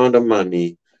right amount of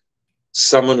money.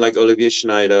 Someone like Olivier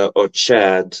Schneider or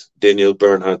Chad, Daniel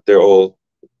Bernhardt, they're all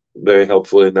very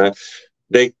helpful in that.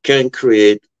 They can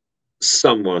create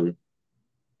someone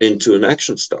into an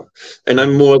action star. And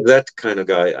I'm more that kind of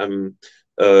guy.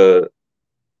 Uh,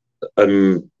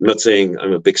 I'm not saying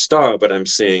I'm a big star, but I'm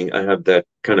saying I have that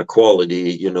kind of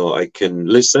quality. You know, I can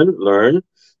listen, learn,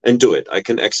 and do it. I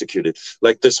can execute it.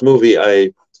 Like this movie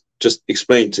I just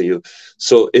explained to you.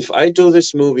 So if I do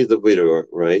this movie, The Widower,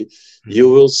 right, you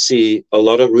will see a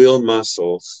lot of real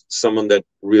muscles, someone that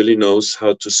really knows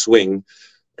how to swing,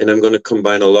 and I'm going to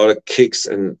combine a lot of kicks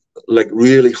and like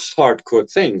really hardcore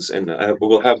things. And I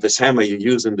will have this hammer you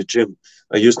use in the gym.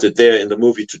 I used it there in the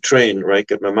movie to train, right?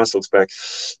 Get my muscles back.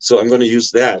 So I'm going to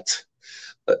use that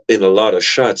in a lot of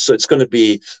shots. So it's going to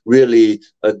be really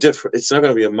a different, it's not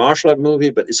going to be a martial art movie,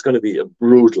 but it's going to be a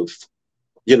brutal,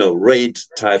 you know, raid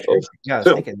type Sure. of Yeah, I was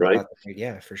film, thinking right? about that.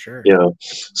 Yeah, for sure. Yeah.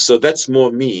 So that's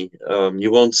more me.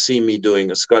 You won't see me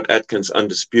doing a Scott Adkins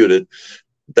Undisputed.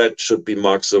 That should be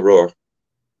Mark Zaror,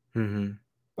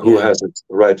 who Yeah. has its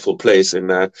rightful place in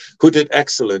that, who did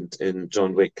excellent in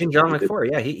John Wick. And John He did. McFour,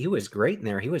 yeah, he was great in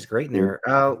there. He was great in Mm,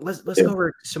 there. Let's yeah. go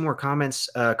over some more comments.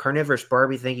 Carnivorous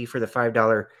Barbie, thank you for the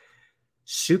 $5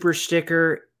 super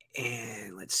sticker.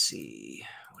 And let's see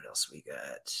what else we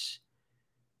got.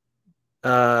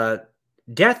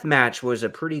 Deathmatch was a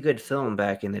pretty good film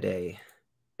back in the day.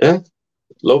 Yeah.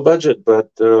 Low budget, but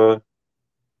that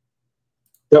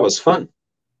was fun.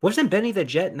 Wasn't Benny the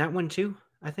Jet in that one too?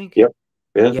 I think. Yep.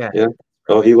 Yeah. Yeah. Yeah.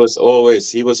 Oh, Right. he was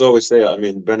always there. I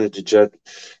mean, Benedict Jet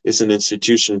is an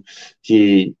institution.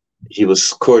 He he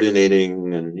was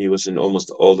coordinating and he was in almost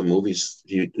all the movies.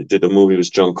 He did a movie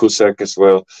with John Cusack as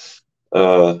well.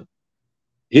 Uh,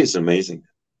 he's amazing.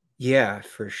 Yeah,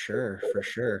 for sure, for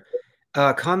sure.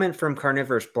 Comment from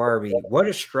Carnivorous Barbie. What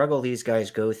a struggle these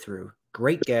guys go through.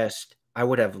 Great guest. I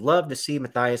would have loved to see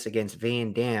Matthias against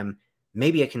Van Dam.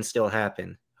 Maybe it can still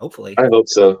happen. Hopefully. I hope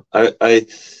so. I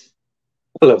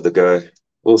love the guy.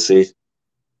 We'll see.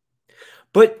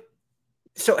 But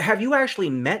so have you actually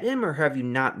met him or have you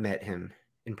not met him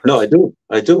in No, I person? do.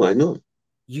 I do. I know.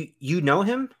 You know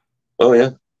him? Oh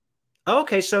yeah.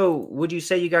 Okay, so would you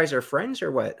say you guys are friends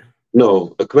or what?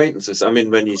 No, acquaintances. I mean,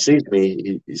 when he sees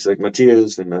me, he's like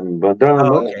Matthias and then Van Damme.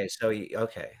 Oh, okay. So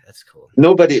okay, that's cool.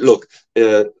 Nobody, look,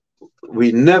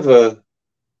 we never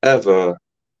ever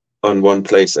on one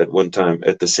place at one time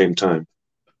at the same time.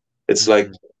 It's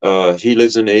like Mhm. he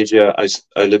lives in Asia.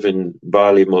 I live in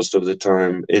Bali most of the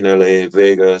time, in LA,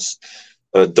 Vegas.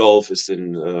 Dolph is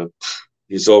in,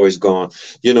 he's always gone.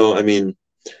 You know, I mean,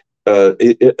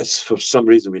 it's for some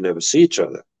reason we never see each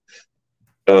other.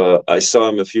 I saw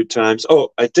him a few times. Oh,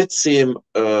 I did see him.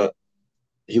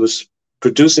 He was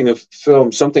producing a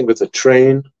film, something with a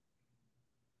train.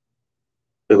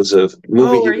 There was a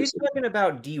movie Oh, he are you was in. talking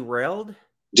about Derailed?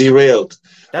 Derailed.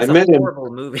 I That's a met him.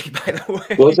 horrible movie, by the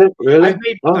Was way. it really?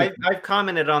 Oh, I've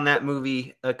commented on that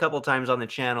movie a couple times on the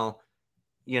channel,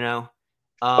 you know.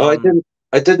 oh, Um,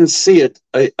 I didn't see it.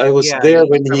 I was yeah, there you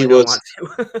when he probably don't was. want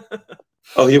to.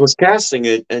 Oh, he was casting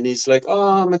it, and he's like,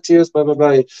 "Oh, Matthias, blah blah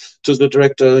blah," to the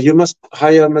director. You must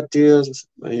hire Matthias,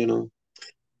 you know.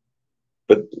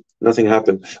 But nothing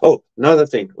happened. Oh, another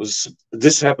thing was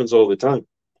this happens all the time.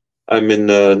 I'm in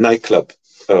a nightclub,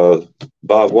 uh,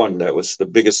 Bar One. That was the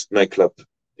biggest nightclub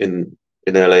in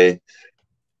LA.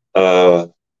 Uh,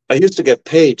 I used to get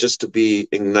paid just to be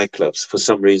in nightclubs for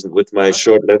some reason with my Okay,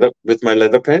 short leather, with my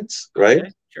leather pants, right,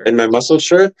 okay, sure. and my muscle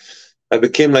shirt. I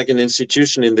became like an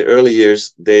institution in the early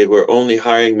years. They were only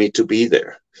hiring me to be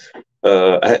there.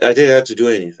 I didn't have to do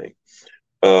anything.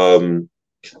 Um,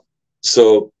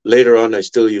 so later on, I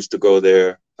still used to go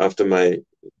there after my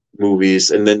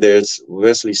movies. And then there's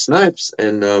Wesley Snipes,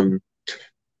 and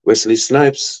Wesley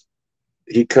Snipes,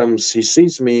 he comes, he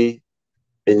sees me,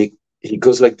 and he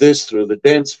goes like this through the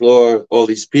dance floor. All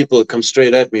these people come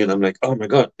straight at me, and I'm like, oh my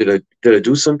god, did I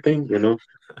do something? You know,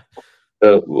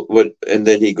 what? And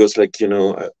then he goes like, you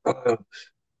know,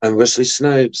 I'm Wesley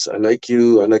Snipes. I like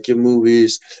you. I like your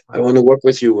movies. I Wow. want to work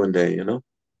with you one day. You know,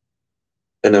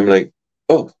 and I'm like,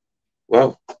 oh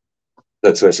wow,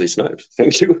 that's Wesley Snipes.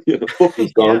 Thank you. You know, oh,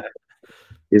 he's Yeah. gone.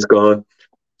 He's gone.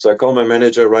 So I call my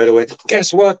manager right away.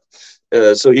 Guess what?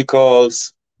 So he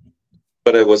calls,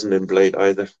 but I wasn't in Blade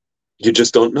either. You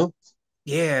just don't know.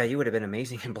 Yeah, you would have been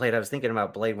amazing in Blade. I was thinking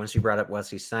about Blade once you brought up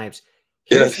Wesley Snipes.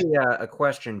 Yeah, Here's a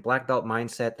question. Black Belt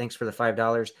Mindset, thanks for the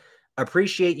 $5.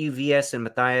 Appreciate you, VS and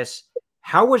Matthias.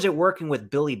 How was it working with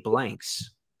Billy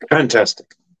Blanks?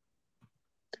 fantastic.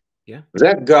 Yeah.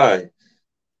 That guy,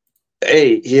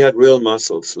 he had real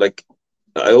muscles. Like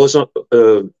I was not.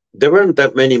 There weren't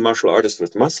that many martial artists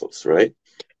with muscles, right?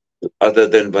 Other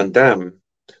than Van Damme,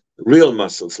 real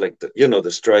muscles, like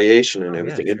the striation and Oh, yeah,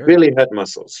 everything. It sure. really had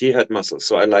muscles. He had muscles,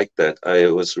 so I liked that. I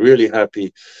was really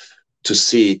happy to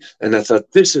see, and I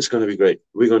thought this is going to be great.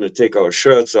 We're going to take our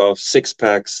shirts off, six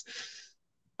packs.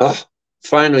 Ah,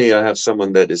 finally, I have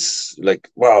someone that is like,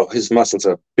 wow, his muscles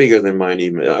are bigger than mine.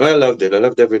 Even I loved it. I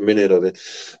loved every minute of it,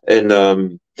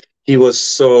 and he was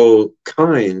so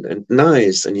kind and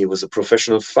nice, and he was a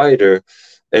professional fighter.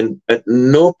 And at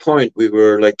no point we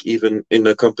were like even in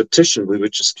a competition. We were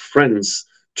just friends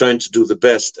trying to do the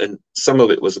best, and some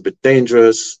of it was a bit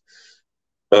dangerous.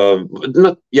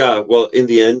 Not yeah. Well, in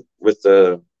the end, with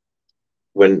the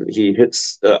when he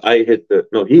hits, I hit the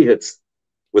no, he hits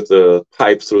with the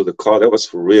pipe through the car. That was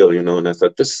for real, you know. And I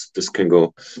thought this can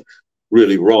go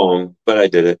really wrong, but I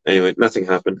did it anyway. Nothing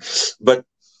happened, but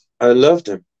I loved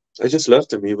him. I just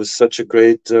loved him. He was such a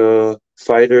great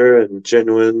fighter and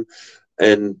genuine.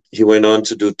 And he went on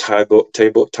to do Taibo.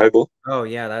 Oh,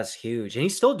 yeah, that's huge. And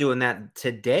he's still doing that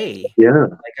today. Yeah,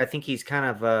 Like, I think he's kind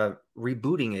of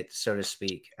rebooting it, so to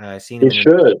speak. I've seen he him in a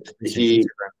should. recent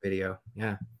Instagram video.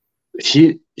 Yeah.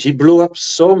 He blew up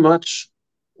so much.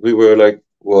 We were like,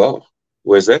 wow,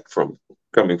 where's that from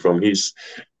coming from?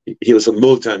 He was a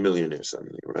multi-millionaire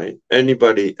suddenly, right?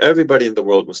 Everybody in the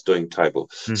world was doing Taibo.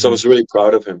 So I Hmm. was really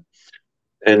proud of him.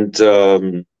 And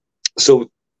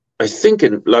so I think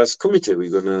in Last Kumite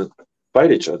we're gonna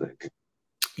fight each other.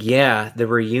 Yeah, the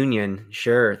reunion.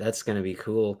 Sure, that's going to be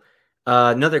cool.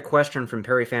 Another question from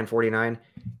PerryFan49.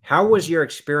 How was your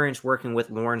experience working with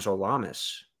Lorenzo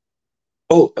Lamas?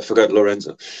 Oh, I forgot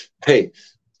Lorenzo. Hey,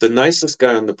 the nicest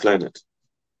guy on the planet.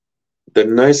 The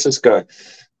nicest guy.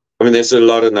 I mean, there's a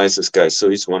lot of nicest guys, so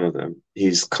he's one of them.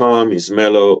 He's calm, he's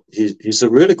mellow, he's a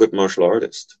really good martial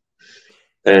artist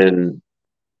and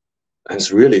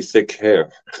has really thick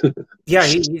hair. Yeah,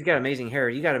 he's got amazing hair.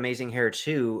 You got amazing hair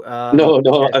too. No,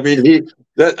 I mean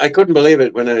I couldn't believe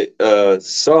it when I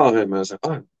saw him. I was like,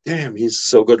 oh, damn, he's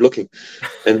so good looking.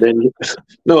 And then,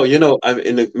 no, you know, I'm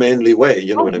in a manly way.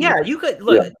 You know Oh what I mean? yeah, you could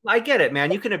Yeah, look. I get it,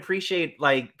 man. You can appreciate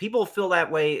like people feel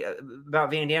that way about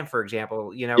Van Damme, for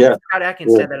example. You know, yeah, Scott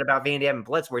Adkins yeah, said that about Van Damme and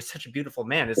Blitz, where he's such a beautiful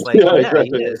man. It's like, yeah, yeah, he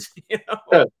exactly. is. You know.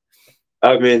 Yeah.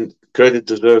 I mean, credit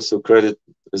deserves so credit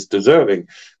is deserving.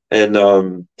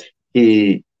 And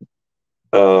he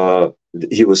uh,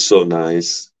 he was so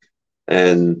nice,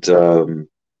 and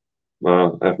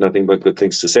well, I have nothing but good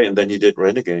things to say. And then he did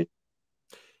Renegade.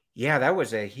 Yeah, that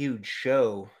was a huge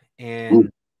show, Mm,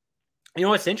 and you know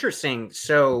what's interesting?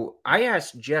 So I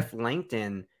asked Jeff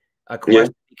Langton a yeah,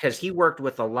 question because he worked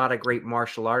with a lot of great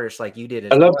martial artists like you did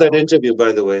I as love that well. interview,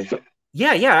 by the way.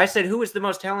 Yeah, yeah. I said, who was the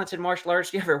most talented martial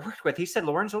artist you ever worked with? He said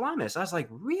Lorenzo Lamas. I was like,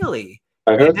 really?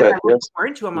 I And heard then I that. looked Yes. more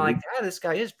into him. I'm like, Mhm. yeah, this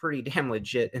guy is pretty damn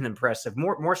legit and impressive.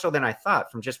 More so than I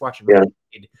thought from just watching Yeah.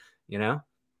 Renegade, you know?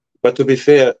 But to be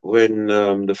fair, when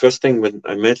the first thing when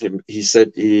I met him, he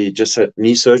said he just had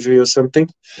knee surgery or something,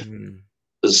 Mm,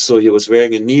 so he was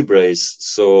wearing a knee brace.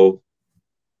 So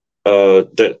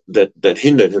that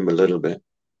hindered him a little bit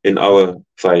in our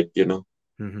fight, you know.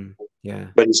 mm-hmm. Yeah.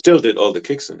 But he still did all the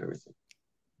kicks and everything.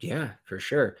 Yeah, for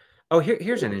sure. Oh,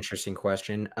 here's an interesting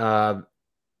question.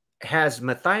 Has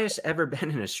Matthias ever been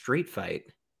in a street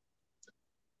fight?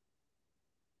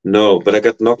 No, but I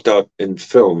got knocked out in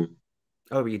film.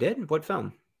 Oh, you did? What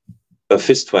film? A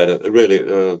fist fight, a really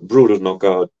brutal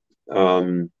knockout.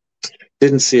 Um,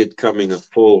 didn't see it coming. A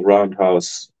full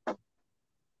roundhouse,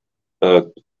 uh,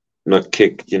 not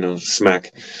kick, you know,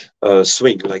 smack,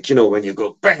 swing, like you know when you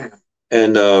go bam,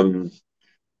 and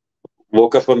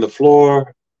woke up on the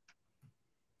floor.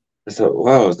 I thought,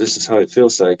 wow, this is how it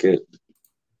feels like it,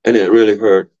 and it really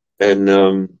hurt.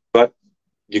 And but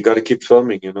you got to keep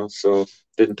filming, you know. So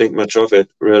didn't think much of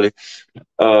it really.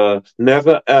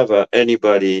 Never ever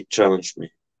anybody challenged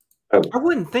me. Ever. I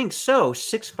wouldn't think so.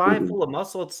 6'5", Mhm. full of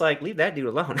muscle. It's like, leave that dude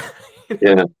alone. You know?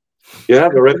 Yeah, you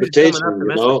have a They're just dumb enough reputation, to you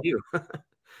mess with know. you.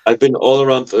 I've been all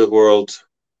around the world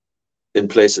in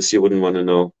places you wouldn't want to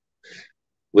know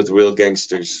with real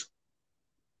gangsters.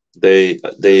 They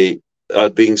are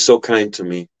being so kind to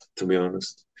me, to be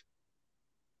honest.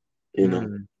 You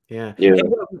know, Yeah. yeah. Hey,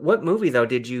 what movie though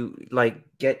did you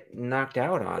like get knocked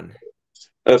out on?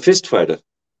 A fist fighter.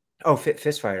 Oh,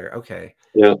 Fist Fighter. Okay.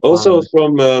 Yeah. Also Um,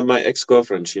 from my ex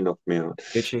girlfriend, she knocked me out.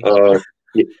 did she? Uh,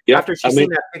 yeah. After she I seen mean,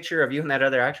 that picture of you and that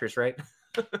other actress, right?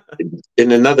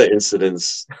 in another incident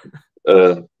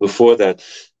before that,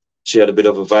 she had a bit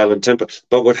of a violent temper.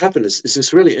 But what happened is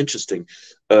this really interesting.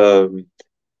 Um,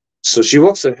 so she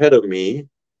walks ahead of me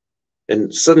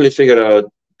and suddenly figured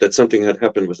out that something had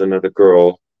happened with another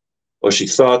girl, or she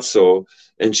thought so,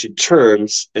 and she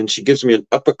turns and she gives me an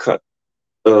uppercut.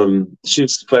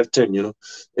 She's 5'10", you know,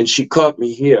 and she caught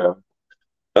me here,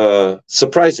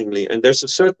 surprisingly. And there's a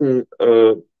certain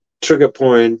trigger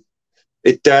point.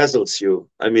 It dazzles you.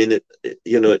 I mean,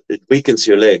 you know, it weakens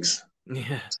your legs.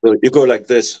 Yeah. So you go like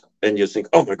this, and you think,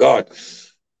 "Oh my God,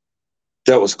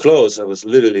 that was close." I was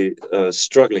literally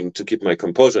struggling to keep my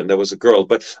composure, and there was a girl.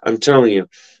 But I'm telling you,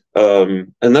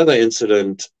 another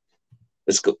incident.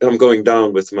 I'm going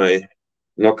down with my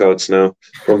knockouts now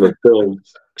from a film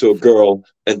to a girl,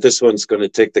 and this one's going to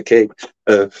take the cake.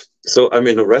 So I'm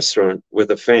in a restaurant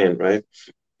with a fan, right?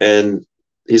 And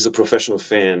he's a professional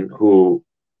fan who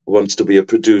wants to be a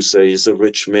producer. He's a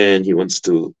rich man. He wants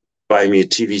to buy me a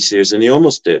TV series, and he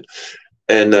almost did.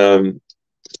 And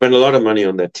spent a lot of money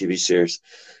on that TV series.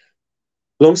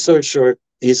 Long story short,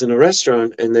 he's in a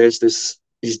restaurant, and there's this.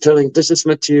 He's telling, "This is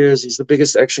Matthias. He's the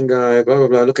biggest action guy. Blah blah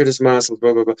blah. Look at his muscles.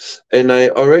 Blah blah blah." And I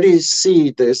already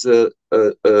see there's a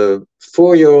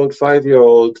 4-year-old,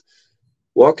 5-year-old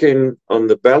walking on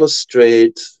the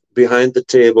balustrade behind the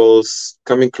tables,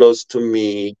 coming close to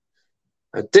me.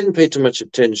 I didn't pay too much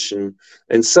attention,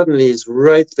 and suddenly he's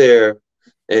right there,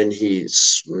 and he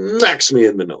smacks me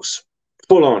in the nose,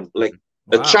 full on, like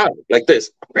a Wow. child, like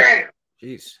this. Bam!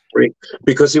 Jeez.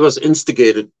 Because he was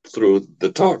instigated through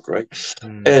the talk, right?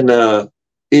 Mm. And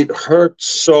it hurt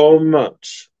so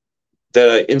much that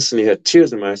I instantly had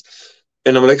tears in my eyes.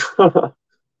 And I'm like,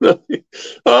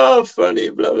 oh, funny,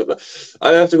 blah, blah, blah.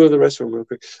 I have to go to the restroom real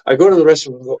quick. I go to the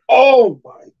restroom and go, oh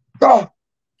my God,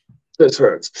 this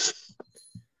hurts.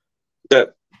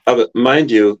 That,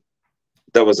 mind you,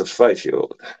 that was a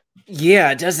 5-year-old.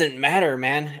 Yeah, it doesn't matter,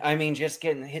 man. I mean, just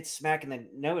getting hit smack in the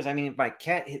nose. I mean, if my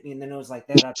cat hit me in the nose like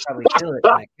that, I'd probably feel it.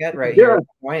 My cat right Yeah, here,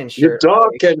 Hawaiian your shirt.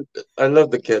 dog can, I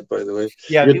love the cat, by the way.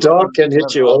 Yeah, Your people dog can love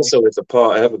hit you Ollie. also with a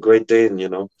paw. I have a Great Dane, you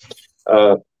know.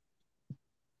 Uh,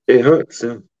 it hurts,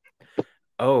 yeah.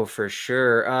 Oh, for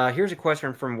sure. Here's a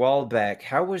question from Walbeck.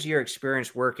 How was your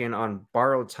experience working on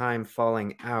Borrowed Time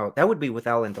Falling Out? That would be with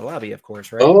Alan Delaby, of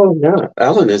course, right? Oh yeah,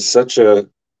 Alan is such a.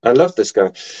 I love this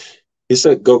guy. He's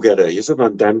a go-getter. He's a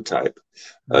Van Damme type.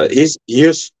 Mhm.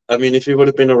 He's. I mean, if he would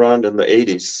have been around in the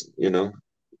 '80s,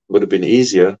 would have been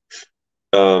easier.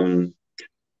 Um,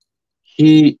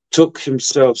 he took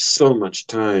himself so much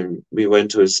time. We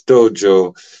went to his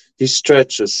dojo. He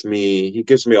stretches me. He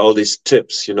gives me all these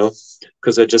tips,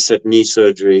 because I just had knee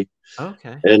surgery,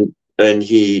 Okay. and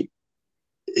he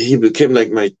became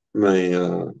like my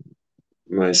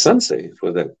sensei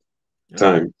for that Okay.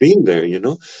 time being there,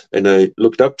 and I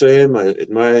looked up to him. I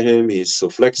admire him. He's so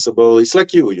flexible. He's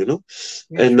like you. Yeah,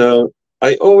 And sure.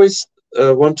 I always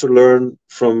want to learn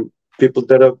from people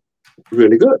that are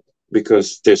really good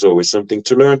because there's always something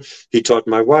to learn. He taught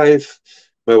my wife.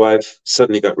 My wife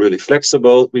suddenly got really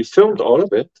flexible. We filmed all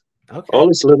of it, all Okay.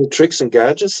 his little tricks and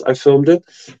gadgets. I filmed it,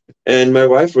 and my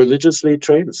wife religiously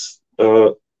trains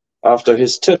after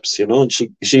his tips, and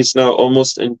she's now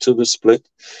almost into the split.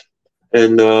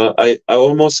 And I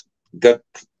almost got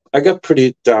I got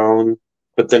pretty down,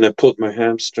 but then I pulled my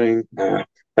hamstring,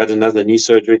 had another knee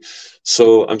surgery,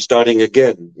 so I'm starting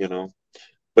again.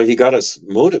 But he got us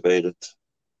motivated.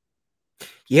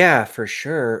 Yeah, for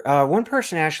sure. One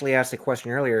person actually asked a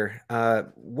question earlier.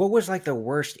 What was like the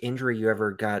worst injury you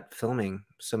ever got filming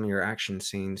some of your action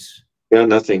scenes? Yeah,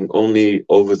 nothing. Only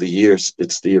over the years,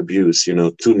 it's the abuse.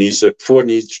 Four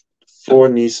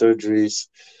knee surgeries,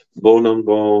 bone on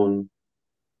bone.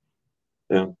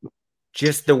 Yeah,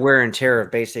 Just the wear and tear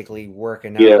of basically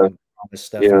working out yeah, and all this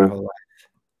stuff your yeah. whole life.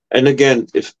 And again,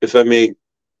 if I may,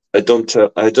 I don't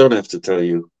have to tell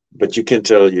you, but you can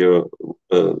tell your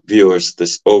viewers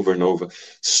this over and over.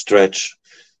 Stretch.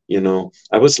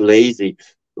 I was lazy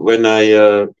when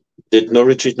I did No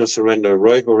Retreat, No Surrender.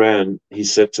 Roy Horan, he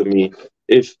said to me,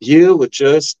 if you would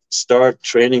just start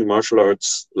training martial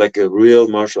arts like a real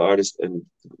martial artist and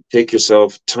take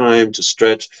yourself time to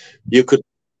stretch, you could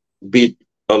beat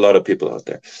a lot of people out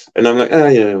there. And I'm like,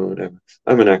 yeah, whatever.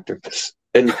 I'm an actor.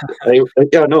 And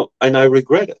yeah, no, and I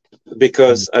regret it Mm.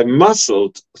 because I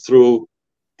muscled through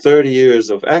 30 years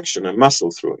of action. I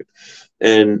muscled through it.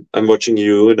 And I'm watching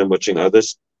you and I'm watching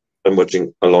others. I'm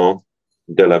watching Alain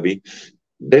Delaby.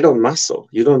 They don't muscle.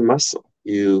 You don't muscle.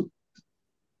 You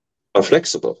are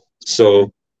flexible. Mhm.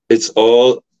 So it's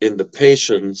all in the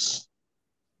patience,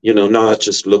 not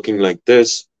just looking like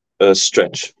this,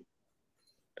 stretch.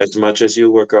 As much as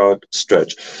you work out,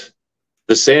 stretch.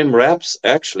 The same reps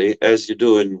actually as you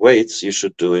do in weights, you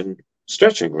should do in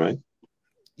stretching, right?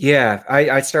 Yeah,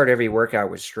 I start every workout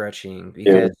with stretching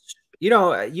Yeah. because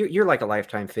you're like a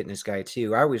lifetime fitness guy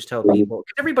too. I always tell Mhm. people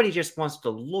 'cause everybody just wants to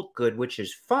look good, which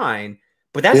is fine,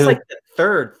 but that's Yeah. like the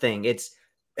third thing. It's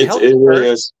It health really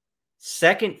first, is.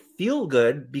 second, feel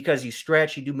good because you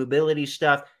stretch, you do mobility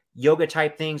stuff, yoga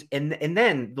type things, and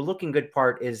then the looking good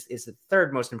part is the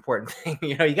third most important thing.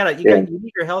 Yeah. You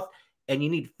need your health and you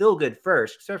need to feel good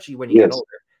first, especially when you get Yes. older,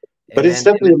 But it's and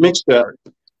definitely then a look mixture.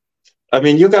 for I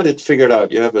mean, you got it figured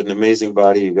out. You have an amazing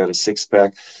body. You got a six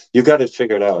pack. You got it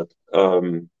figured out.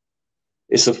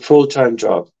 It's a full time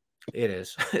job. it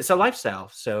is. It's a lifestyle.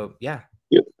 So yeah,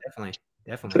 Yeah, definitely.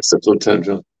 Definitely. it's a full time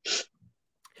job.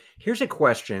 Here's a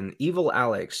question. Evil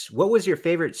Alex, what was your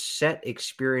favorite set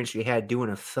experience you had doing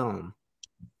a film?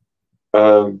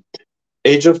 Um,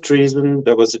 Age of Treason.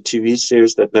 There was a TV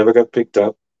series that never got picked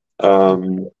up.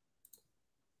 Um,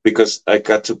 because I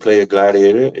got to play a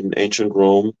gladiator in ancient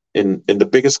Rome in the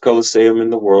biggest coliseum in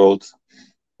the world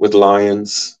with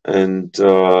lions and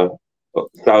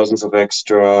thousands of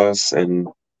extras, and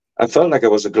I felt like I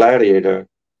was a gladiator,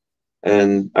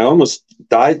 and I almost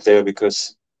died there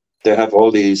because they have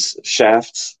all these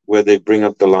shafts where they bring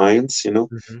up the lions,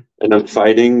 Mhm. and I'm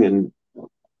fighting, and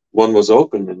one was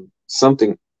open, and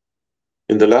something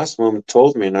in the last moment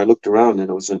told me, and I looked around, and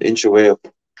it was an inch away of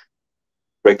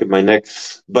breaking my neck,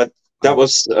 but that Wow.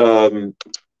 was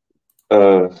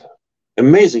uh,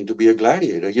 amazing to be a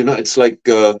gladiator. It's like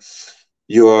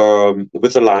you're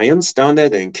with the lions down there,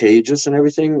 they're in cages and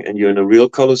everything, and you're in a real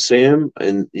coliseum,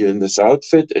 and you're in this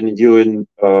outfit, and you're in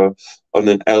on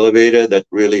an elevator that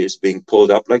really is being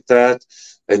pulled up like that,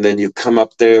 and then you come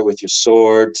up there with your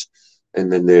sword,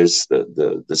 and then there's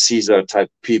the Caesar type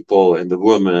people and the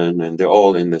woman, and they're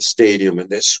all in the stadium, and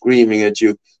they're screaming at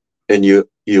you, and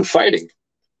you're fighting.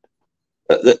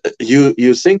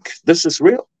 You think this is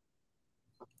real?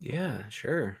 Yeah,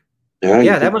 sure. Yeah, you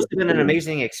Yeah, that think must this have is been an real.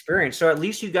 amazing experience. So at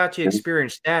least you got to Yeah.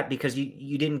 experience that because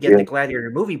you didn't get Yeah. the gladiator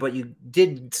movie, but you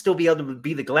did still be able to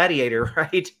be the gladiator,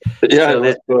 right? Yeah, it So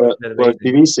was that must have been for a amazing.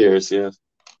 TV series. Yeah.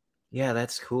 Yeah,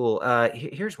 that's cool.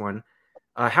 Here's one.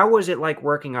 How was it like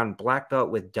working on Black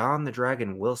Belt with Don the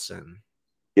Dragon Wilson?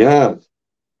 Yeah,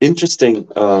 interesting.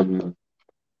 Don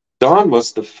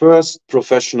was the first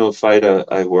professional fighter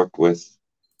I worked with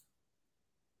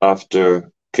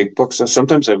after kickboxer.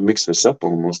 Sometimes I mix this up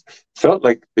almost. Felt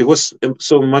like it was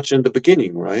so much in the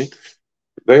beginning, right?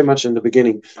 Very much in the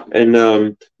beginning.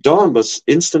 And Don was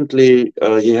instantly,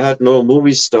 he had no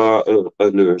movie star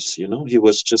allures, you know? He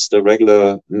was just a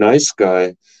regular nice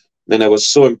guy. And I was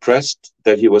so impressed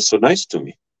that he was so nice to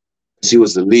me. He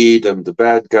was the lead, I'm the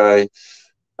bad guy.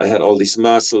 I had all these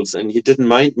muscles, and he didn't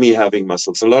mind me having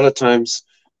muscles. A lot of times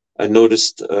I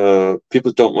noticed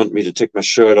people don't want me to take my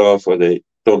shirt off, or they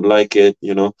don't like it,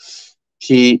 you know.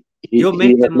 You'll He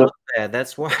make had them no, look bad.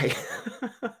 That's why.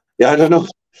 yeah, I don't know.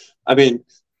 I mean,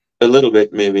 a little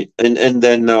bit maybe. And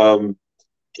then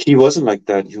he wasn't like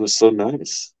that. He was so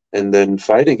nice. And then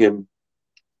fighting him,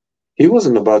 he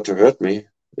wasn't about to hurt me.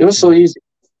 It was so easy.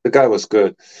 The guy was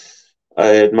good. I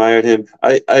admired him.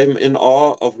 I'm in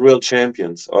awe of real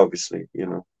champions, obviously, you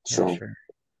know. So Yeah, sure.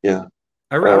 yeah.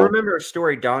 I remember a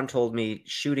story Don told me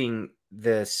shooting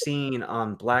the scene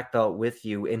on Black Belt with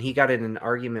you, and he got in an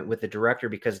argument with the director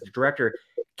because the director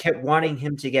kept wanting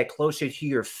him to get closer to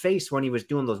your face when he was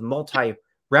doing those multi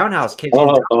roundhouse kicks. And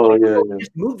Don was like, Yeah, "Oh, yeah.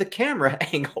 just move the camera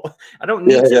angle. I don't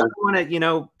Yeah, need to. yeah. I don't want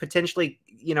to, potentially,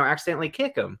 accidentally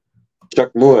kick him."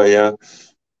 Chuck Moore, yeah.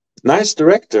 Nice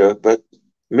director, but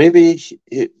maybe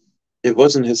it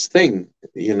wasn't his thing.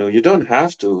 You know, you don't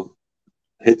have to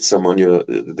hit someone.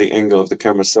 The angle of the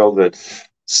camera sells it.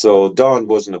 So Don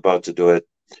wasn't about to do it.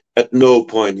 At no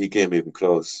point he came even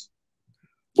close.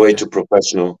 Way too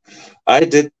professional. I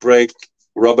did break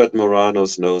Robert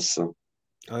Morano's nose, so.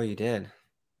 Oh, you did.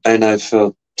 And I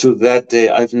felt to that day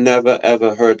I've never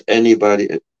ever hurt anybody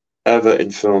ever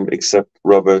in film except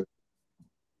Robert.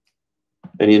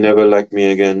 And he never liked me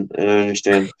again. And I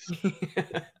understand.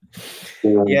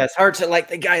 Yeah, it's hard to like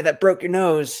the guy that broke your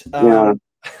nose. Yeah.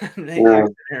 Yeah.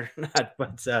 Or not,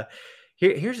 but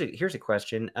here's a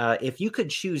question. If you could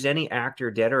choose any actor,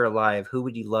 dead or alive, who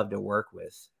would you love to work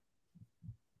with?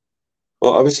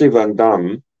 Well, obviously Van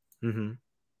Damme. Mm-hmm.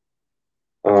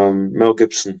 Mel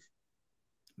Gibson.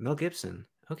 Mel Gibson.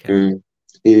 Okay.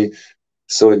 He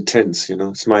so intense, you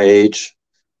know. It's my age.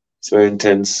 It's very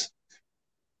intense.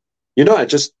 You know, I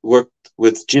just worked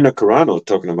with Gina Carano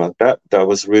talking about that. That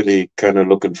was really kind of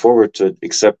looking forward to it,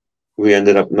 except we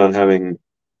ended up not having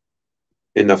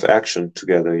enough action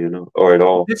together, you know, or at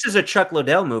all. This is a Chuck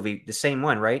Liddell movie, the same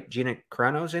one, right? Gina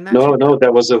Carano's in that? No,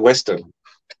 that was a Western.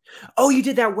 Oh, you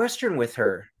did that Western with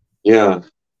her. Yeah.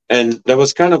 And that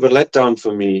was kind of a letdown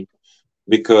for me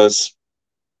because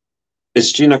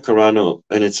it's Gina Carano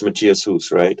and it's Matthias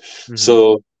Hues, right? Mm-hmm.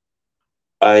 So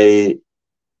I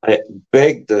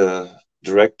begged the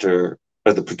director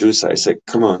or the producer, I said,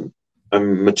 come on,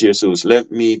 I'm Matthias Hues.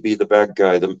 Let me be the bad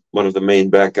guy, one of the main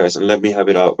bad guys, and let me have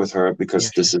it out with her because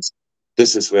this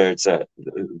is where it's at.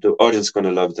 The audience is going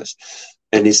to love this.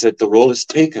 And he said, the role is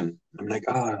taken. I'm like,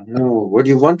 oh, no, what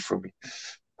do you want from me?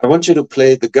 I want you to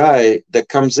play the guy that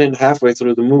comes in halfway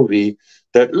through the movie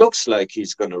that looks like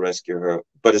he's going to rescue her,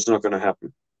 but it's not going to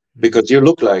happen because you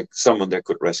look like someone that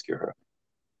could rescue her.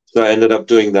 So I ended up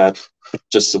doing that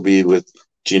just to be with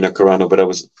Gina Carano, but I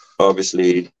was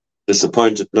obviously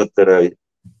disappointed, not that I,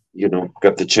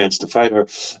 got the chance to fight her.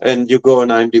 And you go on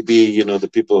IMDb, the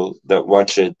people that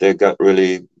watch it, they got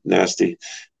really nasty,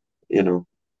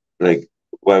 like,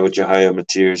 why would you hire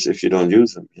Matthias if you don't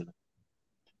use them,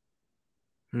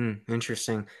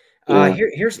 Interesting. Yeah.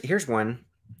 Here's one.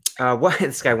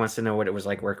 This guy wants to know what it was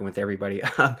like working with everybody.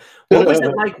 What was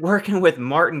it like working with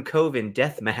Martin Kove in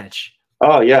Deathmatch?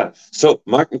 Oh yeah. So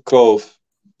Martin Kove,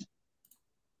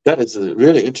 that is a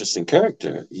really interesting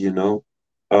character.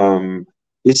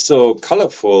 He's so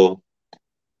colorful.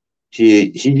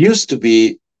 He used to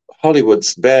be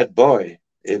Hollywood's bad boy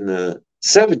in the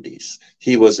 70s.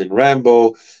 He was in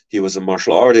Rambo. He was a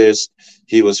martial artist.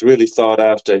 He was really thought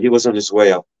after. He was on his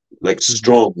way up, like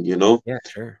strong, Yeah,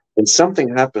 sure. And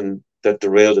something happened that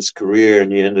derailed his career,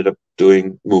 and he ended up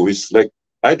doing movies like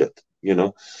I did,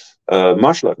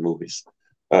 martial art movies,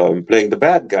 playing the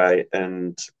bad guy.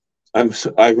 And I'm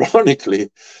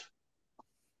ironically,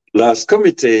 Last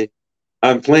Kumite,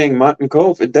 I'm playing Martin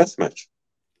Kove in Deathmatch.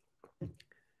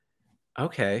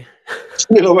 Okay.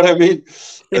 You know what I mean?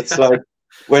 It's like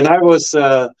when I was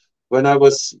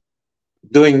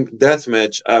doing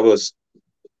Deathmatch,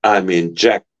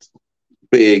 jacked,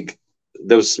 big.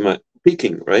 That was my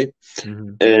peaking, right?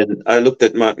 Mm-hmm. And I looked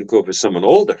at Martin Kove as someone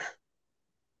older.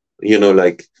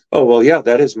 Like, oh well, yeah,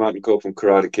 that is Martin Kove from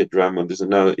Karate Kid drama. And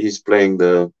now he's playing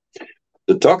the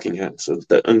talking head. So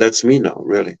and that's me now,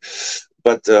 really.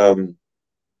 But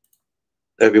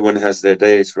everyone has their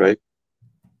days, right?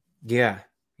 Yeah,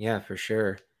 yeah, for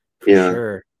sure, for Yeah.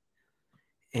 sure.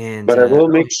 And But I will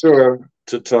oh, make sure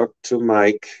to talk to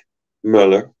Mike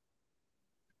Muller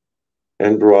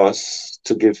and Ross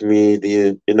to give me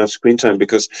the enough screen time,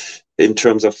 because in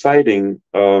terms of fighting,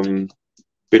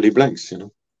 Billy blanks,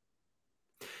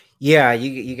 yeah,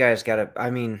 you guys gotta. I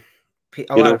mean,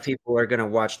 a you lot know. of people are gonna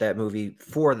watch that movie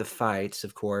for the fights,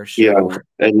 of course. Yeah, So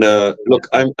and yeah, look,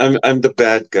 I'm the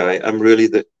bad guy. I'm really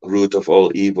the root of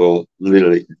all evil.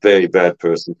 Literally, very bad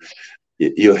person.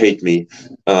 You hate me.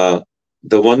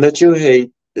 The one that you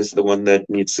hate is the one that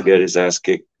needs to get his ass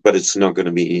kicked, but it's not going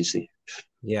to be easy.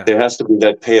 yeah, There has to be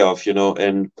that payoff,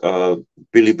 and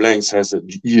Billy Blanks has a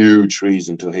huge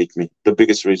reason to hate me. The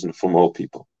biggest reason from all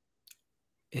people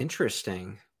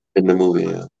interesting. in the movie.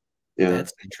 Yeah, yeah.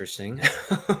 That's interesting.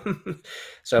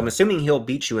 So I'm assuming he'll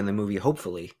beat you in the movie,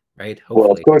 hopefully, right?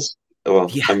 Well, of Hopefully. course.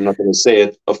 Well, Yeah, I'm not going to say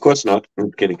it. Of course not.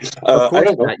 I'm kidding. of I course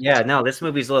don't know. not. Yeah, no, this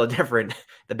movie's a little different.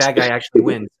 The bad guy actually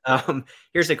wins.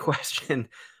 Here's a question.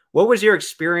 What was your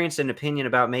experience and opinion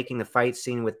about making the fight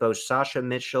scene with both Sasha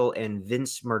Mitchell and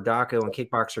Vince Murdaco in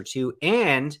Kickboxer 2?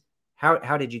 And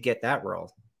how did you get that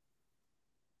role?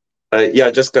 Yeah,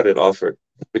 I just got it offered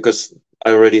because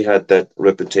I already had that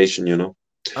reputation. And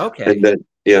Okay. then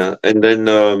yeah, and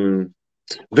then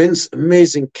Vince,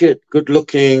 amazing kid, good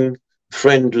looking,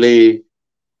 friendly,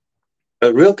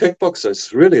 a real kickboxer.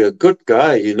 Is really a good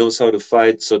guy. He knows how to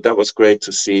fight, so that was great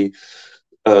to see.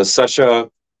 Sasha,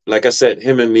 like I said,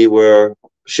 him and me were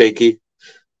shaky,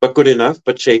 but good enough,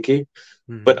 but shaky.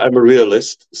 But Mhm. I'm a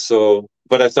realist, so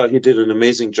but I thought he did an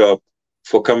amazing job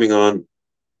for coming on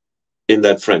in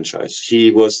that franchise.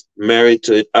 He was married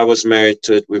to it. I was married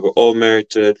to it. We were all married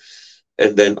to it.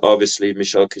 And then obviously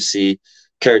Michel Kissi,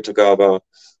 Kerry Tagawa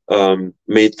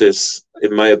made this,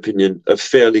 in my opinion, a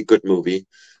fairly good movie.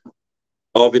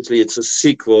 Obviously, it's a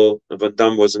sequel. Van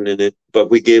Damme wasn't in it, but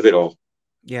we gave it all.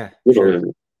 Yeah, You know what I sure.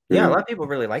 mean? Yeah, a Mm. lot of people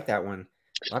really like that one.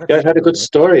 A lot of Yeah, it people had a really good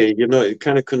like that one. story. It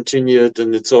kind of continued,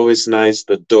 and it's always nice,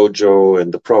 the dojo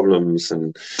and the problems.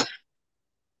 And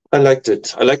I liked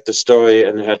it. I liked the story,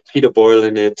 and it had Peter Boyle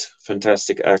in it,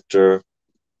 fantastic actor.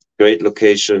 Great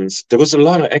locations. There was a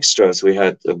lot of extras. We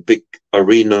had a big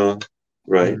arena,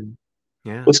 right? It Mhm.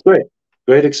 Yeah. was great.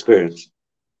 Great experience.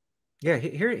 Yeah,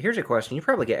 here's a question. You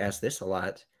probably get asked this a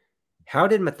lot. How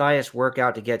did Matthias work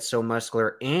out to get so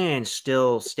muscular and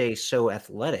still stay so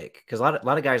athletic? Because a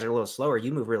lot of guys are a little slower.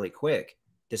 You move really quick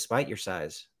despite your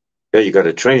size. Yeah, you got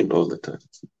to train all the time.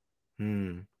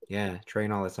 Hmm. Yeah,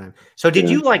 train all the time. So did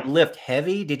Yeah. you like lift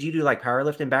heavy? Did you do like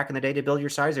powerlifting back in the day to build your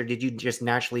size, or did you just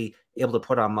naturally able to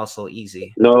put on muscle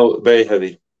easy? No, very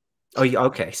heavy. Oh,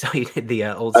 okay. So you did the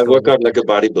old I school work out lifting. like a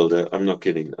bodybuilder. I'm not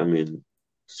kidding. I mean,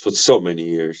 for so many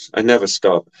years, I never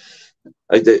stop.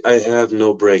 I have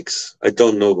no breaks. I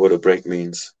don't know what a break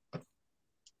means.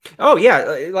 Oh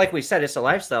yeah, like we said, it's a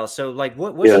lifestyle. So like,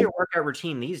 what's Yeah. your workout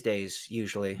routine these days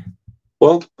usually?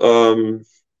 Well,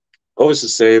 always the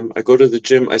same. I go to the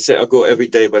gym. I say I go every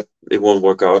day, but it won't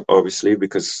work out, obviously,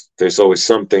 because there's always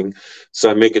something. So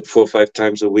I make it 4 or 5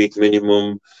 times a week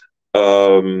minimum.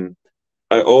 Um,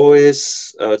 I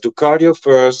always do cardio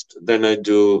first, then I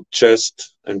do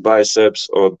chest and biceps,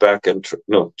 or back and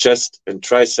no, chest and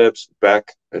triceps,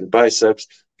 back and biceps,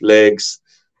 legs,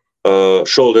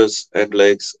 shoulders and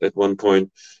legs at one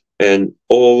point, and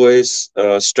always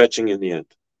stretching in the end.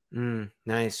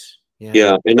 Nice. Yeah.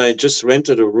 Yeah, and I just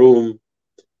rented a room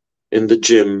in the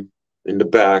gym in the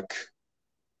back.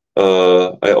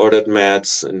 I ordered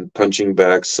mats and punching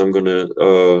bags, so I'm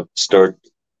gonna start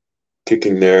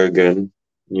kicking there again.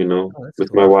 Oh, that's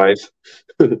With my cool. wife.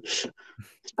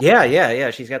 Yeah, yeah,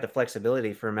 yeah. She's got the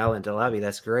flexibility for Mel and Delabi.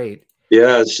 That's great.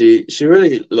 Yeah, she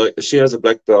really she has a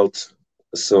black belt,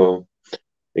 so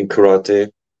in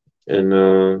karate,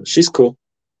 and she's cool.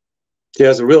 She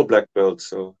has a real black belt,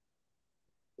 so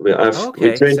we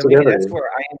Okay, train so maybe that's together. where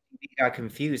IMDb got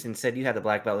confused and said you had the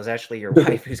black belt. It was actually your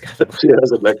wife who's got the black She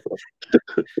has a belt. black belt.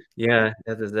 Yeah,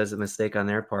 that's a mistake on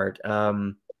their part.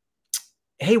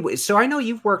 Hey, so I know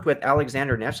you've worked with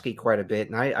Alexander Nevsky quite a bit,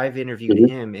 and I've interviewed Mhm.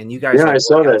 him, and you guys Yeah, I like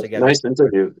work saw out that. together. Nice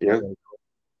interview. Yeah.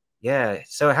 Yeah.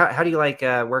 So how do you like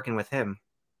working with him?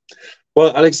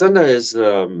 Well, Alexander is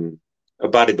a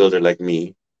bodybuilder like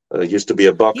me. Used to be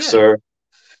a Yeah. boxer.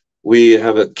 We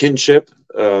have a kinship.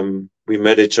 We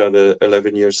met each other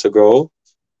 11 years ago,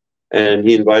 and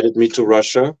he Nice. invited me to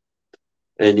Russia,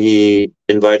 and he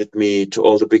invited me to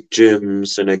all the big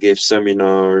gyms, and I gave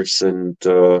seminars, and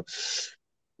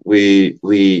we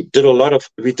did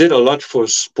a lot for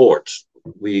sport.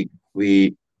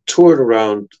 We toured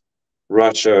around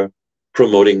Russia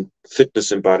promoting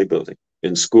fitness and bodybuilding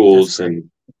in That's schools great. and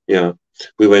Yeah,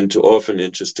 we went to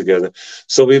orphanages together.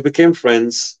 So we became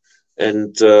friends,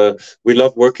 and we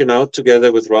loved working out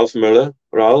together with Ralph Miller,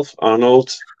 Ralph,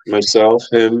 Arnold, myself,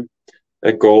 him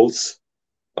at Gold's.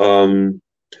 Um,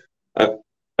 I,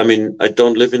 I mean, I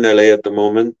don't live in LA at the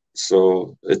moment,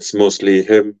 so it's mostly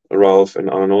him, Ralph, and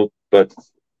Arnold. But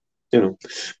you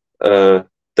know,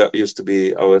 that used to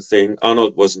be our thing.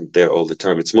 Arnold wasn't there all the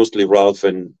time. It's mostly Ralph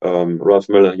and Ralph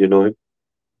Miller. You know him?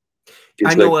 I He's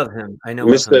like know of him. I know of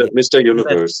him. Mr. Yeah. Mr. Best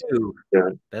Universe. two. Yeah,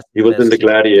 That's he the was in best the two.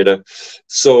 Gladiator.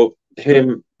 So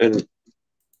him and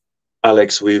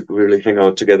Alex, we really hang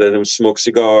out together and smoke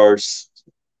cigars,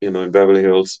 in Beverly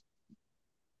Hills.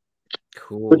 Good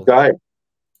Cool. guy.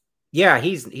 Yeah,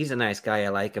 he's a nice guy. I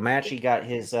like him. I actually got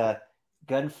his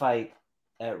gunfight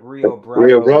at Rio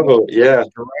Rio Bravo. Bravo. Yeah.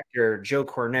 Director Joe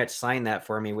Cornette signed that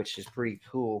for me, which is pretty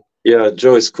cool. Yeah.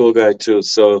 Joe is a cool guy too.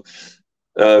 So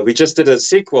we just did a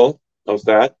sequel of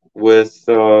that with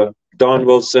Don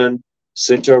Wilson,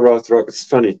 Cynthia Rothrock. It's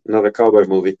funny, another cowboy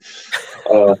movie.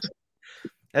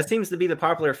 That seems to be the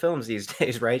popular films these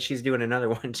days, right? She's doing another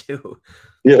one too.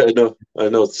 Yeah, I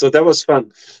know. So that was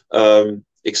fun.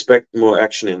 Expect more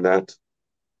action in that.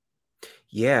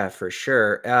 Yeah, for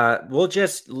sure. We'll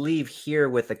just leave here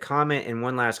with a comment and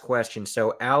one last question.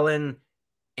 So Alan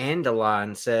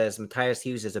Andelon says Matthias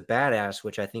Hues is a badass,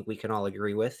 which I think we can all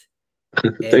agree with.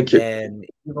 And Thank you. then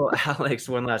Alex,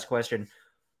 one last question.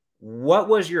 What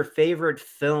was your favorite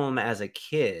film as a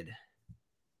kid?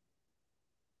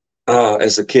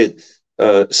 As a kid,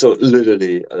 so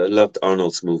literally, I loved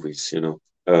Arnold's movies.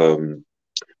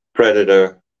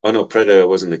 Predator. Oh no, Predator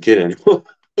wasn't a kid anymore.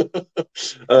 As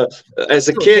a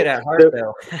Still a kid kid, at heart,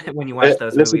 though, when you watch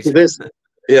those listen to movies. this.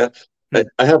 Yeah,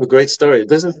 I have a great story.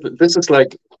 This is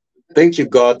like, thank you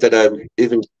God that I'm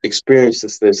even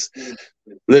experienced this.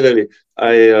 Literally,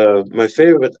 my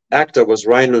favorite actor was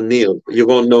Ryan O'Neal. You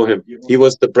won't know him. He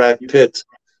was the Brad Pitt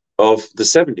of the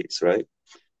 70s, right?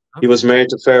 He was married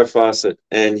to Farrah Fawcett,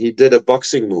 and he did a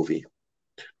boxing movie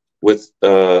with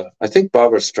I think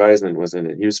Barbara Streisand was in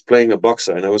it. He was playing a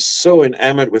boxer, and I was so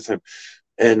enamored with him.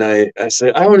 And I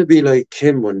said, I want to be like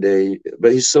him one day,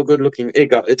 but he's so good looking.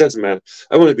 It doesn't matter.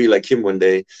 I want to be like him one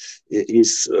day.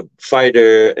 He's a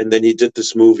fighter, and then he did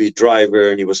this movie Driver,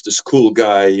 and he was this cool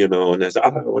guy, and I said, I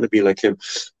want to be like him.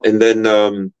 And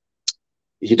then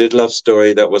he did Love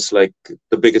Story. That was like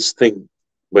the biggest thing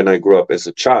when I grew up as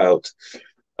a child.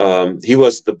 He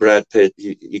was the Brad Pitt.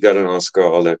 He got an Oscar,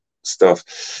 all that stuff,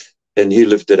 and he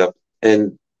lived it up.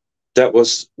 And that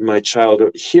was my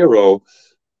childhood hero.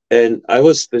 And I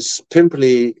was this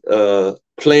pimply,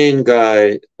 plain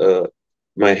guy.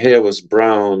 My hair was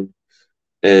brown,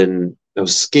 and I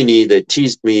was skinny. They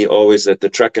teased me always at the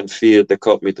track and field. They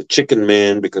called me the chicken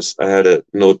man because I had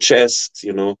no chest,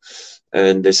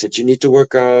 And they said, you need to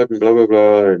work out and blah, blah,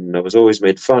 blah. And I was always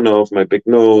made fun of, my big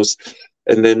nose.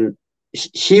 And then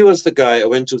he was the guy. I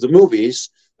went to the movies,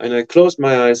 and I closed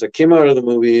my eyes. I came out of the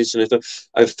movies, and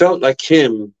I felt like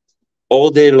him all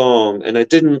day long, and I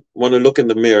didn't want to look in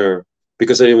the mirror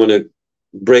because I didn't want to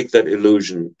break that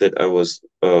illusion that I was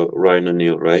Ryan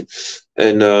O'Neal, right?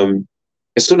 And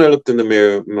as soon as I looked in the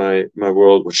mirror, my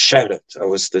world was shattered. I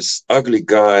was this ugly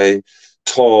guy,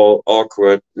 tall,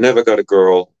 awkward, never got a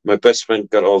girl. My best friend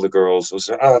got all the girls. I was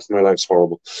like, my life's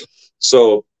horrible.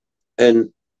 So,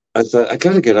 and I thought, I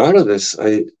got to get out of this.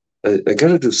 I got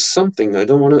to do something. I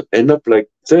don't want to end up like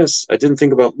this. I didn't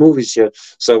think about movies yet.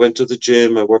 So I went to the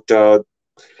gym. I worked out.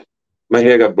 My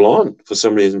hair got blonde for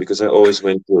some reason because I always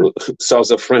went to south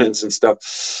of France and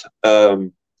stuff.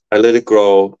 I let it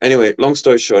grow. Anyway, long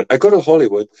story short, I go to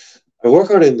Hollywood. I work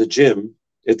out in the gym.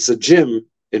 It's a gym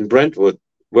in Brentwood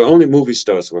where only movie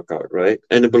stars work out, right?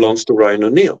 And it belongs to Ryan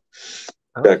O'Neal.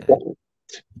 Okay.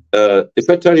 If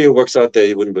I tell you it works out there,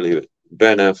 you wouldn't believe it.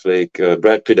 Ben Affleck,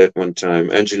 Brad Pitt at one time,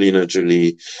 Angelina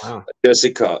Jolie, Wow.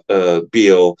 Jessica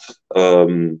Biel,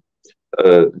 Jerry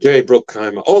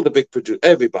Bruckheimer, all the big producers,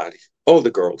 everybody, all the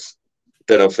girls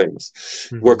that are famous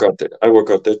work out there. I work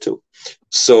out there too.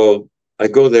 So I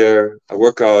go there, I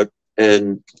work out,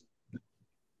 and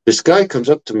this guy comes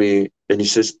up to me and he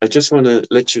says, I just want to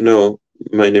let you know,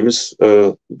 my name is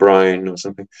Brian or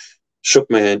something.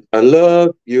 Shook my hand. I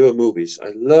love your movies.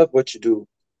 I love what you do.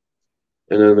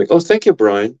 And I'm like, oh, thank you,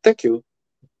 Brian. Thank you.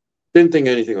 Didn't think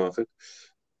anything of it.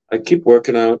 I keep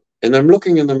working out, and I'm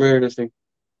looking in the mirror and I think,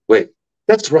 wait,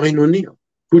 that's Ryan O'Neal,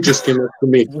 who just came up to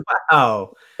me.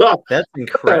 Wow. Oh, that's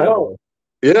incredible.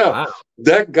 Yeah. Wow.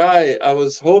 That guy I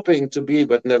was hoping to be,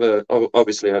 but never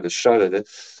obviously had a shot at it,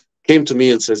 came to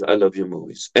me and says, I love your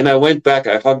movies. And I went back,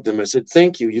 I hugged him. I said,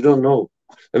 thank you. You don't know.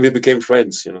 And we became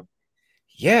friends,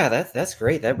 Yeah, that's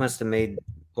great. That must have made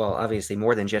well, obviously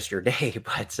more than just your day,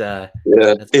 but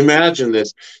Yeah. that's Imagine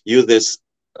this. You, this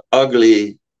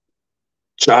ugly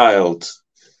child.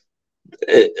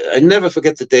 I never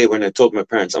forget the day when I told my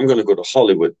parents, I'm going to go to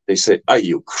Hollywood. They said, are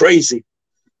you crazy?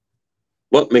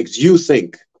 What makes you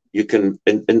think you can?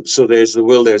 And so there's the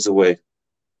will, there's a way.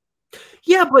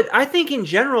 yeah, but I think in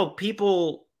general,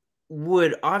 people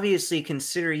would obviously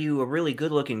consider you a really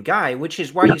good-looking guy, which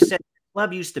is why you said the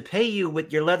club used to pay you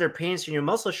with your leather pants and your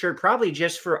muscle shirt, probably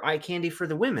just for eye candy for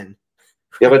the women,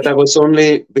 Yeah, but right? that was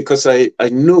only because I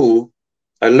knew,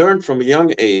 I learned from a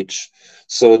young age.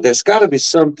 So there's got to be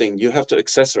something you have to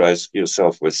accessorize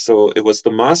yourself with. So it was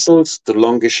the muscles, the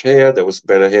longish hair. There was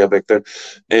better hair back then,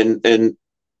 and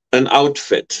an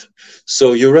outfit.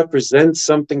 So you represent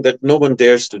something that no one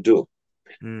dares to do.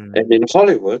 Mm, And in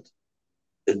Hollywood,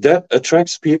 that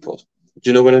attracts people. Do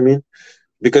you know what I mean?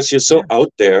 Because you're so yeah,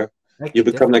 out there, make you a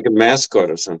become difference. like a mascot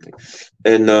or something.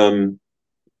 And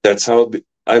that's how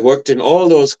I worked in all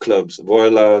those clubs,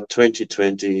 Voila,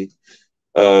 2020,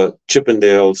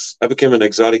 Chippendales. I became an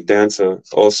exotic dancer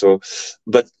also.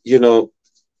 But, you know,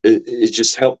 it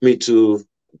just helped me to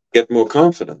get more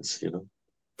confidence, you know.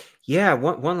 Yeah,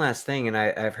 one last thing, and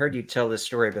I've heard you tell this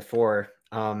story before.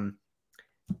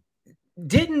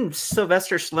 Didn't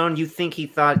Sylvester Stallone, you think he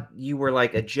thought you were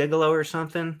like a gigolo or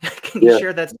something? Can you Yeah.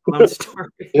 share that Stallone story?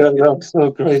 Yeah, that's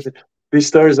so crazy. These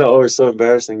stories are always so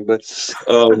embarrassing. But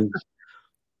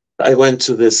I went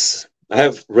to this, I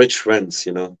have rich friends,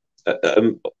 you know.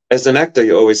 As an actor,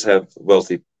 you always have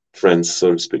wealthy friends,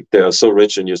 so to speak. They are so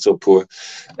rich and you're so poor.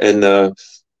 And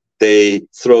they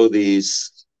throw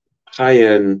these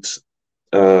high-end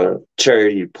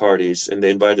charity parties, and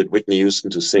they invited Whitney Houston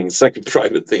to sing. It's like a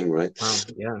private thing, right? Wow,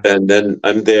 yeah. And then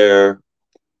I'm there,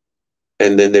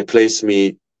 and then they place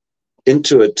me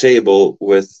into a table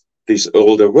with these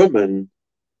older women,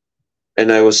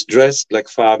 and I was dressed like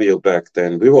Fabio back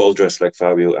then. We were all dressed like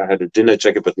Fabio. I had a dinner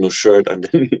jacket but no shirt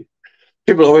underneath.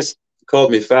 People always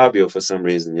called me Fabio for some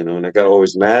reason, you know, and I got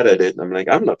always mad at it. I'm like,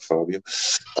 I'm not Fabio.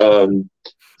 Um,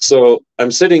 so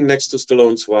I'm sitting next to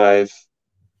Stallone's wife,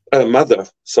 mother,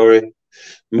 sorry,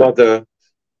 mother.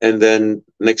 And then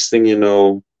next thing you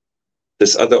know,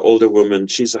 this other older woman,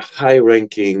 she's a high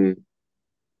ranking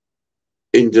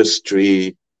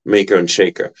industry maker and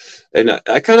shaker. And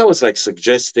I kind of was like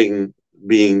suggesting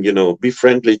being, you know, be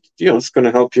friendly, you know, it's going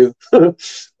to help you.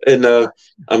 And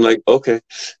I'm like, okay.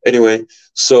 Anyway,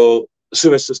 so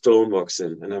Sylvester Stallone walks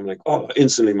in, and I'm like, oh,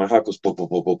 instantly my heart goes boom, boom,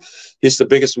 boom, boom. He's the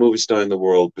biggest movie star in the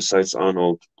world besides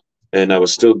Arnold. And I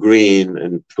was still green.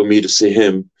 And for me to see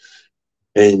him,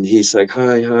 and he's like,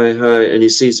 hi, hi, hi. And he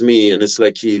sees me, and it's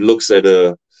like he looks at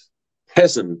a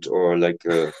peasant or like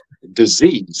a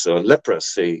disease or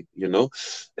leprosy, you know,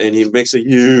 and he makes a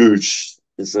huge,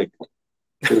 it's like,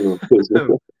 you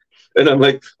know, and I'm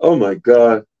like, oh my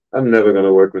God, I'm never going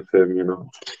to work with him, you know.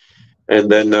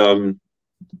 And then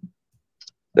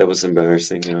that was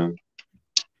embarrassing, you know.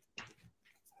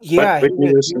 But Yeah, Whitney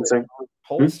he Houston was saying,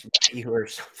 hmm? repulsed by you or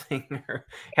something, or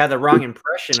had the wrong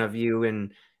impression of you,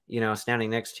 and standing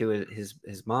next to his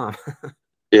mom.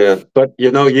 Yeah, but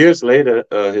you know, years later,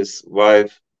 his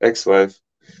wife, ex-wife,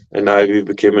 and I, we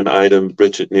became an item,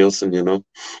 Bridget Nielsen, you know.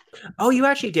 Oh, you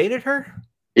actually dated her?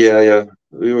 Yeah, yeah,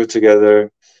 we were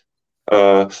together.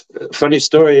 Uh, Funny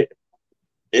story.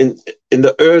 In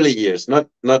the early years, not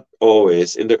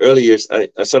always. In the early years, I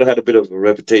sort of had a bit of a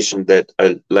reputation that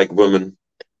I like women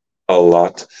a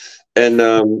lot, and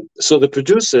so the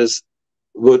producers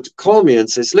would call me and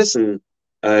says, "Listen,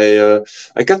 I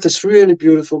got this really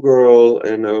beautiful girl,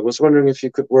 and I was wondering if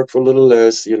you could work for a little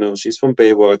less. You know, she's from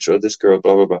Baywatch, or this girl,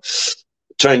 blah blah blah."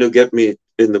 Trying to get me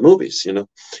in the movies, you know.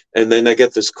 And then I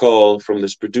get this call from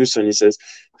this producer, and he says,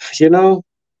 "You know,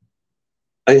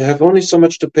 I have only so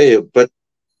much to pay you, but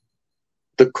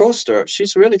the co-star,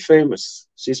 she's really famous.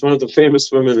 She's one of the famous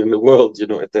women in the world, you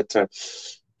know, at that time.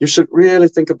 You should really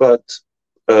think about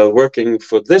working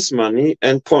for this money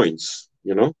and points,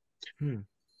 you know." Hmm.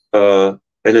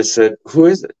 And I said, "Who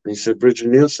is it?" And he said, "Bridget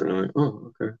Nielsen." I'm like,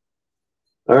 "Oh, okay.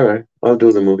 All right, I'll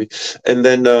do the movie." And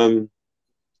then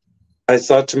I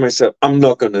thought to myself, I'm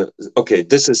not going to, okay,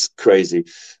 this is crazy.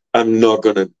 I'm not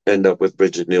going to end up with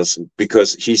Bridget Nielsen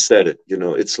because he said it, you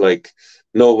know, it's like,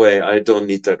 no way, I don't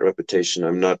need that reputation.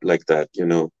 I'm not like that, you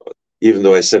know, even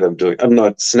though I said I'm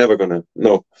not, it's never going to,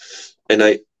 no. And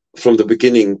I, from the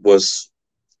beginning, was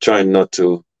trying not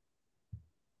to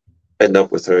end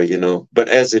up with her, you know, but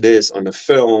as it is on the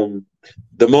film,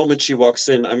 the moment she walks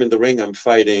in, I'm in the ring, I'm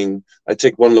fighting. I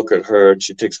take one look at her and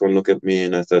she takes one look at me,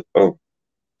 and I thought, oh,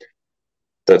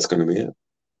 that's going to be it.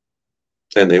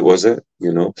 And it was it,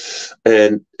 you know.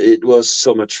 And it was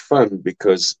so much fun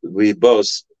because we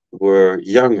both were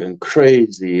young and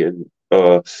crazy, and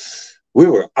we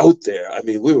were out there. I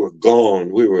mean, we were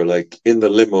gone. We were like in the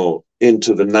limo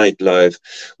into the nightlife.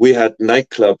 We had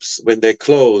nightclubs when they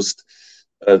closed.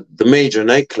 The major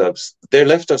nightclubs, they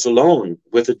left us alone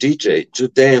with a DJ to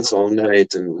dance all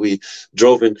night, and we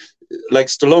drove in. Like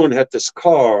Stallone had this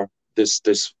car, this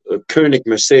Koenig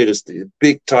Mercedes, the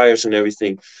big tires and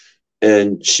everything,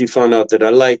 and she found out that I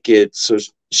like it, so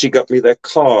she got me that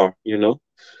car. You know,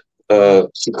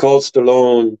 she called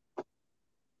Stallone,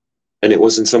 and it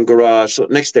was in some garage. So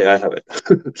next day I have it,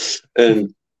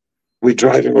 and we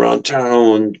driving around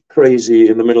town crazy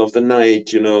in the middle of the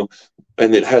night, you know,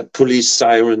 and it had police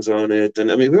sirens on it.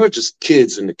 And I mean, we were just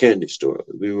kids in the candy store.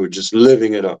 We were just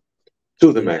living it up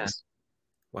to the max.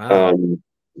 Wow.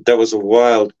 That was a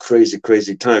wild, crazy,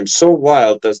 crazy time. So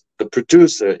wild that the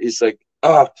producer is like,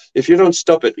 if you don't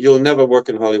stop it, you'll never work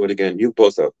in Hollywood again. You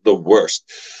both are the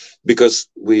worst. Because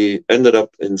we ended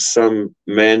up in some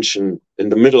mansion in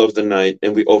the middle of the night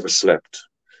and we overslept,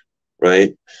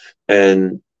 right?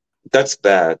 And that's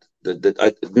bad.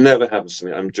 It never happens to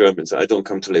me. I'm German, so I don't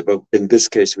come too late. But in this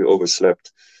case, we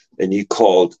overslept. And he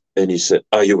called and he said,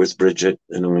 "Are you with Bridget?"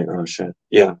 And I'm like, "Oh, shit.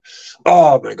 Yeah."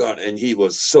 "Oh, my God." And he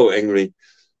was so angry.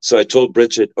 So I told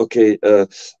Bridget, "Okay,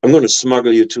 I'm going to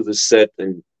smuggle you to the set."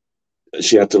 And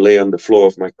she had to lay on the floor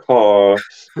of my car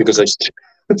because it's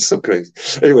so crazy.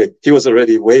 Anyway, he was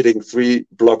already waiting 3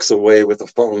 blocks away with a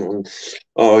phone. And,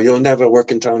 "Oh, you'll never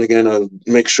work in town again. I'll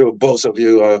make sure both of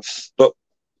you are." But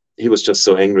he was just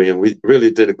so angry, and we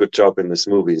really did a good job in this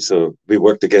movie. So we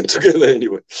worked again together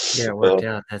anyway. Yeah, it worked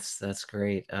out. That's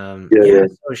great. Yeah.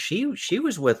 So she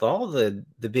was with all the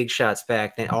big shots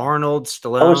back then. Arnold,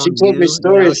 Oh, she Stallone, told me you know.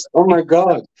 stories. Oh my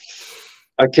God.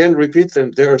 I can't repeat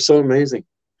them. They are so amazing.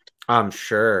 I'm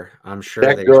sure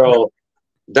That they girl,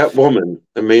 that woman,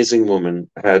 amazing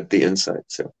woman, had the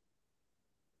insights.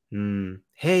 Yeah.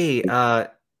 Hey,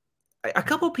 a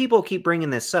couple people keep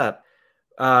bringing this up.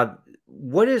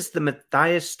 What is the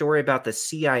Matthias story about the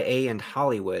CIA and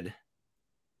Hollywood?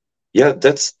 Yeah,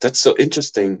 that's so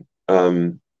interesting.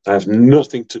 I have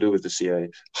nothing to do with the CIA.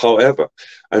 However,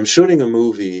 I'm shooting a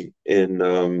movie in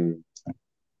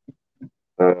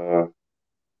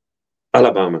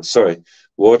Alabama. Sorry,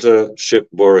 Watership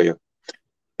Warrior,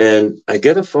 and I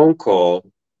get a phone call.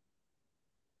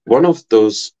 One of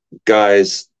those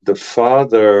guys, the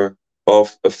father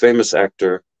of a famous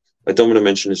actor, I don't want to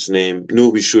mention his name,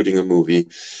 knew we're shooting a movie,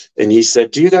 and he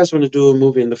said, "Do you guys want to do a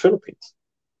movie in the Philippines?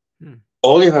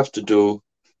 All you have to do."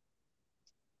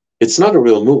 It's not a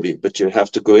real movie, but you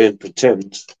have to go in,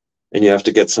 pretend, and you have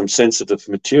to get some sensitive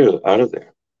material out of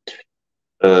there,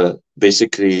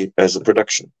 basically as a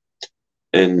production.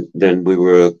 And then we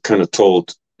were kind of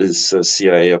told it's a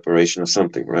CIA operation or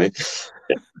something, right?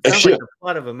 Sounds like the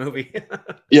plot of a movie.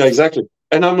 Yeah, exactly.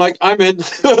 And I'm like, I'm in.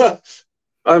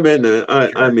 I'm in.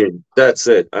 I'm in. That's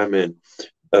it. I'm in.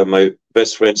 My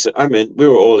best friend said, "I'm in." We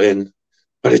were all in,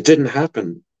 but it didn't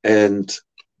happen. And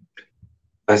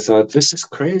I thought, this is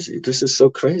crazy. This is so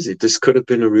crazy. This could have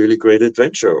been a really great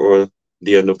adventure or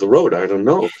the end of the road. I don't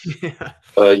know. Yeah.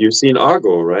 You've seen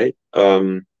Argo, right?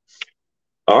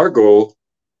 Argo,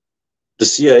 the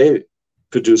CIA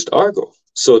produced Argo.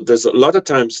 So there's a lot of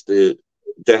times they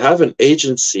have an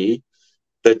agency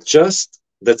that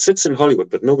sits in Hollywood,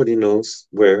 but nobody knows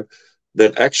where,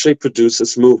 that actually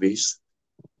produces movies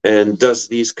and does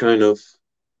these kind of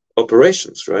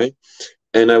operations, right?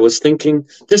 And I was thinking,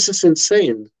 this is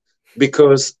insane,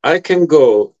 because I can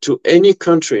go to any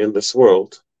country in this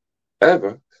world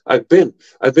ever. I've been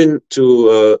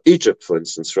to Egypt, for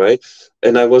instance, right?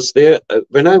 And I was there.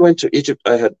 When I went to Egypt,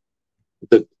 I had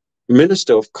the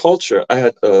Minister of Culture. I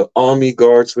had army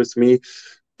guards with me.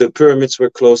 The pyramids were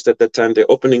closed at that time.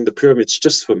 They're opening the pyramids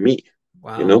just for me.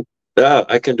 Wow. You know,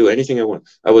 I can do anything I want.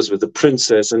 I was with the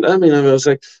princess, and I was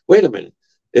like, wait a minute.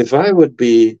 If I would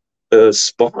be a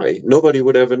spy, nobody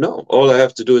would ever know. All I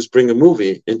have to do is bring a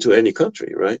movie into any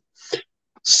country, right?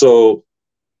 So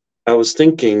I was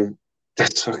thinking,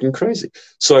 that's fucking crazy.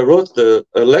 So I wrote a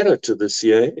letter to the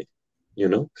CIA,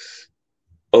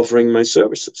 offering my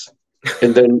services.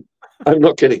 And then, I'm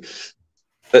not kidding,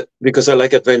 because I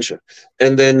like adventure.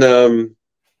 And then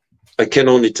I can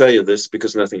only tell you this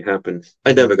because nothing happened.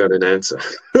 I never got an answer.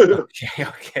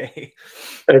 Okay.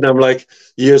 And I'm like,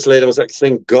 years later, I was like,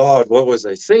 thank God, what was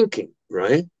I thinking,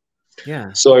 right?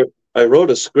 Yeah. So I wrote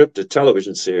a scripted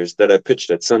television series that I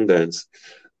pitched at Sundance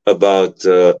about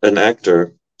an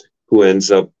actor who ends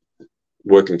up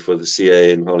working for the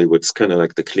CIA in Hollywood. It's kind of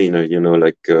like the cleaner,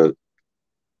 like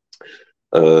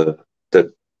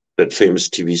that that famous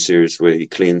TV series where he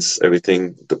cleans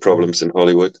everything, the problems in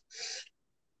Hollywood.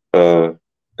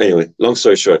 Anyway, long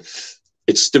story short,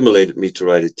 it stimulated me to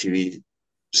write a TV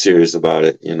series about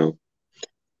it, you know,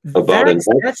 about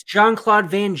That's Jean-Claude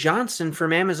Van Johnson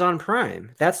from Amazon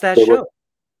Prime. That's that There show.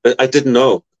 I didn't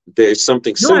know there's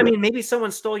something No, I similar. mean, maybe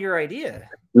someone stole your idea.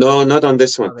 No, not on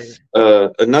this one.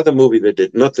 Oh, Another movie they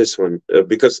did, not this one,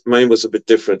 because mine was a bit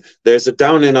different. There's a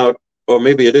down and out, or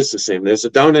maybe it is the same. There's a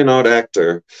down and out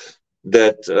actor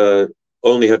that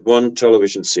only had one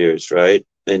television series, right?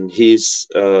 And he's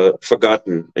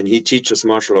forgotten, and he teaches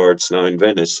martial arts now in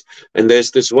Venice. And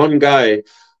there's this one guy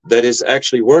that is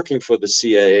actually working for the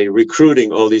CIA,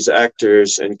 recruiting all these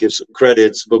actors and gives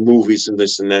credits for movies and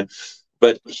this and that.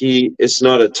 But he is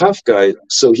not a tough guy,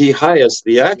 so he hires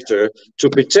the actor to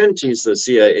pretend he's the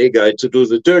CIA guy to do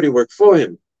the dirty work for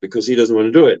him because he doesn't want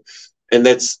to do it. And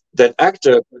that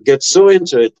actor gets so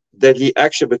into it that he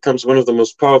actually becomes one of the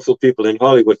most powerful people in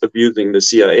Hollywood abusing the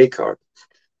CIA card.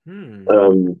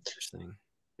 Interesting.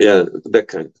 Yeah, that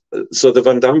kind. So the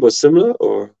Van Damme was similar,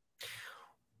 or?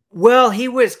 Well, he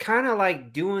was kind of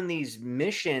like doing these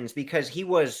missions because he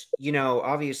was, you know,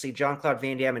 obviously Jean-Claude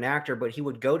Van Damme, an actor, but he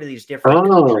would go to these different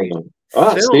countries,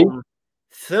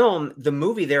 film the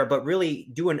movie there, but really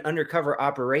do an undercover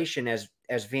operation as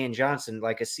Van Johnson,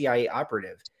 like a CIA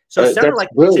operative. So it sounded like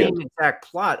the same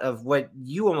exact plot of what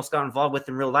you almost got involved with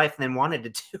in real life and then wanted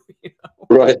to do. You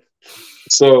know? Right.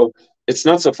 So it's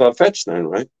not so far-fetched then,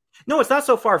 right? No, it's not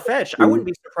so far-fetched. I wouldn't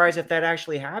be surprised if that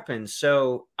actually happens.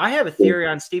 So I have a theory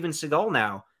on Steven Seagal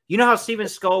now. You know how Steven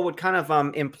Seagal would kind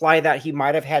of imply that he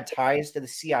might have had ties to the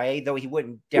CIA, though he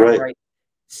wouldn't downright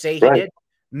say he did?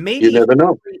 Maybe you never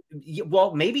know.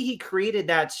 Well, maybe he created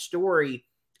that story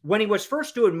when he was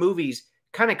first doing movies,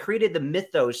 kind of created the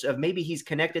mythos of maybe he's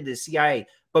connected to the CIA.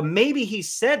 But maybe he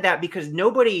said that because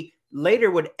nobody later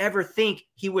would ever think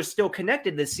he was still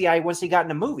connected to the CIA once he got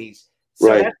into movies. So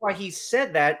that's why he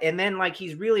said that. And then like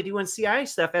he's really doing CIA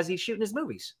stuff as he's shooting his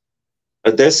movies.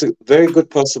 There's a very good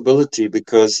possibility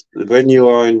because when you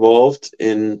are involved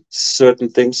in certain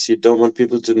things you don't want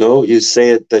people to know, you say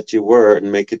it that you were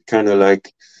and make it kind of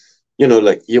like, you know,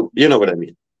 like you know what I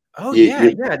mean. Oh,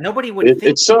 yeah. Nobody would think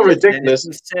it's so ridiculous.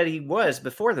 He said he was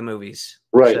before the movies.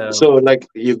 Right. So like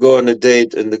you go on a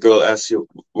date and the girl asks you,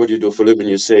 what do you do for a living?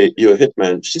 You say, you're a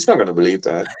hitman. She's not going to believe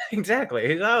that.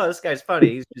 Exactly. Oh, this guy's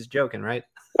funny. He's just joking, right?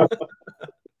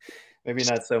 Maybe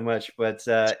not so much. But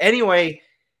anyway,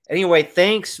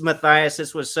 thanks, Matthias.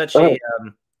 This was such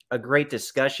a great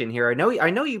discussion here. I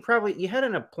know you had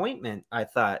an appointment, I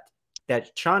thought,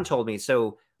 that Sean told me.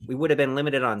 So we would have been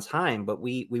limited on time, but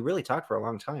we really talked for a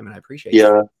long time, and I appreciate it.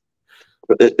 Yeah.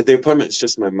 But the appointment is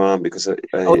just my mom because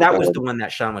that was the one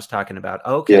that Sean was talking about.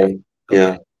 Okay.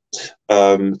 Yeah.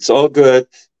 It's all good.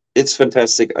 It's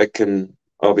fantastic.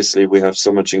 Obviously we have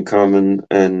so much in common,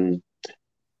 and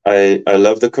I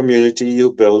love the community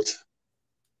you built.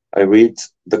 I read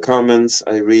the comments.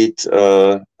 I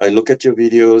look at your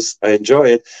videos. I enjoy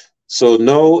it. So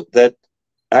know that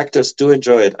actors do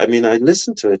enjoy it. I mean, I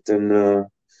listen to it, and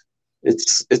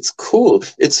it's cool.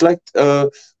 It's like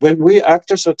when we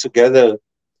actors are together,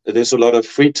 there's a lot of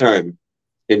free time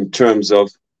in terms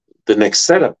of the next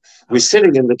setup. We're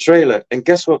sitting in the trailer, and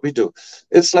guess what we do?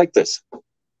 It's like this.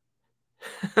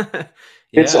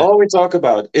 It's all we talk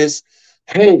about is,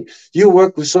 hey, you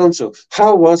work with so-and-so.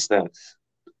 How was that?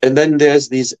 And then there's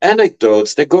these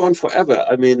anecdotes. They go on forever.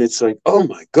 I mean, it's like, oh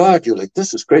my God, you're like,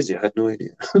 this is crazy. I had no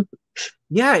idea.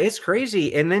 Yeah, it's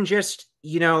crazy. And then just,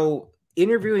 you know,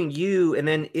 interviewing you and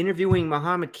then interviewing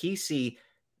Muhammad Kisi,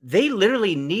 they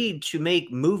literally need to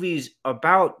make movies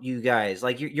about you guys.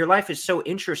 Like your life is so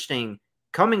interesting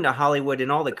coming to Hollywood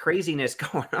and all the craziness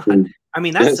going on. I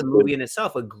mean, that's a movie in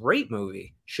itself, a great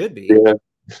movie. Should be. Yeah.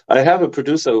 I have a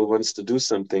producer who wants to do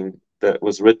something that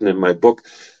was written in my book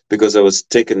because I was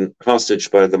taken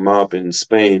hostage by the mob in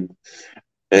Spain.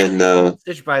 And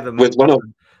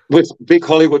with big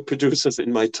Hollywood producers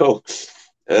in my tow.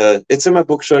 It's in my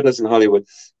book, Shirtless in Hollywood.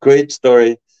 Great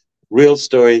story, real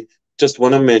story, just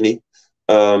one of many.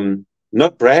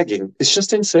 Not bragging. It's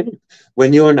just insane.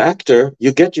 When you're an actor,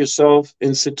 you get yourself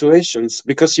in situations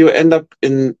because you end up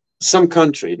in some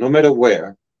country, no matter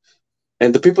where,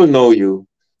 and the people know you,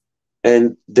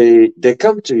 and they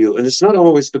come to you, and it's not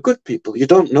always the good people. You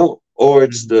don't know, or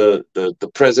it's the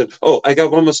president. Oh, I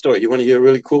got one more story. You want to hear a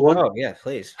really cool one? Oh yeah,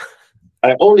 please.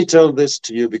 I only tell this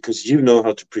to you because you know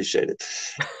how to appreciate it.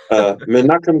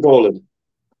 Menachem Golan.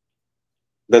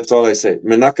 That's all I say.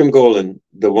 Menachem Golan,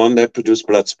 the one that produced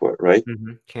Bloodsport, right?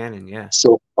 Canon, yeah.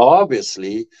 So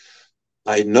obviously,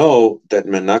 I know that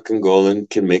Menachem Golan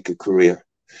can make a career,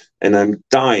 and I'm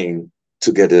dying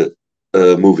to get a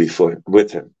movie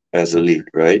with him as a lead,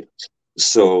 right?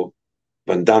 So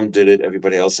Van Damme did it.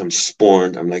 Everybody else, I'm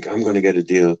sporned. I'm like, I'm going to get a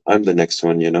deal. I'm the next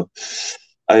one, you know.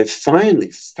 I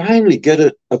finally get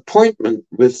an appointment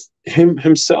with him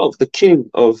himself, the king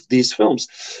of these films,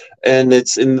 and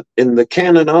it's in the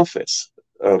Canon office,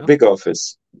 big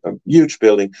office, a huge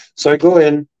building. So I go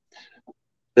in.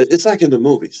 It's like in the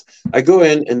movies. I go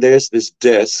in and there's this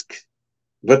desk,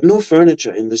 but no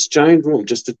furniture in this giant room,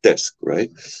 just a desk,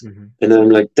 right? Mm-hmm. And I'm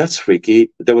like, that's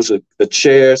freaky. There was a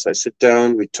chair, so I sit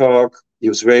down, we talk. He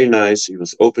was very nice. He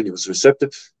was open. He was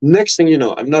receptive. Next thing you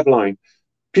know, I'm not lying.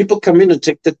 People come in and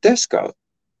take the desk out.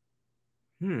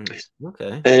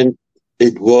 Okay. And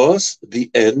it was the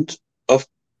end of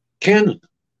Canon.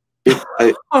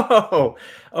 Oh,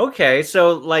 okay.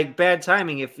 So, like, bad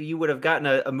timing. If you would have gotten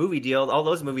a movie deal, all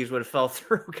those movies would have fell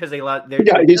through because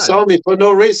he saw me for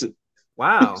no reason.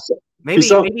 Wow. Maybe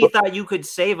he thought you could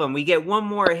save him. We get one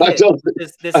more hit.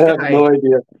 I have no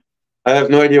idea. I have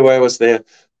no idea why I was there.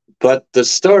 But the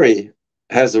story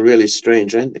has a really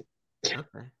strange ending.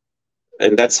 Okay.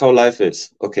 And that's how life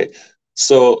is. Okay.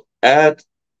 So add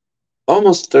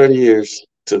almost 30 years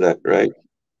to that, right?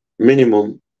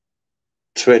 Minimum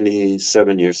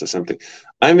 27 years or something.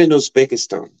 I'm in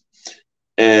Uzbekistan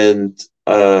and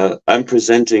I'm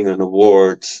presenting an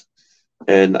award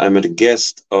and I'm a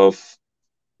guest of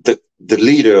the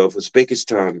leader of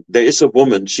Uzbekistan. There is a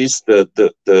woman, she's the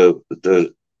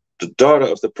daughter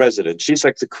of the president. She's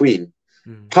like the queen,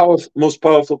 most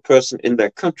powerful person in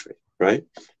that country, right?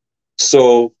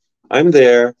 So I'm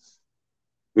there,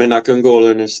 Menachem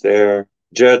Golan is there,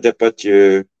 Jared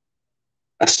Depardieu,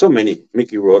 so many,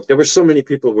 Mickey Rourke. There were so many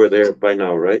people were there by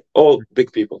now, right? All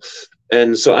big people.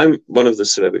 And so I'm one of the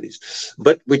celebrities.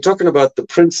 But we're talking about the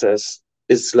princess.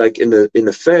 It's like in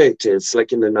a fairy tale, it's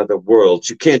like in another world.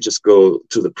 You can't just go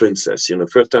to the princess. You know,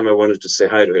 first time I wanted to say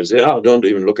hi to her, I said, oh, don't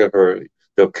even look at her.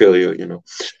 They'll kill you, you know.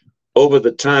 Over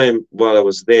the time while I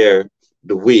was there,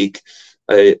 the week,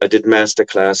 I did master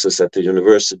classes at the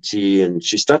university and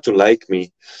she started to like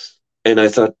me. And I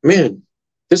thought, man,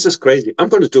 this is crazy. I'm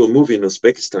going to do a movie in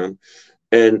Uzbekistan.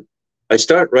 And I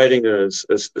start writing a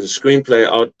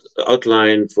screenplay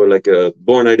outline for like a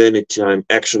Born Identity Time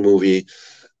action movie.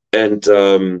 And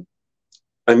I'm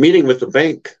meeting with the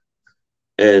bank.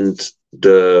 And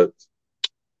the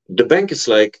bank is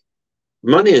like,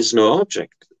 money is no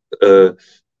object.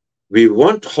 We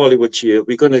want Hollywood here.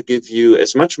 We're going to give you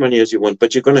as much money as you want,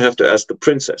 but you're going to have to ask the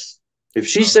princess. If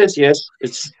she says yes,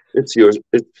 it's yours.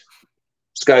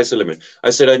 Sky's the limit.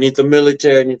 I said, I need the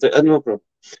military. I need the no problem.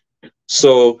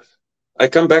 So I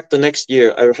come back the next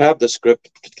year. I have the script,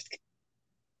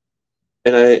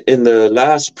 and in the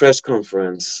last press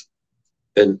conference,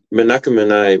 and Menachem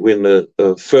and I were in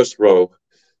the first row,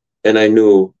 and I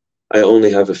knew I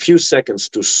only have a few seconds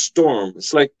to storm.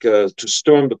 It's like to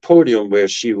storm the podium where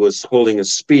she was holding a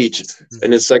speech.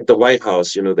 And it's like the White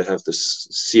House, you know, they have the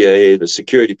CIA, the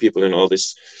security people and all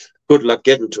this. Good luck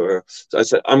getting to her. So I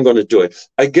said, I'm going to do it.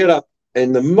 I get up.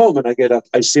 And the moment I get up,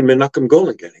 I see Menachem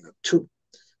Golan getting up too.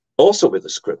 Also with a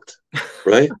script,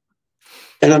 right?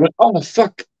 And I'm like, oh,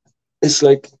 fuck. It's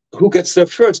like, who gets there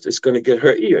first is going to get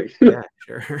her ear. Yeah,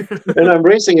 sure. And I'm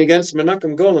racing against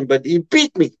Menachem Golan, but he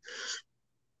beat me.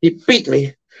 He beat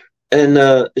me.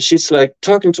 And she's like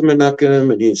talking to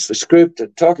Menachem and he's the script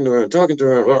and talking to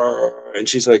her. And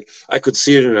she's like, I could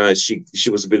see it in her eyes. She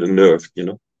was a bit unnerved, you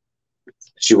know.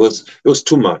 It was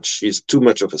too much. She's too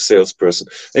much of a salesperson.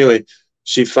 Anyway,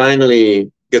 she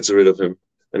finally gets rid of him.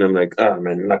 And I'm like, ah,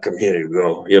 man, Menachem, here you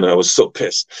go. You know, I was so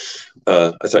pissed.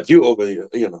 I thought,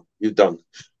 you're done.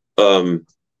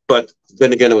 But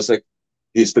then again, I was like,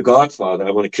 he's the godfather.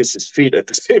 I want to kiss his feet at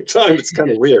the same time. It's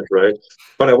kind of weird, right?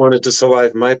 But I wanted to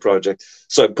survive my project.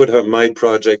 So I put her my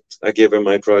project. I gave her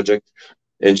my project.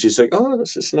 And she's like, oh,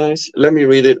 this is nice. Let me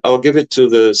read it. I'll give it to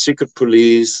the secret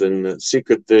police and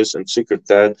secret this and secret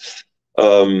that.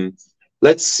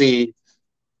 Let's see.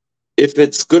 If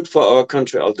it's good for our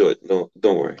country, I'll do it. No,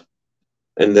 don't worry.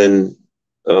 And then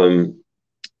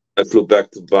I flew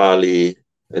back to Bali.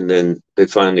 And then they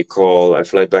finally call. I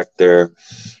fly back there.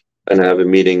 And I have a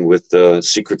meeting with the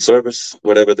Secret Service,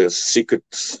 whatever the secret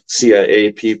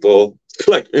CIA people,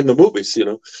 like in the movies, you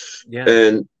know.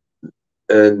 Yeah.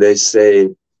 And they say,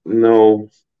 no,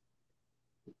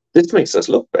 this makes us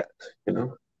look bad, you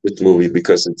know, this movie,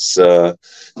 because it's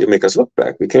you make us look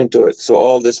bad. We can't do it. So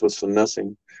all this was for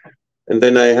nothing. And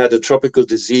then I had a tropical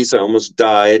disease. I almost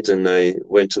died, and I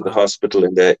went to the hospital,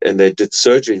 and they did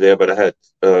surgery there, but I had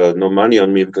no money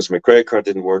on me because my credit card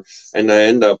didn't work, and I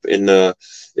end up in a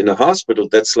hospital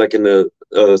that's like in the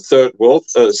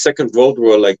Second World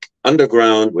War, like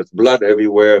underground with blood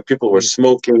everywhere. People were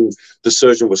smoking. The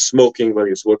surgeon was smoking while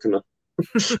he was working on.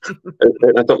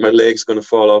 And I thought my leg's going to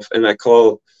fall off, and I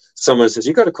call someone and says,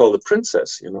 "You got to call the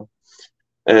princess," you know.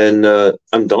 And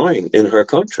I'm dying in her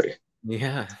country.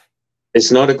 Yeah. It's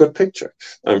not a good picture.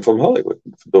 I'm from Hollywood,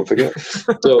 don't forget.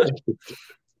 So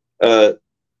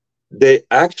they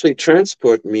actually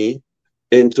transport me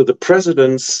into the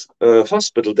president's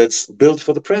hospital that's built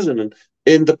for the president,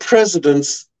 in the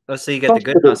president's so you get the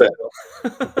good hospital.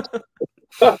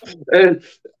 And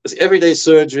everyday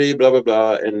surgery, blah, blah,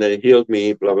 blah. And they healed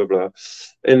me, blah, blah, blah.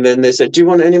 And then they said, "Do you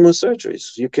want any more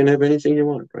surgeries? You can have anything you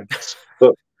want," right?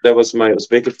 So that was my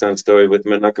Uzbekistan story with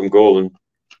Menachem Golan.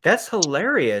 That's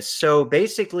hilarious. So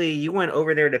basically, you went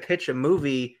over there to pitch a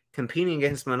movie competing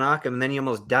against Menachem, and then you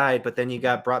almost died, but then you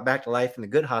got brought back to life in the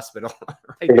good hospital.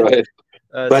 Right.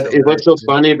 But it was so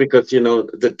funny because, you know,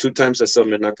 the 2 times I saw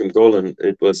Menachem Golan,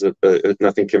 it was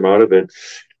nothing came out of it.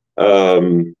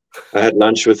 I had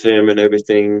lunch with him and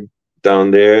everything down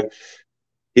there.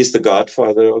 He's the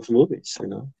godfather of movies, you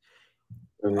know.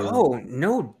 Oh,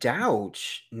 no doubt.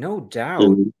 No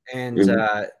doubt. And,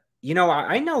 you know,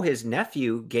 I know his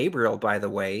nephew, Gabriel, by the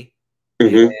way.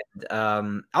 And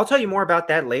I'll tell you more about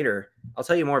that later. But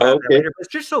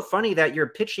it's just so funny that you're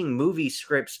pitching movie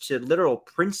scripts to literal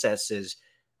princesses.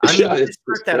 I mean, the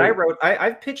script that I wrote,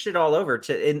 I've pitched it all over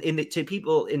to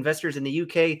people, investors in the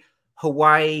UK,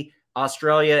 Hawaii,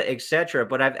 Australia, etc.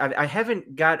 But I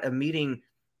haven't got a meeting.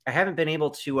 I haven't been able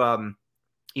to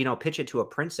you know, pitch it to a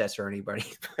princess or anybody.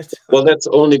 Well, that's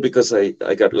only because I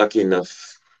got lucky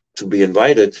enough to be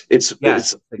invited. It's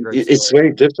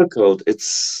very difficult.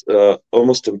 It's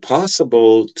almost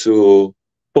impossible to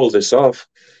pull this off.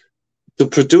 To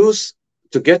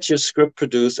get your script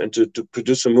produced and to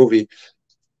produce a movie,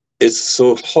 it's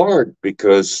so hard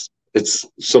because it's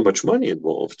so much money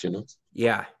involved, you know?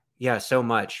 Yeah, so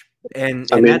much. And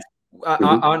that's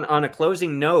on a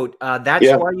closing note, that's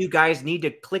why you guys need to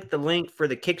click the link for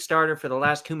the Kickstarter for the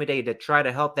Last Kumite to try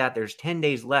to help that. There's 10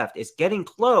 days left. It's getting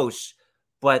close,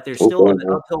 but there's still an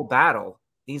uphill battle.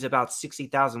 Needs about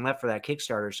 60,000 left for that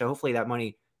Kickstarter. So hopefully that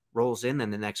money rolls in the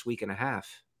next week and a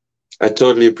half. I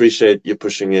totally appreciate you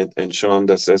pushing it, and Sean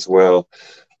does as well.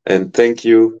 And thank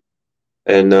you.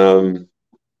 And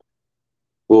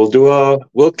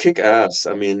we'll kick ass.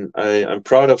 I mean, I'm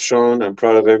proud of Sean. I'm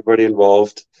proud of everybody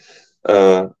involved.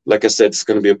 Like I said, it's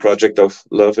going to be a project of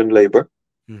love and labor.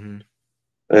 And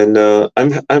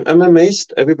I'm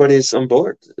amazed everybody's on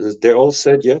board. They all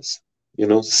said yes. You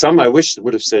know, some I wish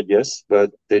would have said yes,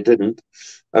 but they didn't.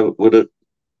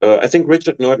 I think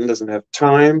Richard Norton doesn't have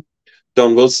time.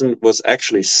 Don Wilson was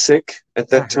actually sick at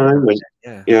that time.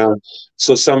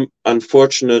 So some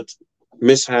unfortunate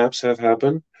mishaps have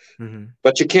happened,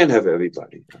 but you can't have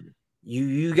everybody.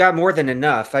 You got more than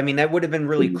enough. I mean, that would have been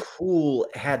really cool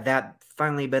had that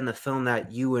finally been the film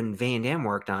that you and Van Damme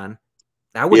worked on.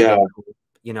 That would have been cool,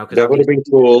 you know, that would have been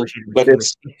cool. But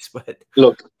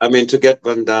look, I mean, to get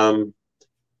Van Damme,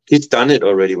 he's done it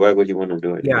already. Why would you want to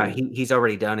do it? Yeah, he's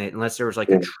already done it, unless there was like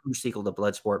a true sequel to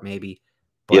Bloodsport, maybe.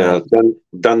 But,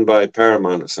 done by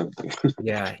Paramount or something.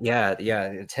 yeah, a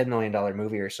 $10 million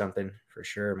movie or something for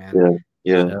sure, man.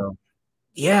 So,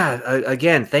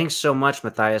 again, thanks so much,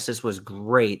 Matthias. This was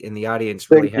great, and the audience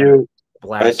really had a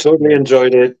blast. I totally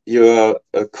enjoyed it. You're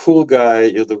a cool guy.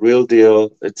 You're the real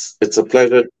deal. It's a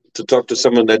pleasure to talk to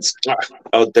someone that's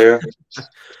out there.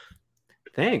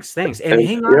 Thanks. And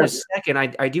hang on a second.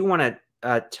 I do want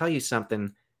to tell you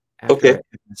something after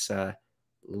this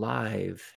live